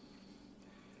previews.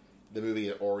 The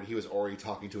movie he was already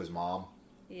talking to his mom.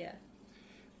 Yeah.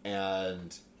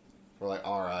 And we're like,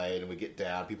 all right. And we get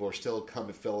down. People are still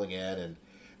filling in. And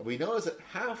we notice that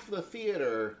half the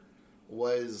theater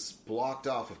was blocked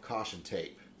off with caution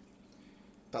tape.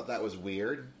 Thought that was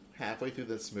weird. Halfway through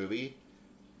this movie,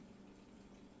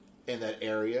 in that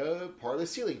area, part of the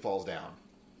ceiling falls down.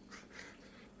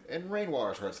 And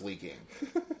rainwater starts leaking.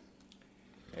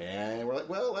 And we're like,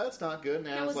 well, that's not good.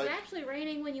 Now, Now was it's like, it actually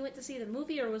raining when you went to see the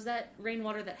movie, or was that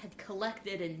rainwater that had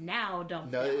collected and now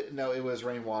dumped no, out? no, it was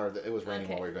rainwater. It was raining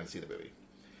Okay. while we were going to see the movie.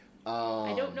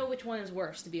 I don't know which one is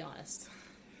worse, to be honest.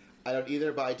 I don't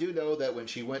either, but I do know that when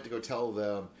she went to go tell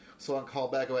them, someone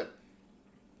called back and went,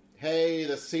 hey,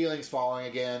 the ceiling's falling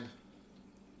again.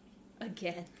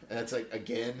 Again. And it's like,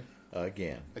 again?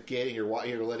 Again. Again,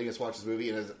 you're letting us watch this movie,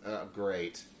 and it's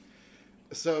great.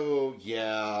 So,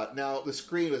 yeah. Now, the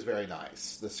screen was very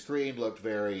nice. The screen looked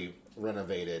very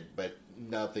renovated, but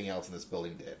nothing else in this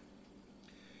building did.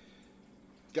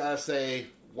 Gotta say,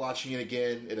 watching it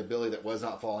again in a building that was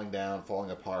not falling down, falling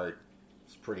apart,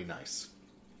 was pretty nice.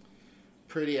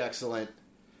 Pretty excellent.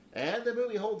 And the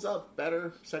movie holds up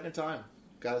better second time.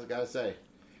 Gotta say.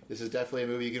 This is definitely a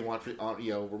movie you can watch on,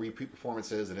 repeat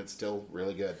performances, and it's still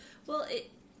really good. Well,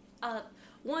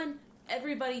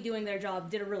 everybody doing their job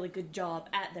did a really good job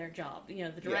at their job. You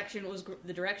know, the direction was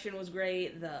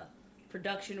great, the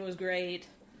production was great,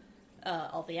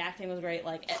 all the acting was great.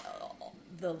 Like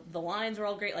the lines were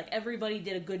all great. Like everybody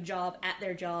did a good job at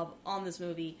their job on this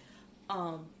movie.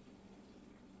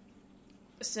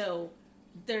 So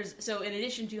in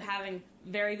addition to having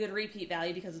very good repeat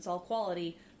value because it's all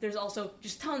quality, there's also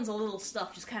just tons of little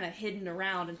stuff just kind of hidden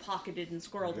around and pocketed and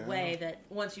squirreled away that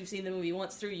once you've seen the movie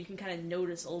once through, you can kind of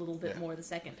notice a little bit more the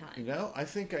second time. You know, I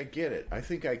think I get it. I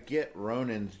think I get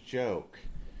Ronan's joke.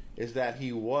 Is that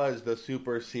he was the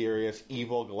super serious,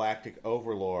 evil galactic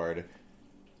overlord,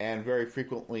 and very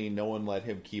frequently no one let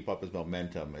him keep up his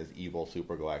momentum as evil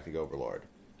super galactic overlord.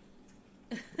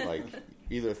 Like,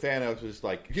 either Thanos was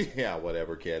like, yeah,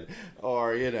 whatever, kid.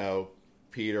 Or,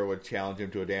 Peter would challenge him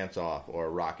to a dance-off,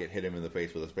 or Rocket hit him in the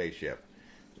face with a spaceship.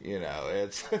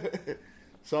 It's...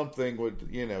 something would,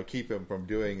 keep him from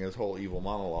doing his whole evil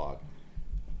monologue.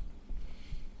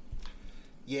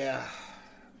 Yeah.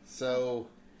 So...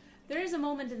 There is a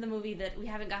moment in the movie that we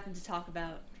haven't gotten to talk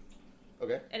about.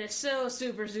 Okay. And it's so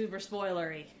super, super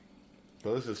spoilery.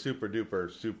 So this is super duper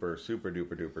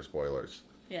duper spoilers.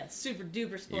 Yeah, super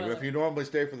duper spoiler. Even if you normally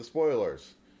stay for the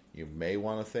spoilers, you may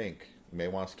want to think. You may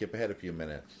want to skip ahead a few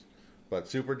minutes. But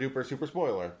super duper super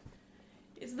spoiler.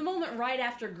 It's the moment right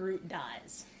after Groot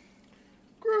dies.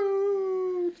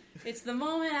 Groot! It's the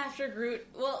moment after Groot...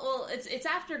 Well, it's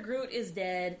after Groot is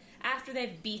dead, after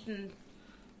they've beaten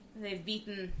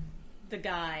the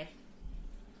guy.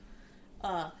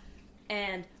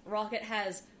 And Rocket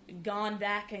has gone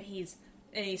back and he's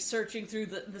searching through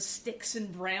the sticks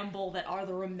and bramble that are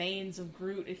the remains of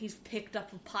Groot, and he's picked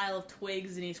up a pile of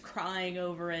twigs and he's crying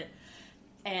over it.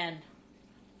 And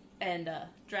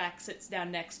Drax sits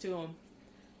down next to him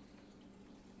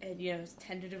and,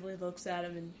 tentatively looks at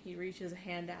him, and he reaches a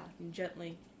hand out and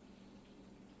gently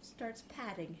starts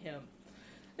patting him.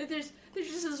 There's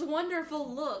just this wonderful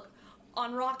look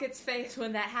on Rocket's face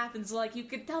when that happens. Like, you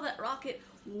could tell that Rocket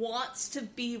wants to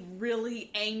be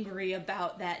really angry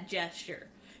about that gesture.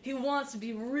 He wants to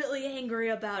be really angry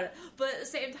about it, but at the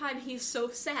same time, he's so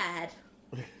sad.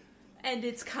 And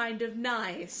it's kind of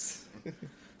nice.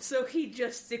 So he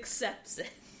just accepts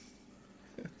it.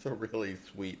 It's a really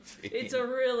sweet scene. It's a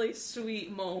really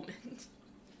sweet moment.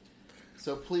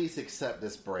 So please accept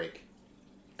this break,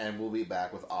 and we'll be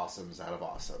back with Awesomes Out of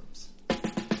Awesomes.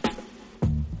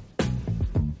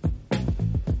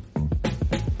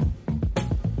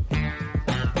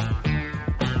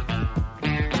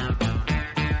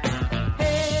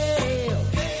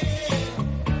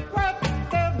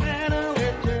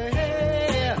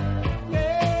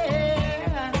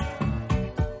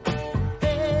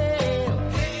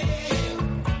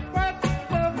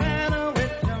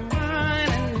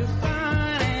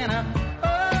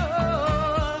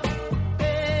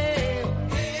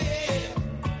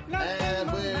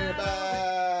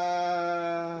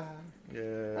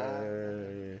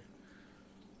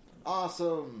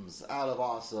 Awesomes Out of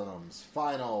Awesomes.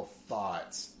 Final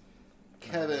thoughts.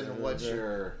 Kevin, what's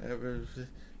your...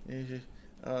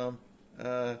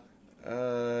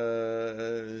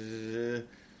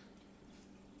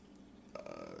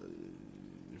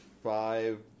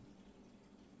 5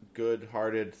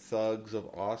 good-hearted thugs of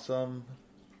awesome.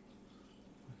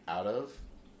 Out of?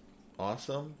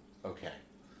 Awesome? Okay.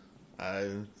 I...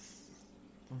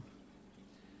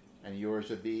 And yours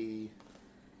would be...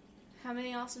 How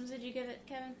many awesomes did you give it,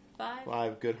 Kevin? 5?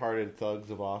 5 good-hearted thugs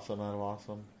of awesome out of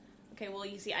awesome. Okay, well,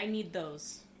 you see, I need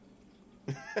those.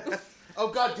 Oh,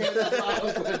 God damn, that's what I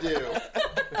was going to do.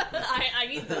 I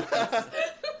need those.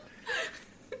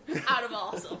 Out of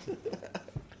awesome.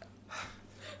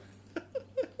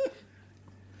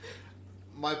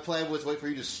 My plan was wait for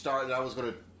you to start, and I was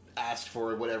going to ask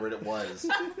for whatever it was.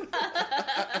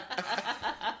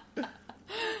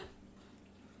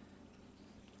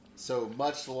 So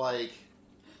much like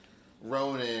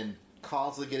Ronan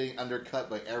constantly getting undercut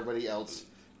by everybody else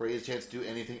where he has a chance to do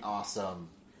anything awesome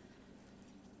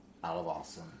out of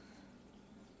awesome.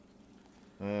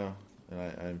 I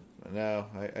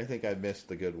think I missed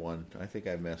the good one. I think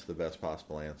I missed the best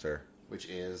possible answer. Which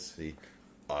is... The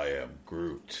I am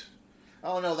Groot.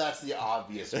 Oh no, that's the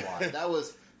obvious one. That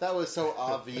was so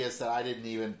obvious that I didn't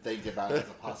even think about it as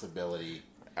a possibility.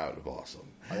 Out of awesome.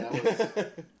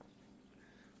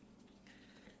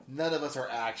 None of us are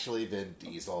actually Vin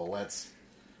Diesel. Let's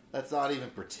not even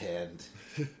pretend.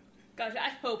 Gosh, I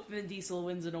hope Vin Diesel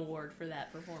wins an award for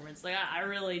that performance. Like, I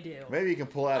really do. Maybe you can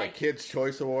pull out a Kids'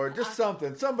 Choice Award. Just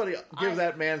something. Somebody give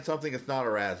that man something that's not a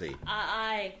Razzie.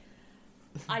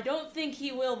 I don't think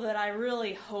he will, but I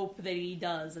really hope that he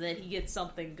does, that he gets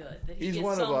something good. That he He's gets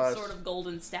one some of us. sort of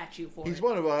golden statue for He's it.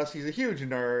 one of us. He's a huge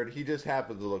nerd. He just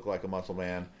happens to look like a muscle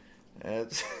man.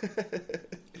 It's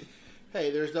Hey,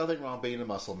 there's nothing wrong being a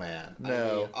muscle man. No.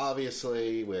 I mean,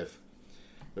 obviously, with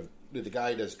the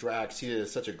guy who does Drax, he did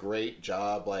such a great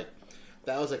job. Like,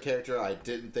 that was a character I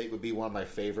didn't think would be one of my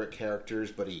favorite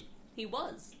characters, but he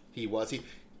was.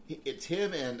 It's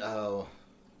him and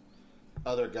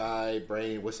other guy,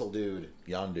 brain whistle dude,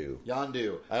 Yondu.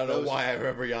 Yondu. I don't know why I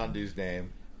remember Yondu's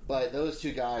name. But those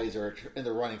two guys are in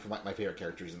the running for my favorite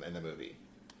characters in the movie.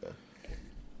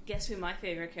 Guess who my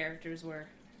favorite characters were?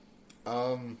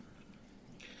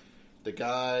 The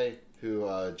guy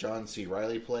who John C.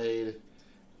 Reilly played,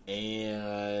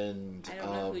 and I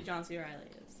don't know who John C. Reilly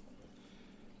is.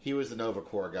 he was the Nova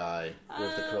Corps guy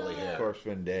with the curly hair.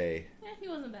 Corpseman Day. Yeah, he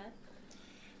wasn't bad.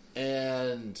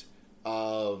 And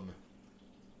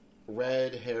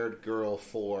red-haired girl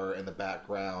 4 in the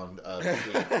background of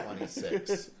Scene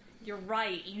 26. You're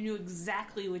right. You knew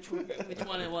exactly which one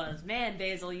it was. Man,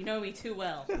 Basil, you know me too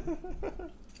well.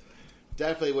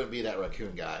 Definitely wouldn't be that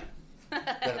raccoon guy.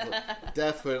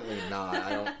 Definitely not. I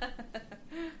don't.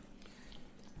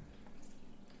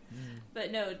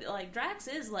 But no, like, Drax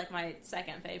is like my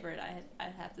second favorite,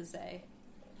 I'd have to say.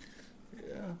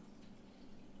 Yeah.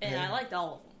 And I liked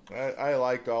all of them. I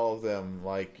liked all of them.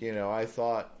 Like, you know, I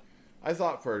thought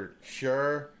for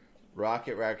sure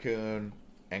Rocket Raccoon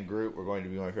and Groot were going to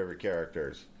be my favorite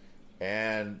characters.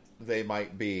 And they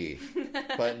might be.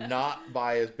 But not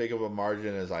by as big of a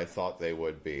margin as I thought they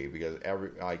would be. Because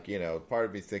part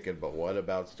of me thinking, but what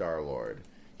about Star-Lord?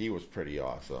 He was pretty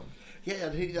awesome.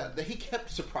 Yeah, he kept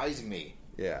surprising me.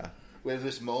 Yeah. With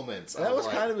his moments. That was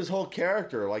kind of his whole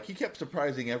character. Like, he kept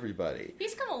surprising everybody.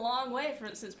 He's come a long way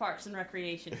since Parks and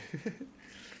Recreation.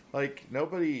 Like,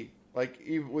 nobody... Like,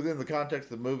 even within the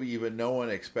context of the movie, even no one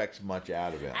expects much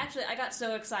out of him. Actually, I got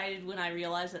so excited when I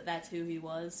realized that that's who he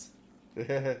was.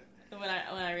 When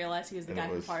I realized he was the guy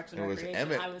from Parks and Recreation,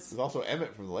 Emmett. It was also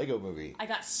Emmett from the Lego Movie. I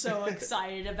got so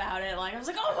excited about it. Like, I was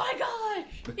like, "Oh my gosh,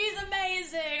 he's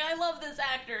amazing! I love this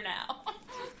actor now."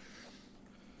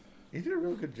 He did a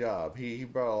real good job. He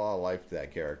brought a lot of life to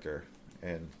that character,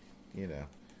 and you know,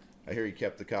 I hear he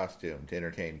kept the costume to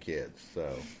entertain kids,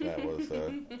 so that was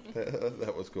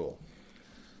that was cool.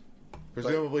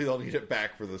 Presumably, they'll need it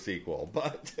back for the sequel,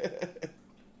 but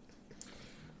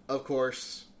of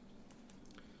course.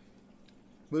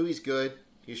 Movie's good.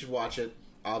 You should watch it.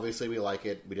 Obviously, we like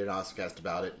it. We did an Awesomecast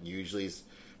about it. Usually, it's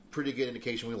pretty good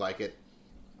indication we like it.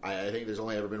 I think there's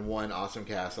only ever been one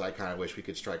Awesomecast that I kind of wish we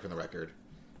could strike from the record.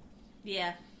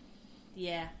 Yeah.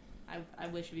 I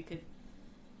wish we could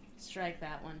strike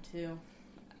that one too.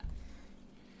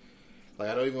 Like,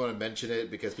 I don't even want to mention it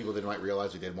because people didn't might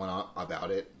realize we did one about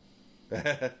it.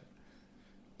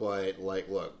 But like,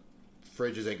 look,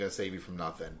 fridges ain't gonna save you from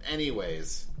nothing.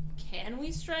 Anyways. Can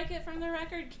we strike it from the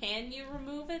record? Can you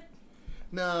remove it?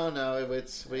 No, it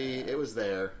was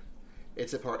there.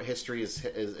 It's a part. History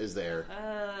is there.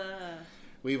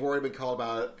 We've already been called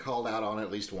out on it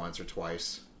at least once or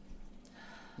twice.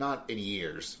 Not in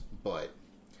years, but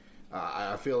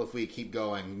I feel if we keep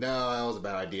going, no, that was a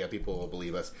bad idea. People will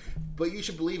believe us, but you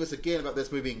should believe us again about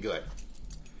this movie being good.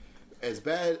 As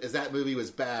bad as that movie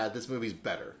was bad, this movie's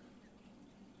better.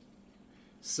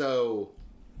 So,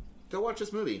 go watch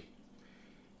this movie.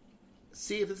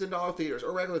 See if it's in dollar theaters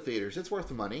or regular theaters. It's worth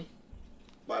the money.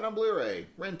 Buy it on Blu-ray.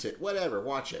 Rent it. Whatever.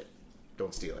 Watch it.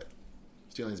 Don't steal it.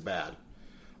 Stealing's bad.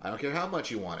 I don't care how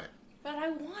much you want it. But I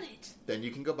want it. Then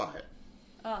you can go buy it.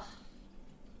 Ugh.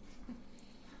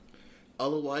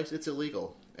 Otherwise, it's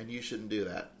illegal. And you shouldn't do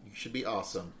that. You should be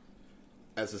awesome.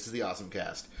 As this is the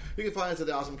Awesomecast. You can find us at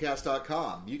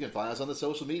theawesomecast.com. You can find us on the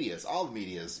social medias. All the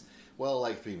medias. Well,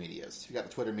 like 3 medias. You got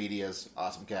the Twitter medias,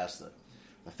 Awesomecast,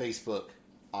 the Facebook,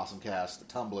 Awesomecast, the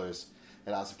Tumblrs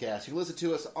at Awesomecast. You can listen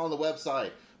to us on the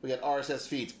website. We got RSS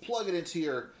feeds. Plug it into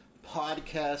your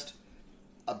podcast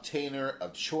obtainer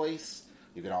of choice.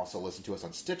 You can also listen to us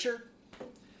on Stitcher.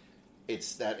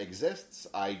 That exists.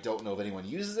 I don't know if anyone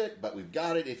uses it, but we've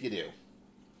got it if you do.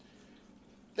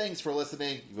 Thanks for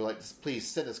listening. If you'd like to, please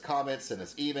send us comments, send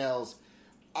us emails.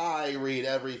 I read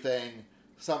everything.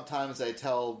 Sometimes I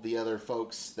tell the other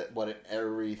folks that what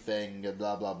everything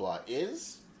blah blah blah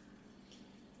is.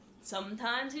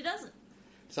 Sometimes he doesn't.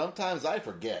 Sometimes I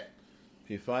forget.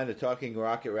 If you find a talking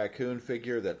Rocket Raccoon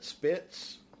figure that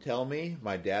spits, tell me.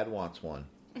 My dad wants one.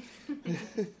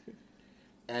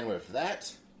 And with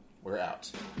that, we're out.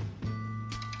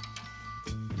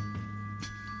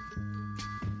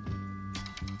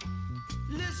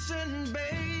 Listen,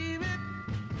 baby,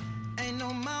 ain't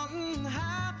no mountain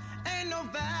high, ain't no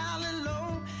valley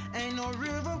low, ain't no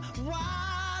river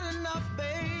wide enough,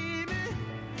 baby.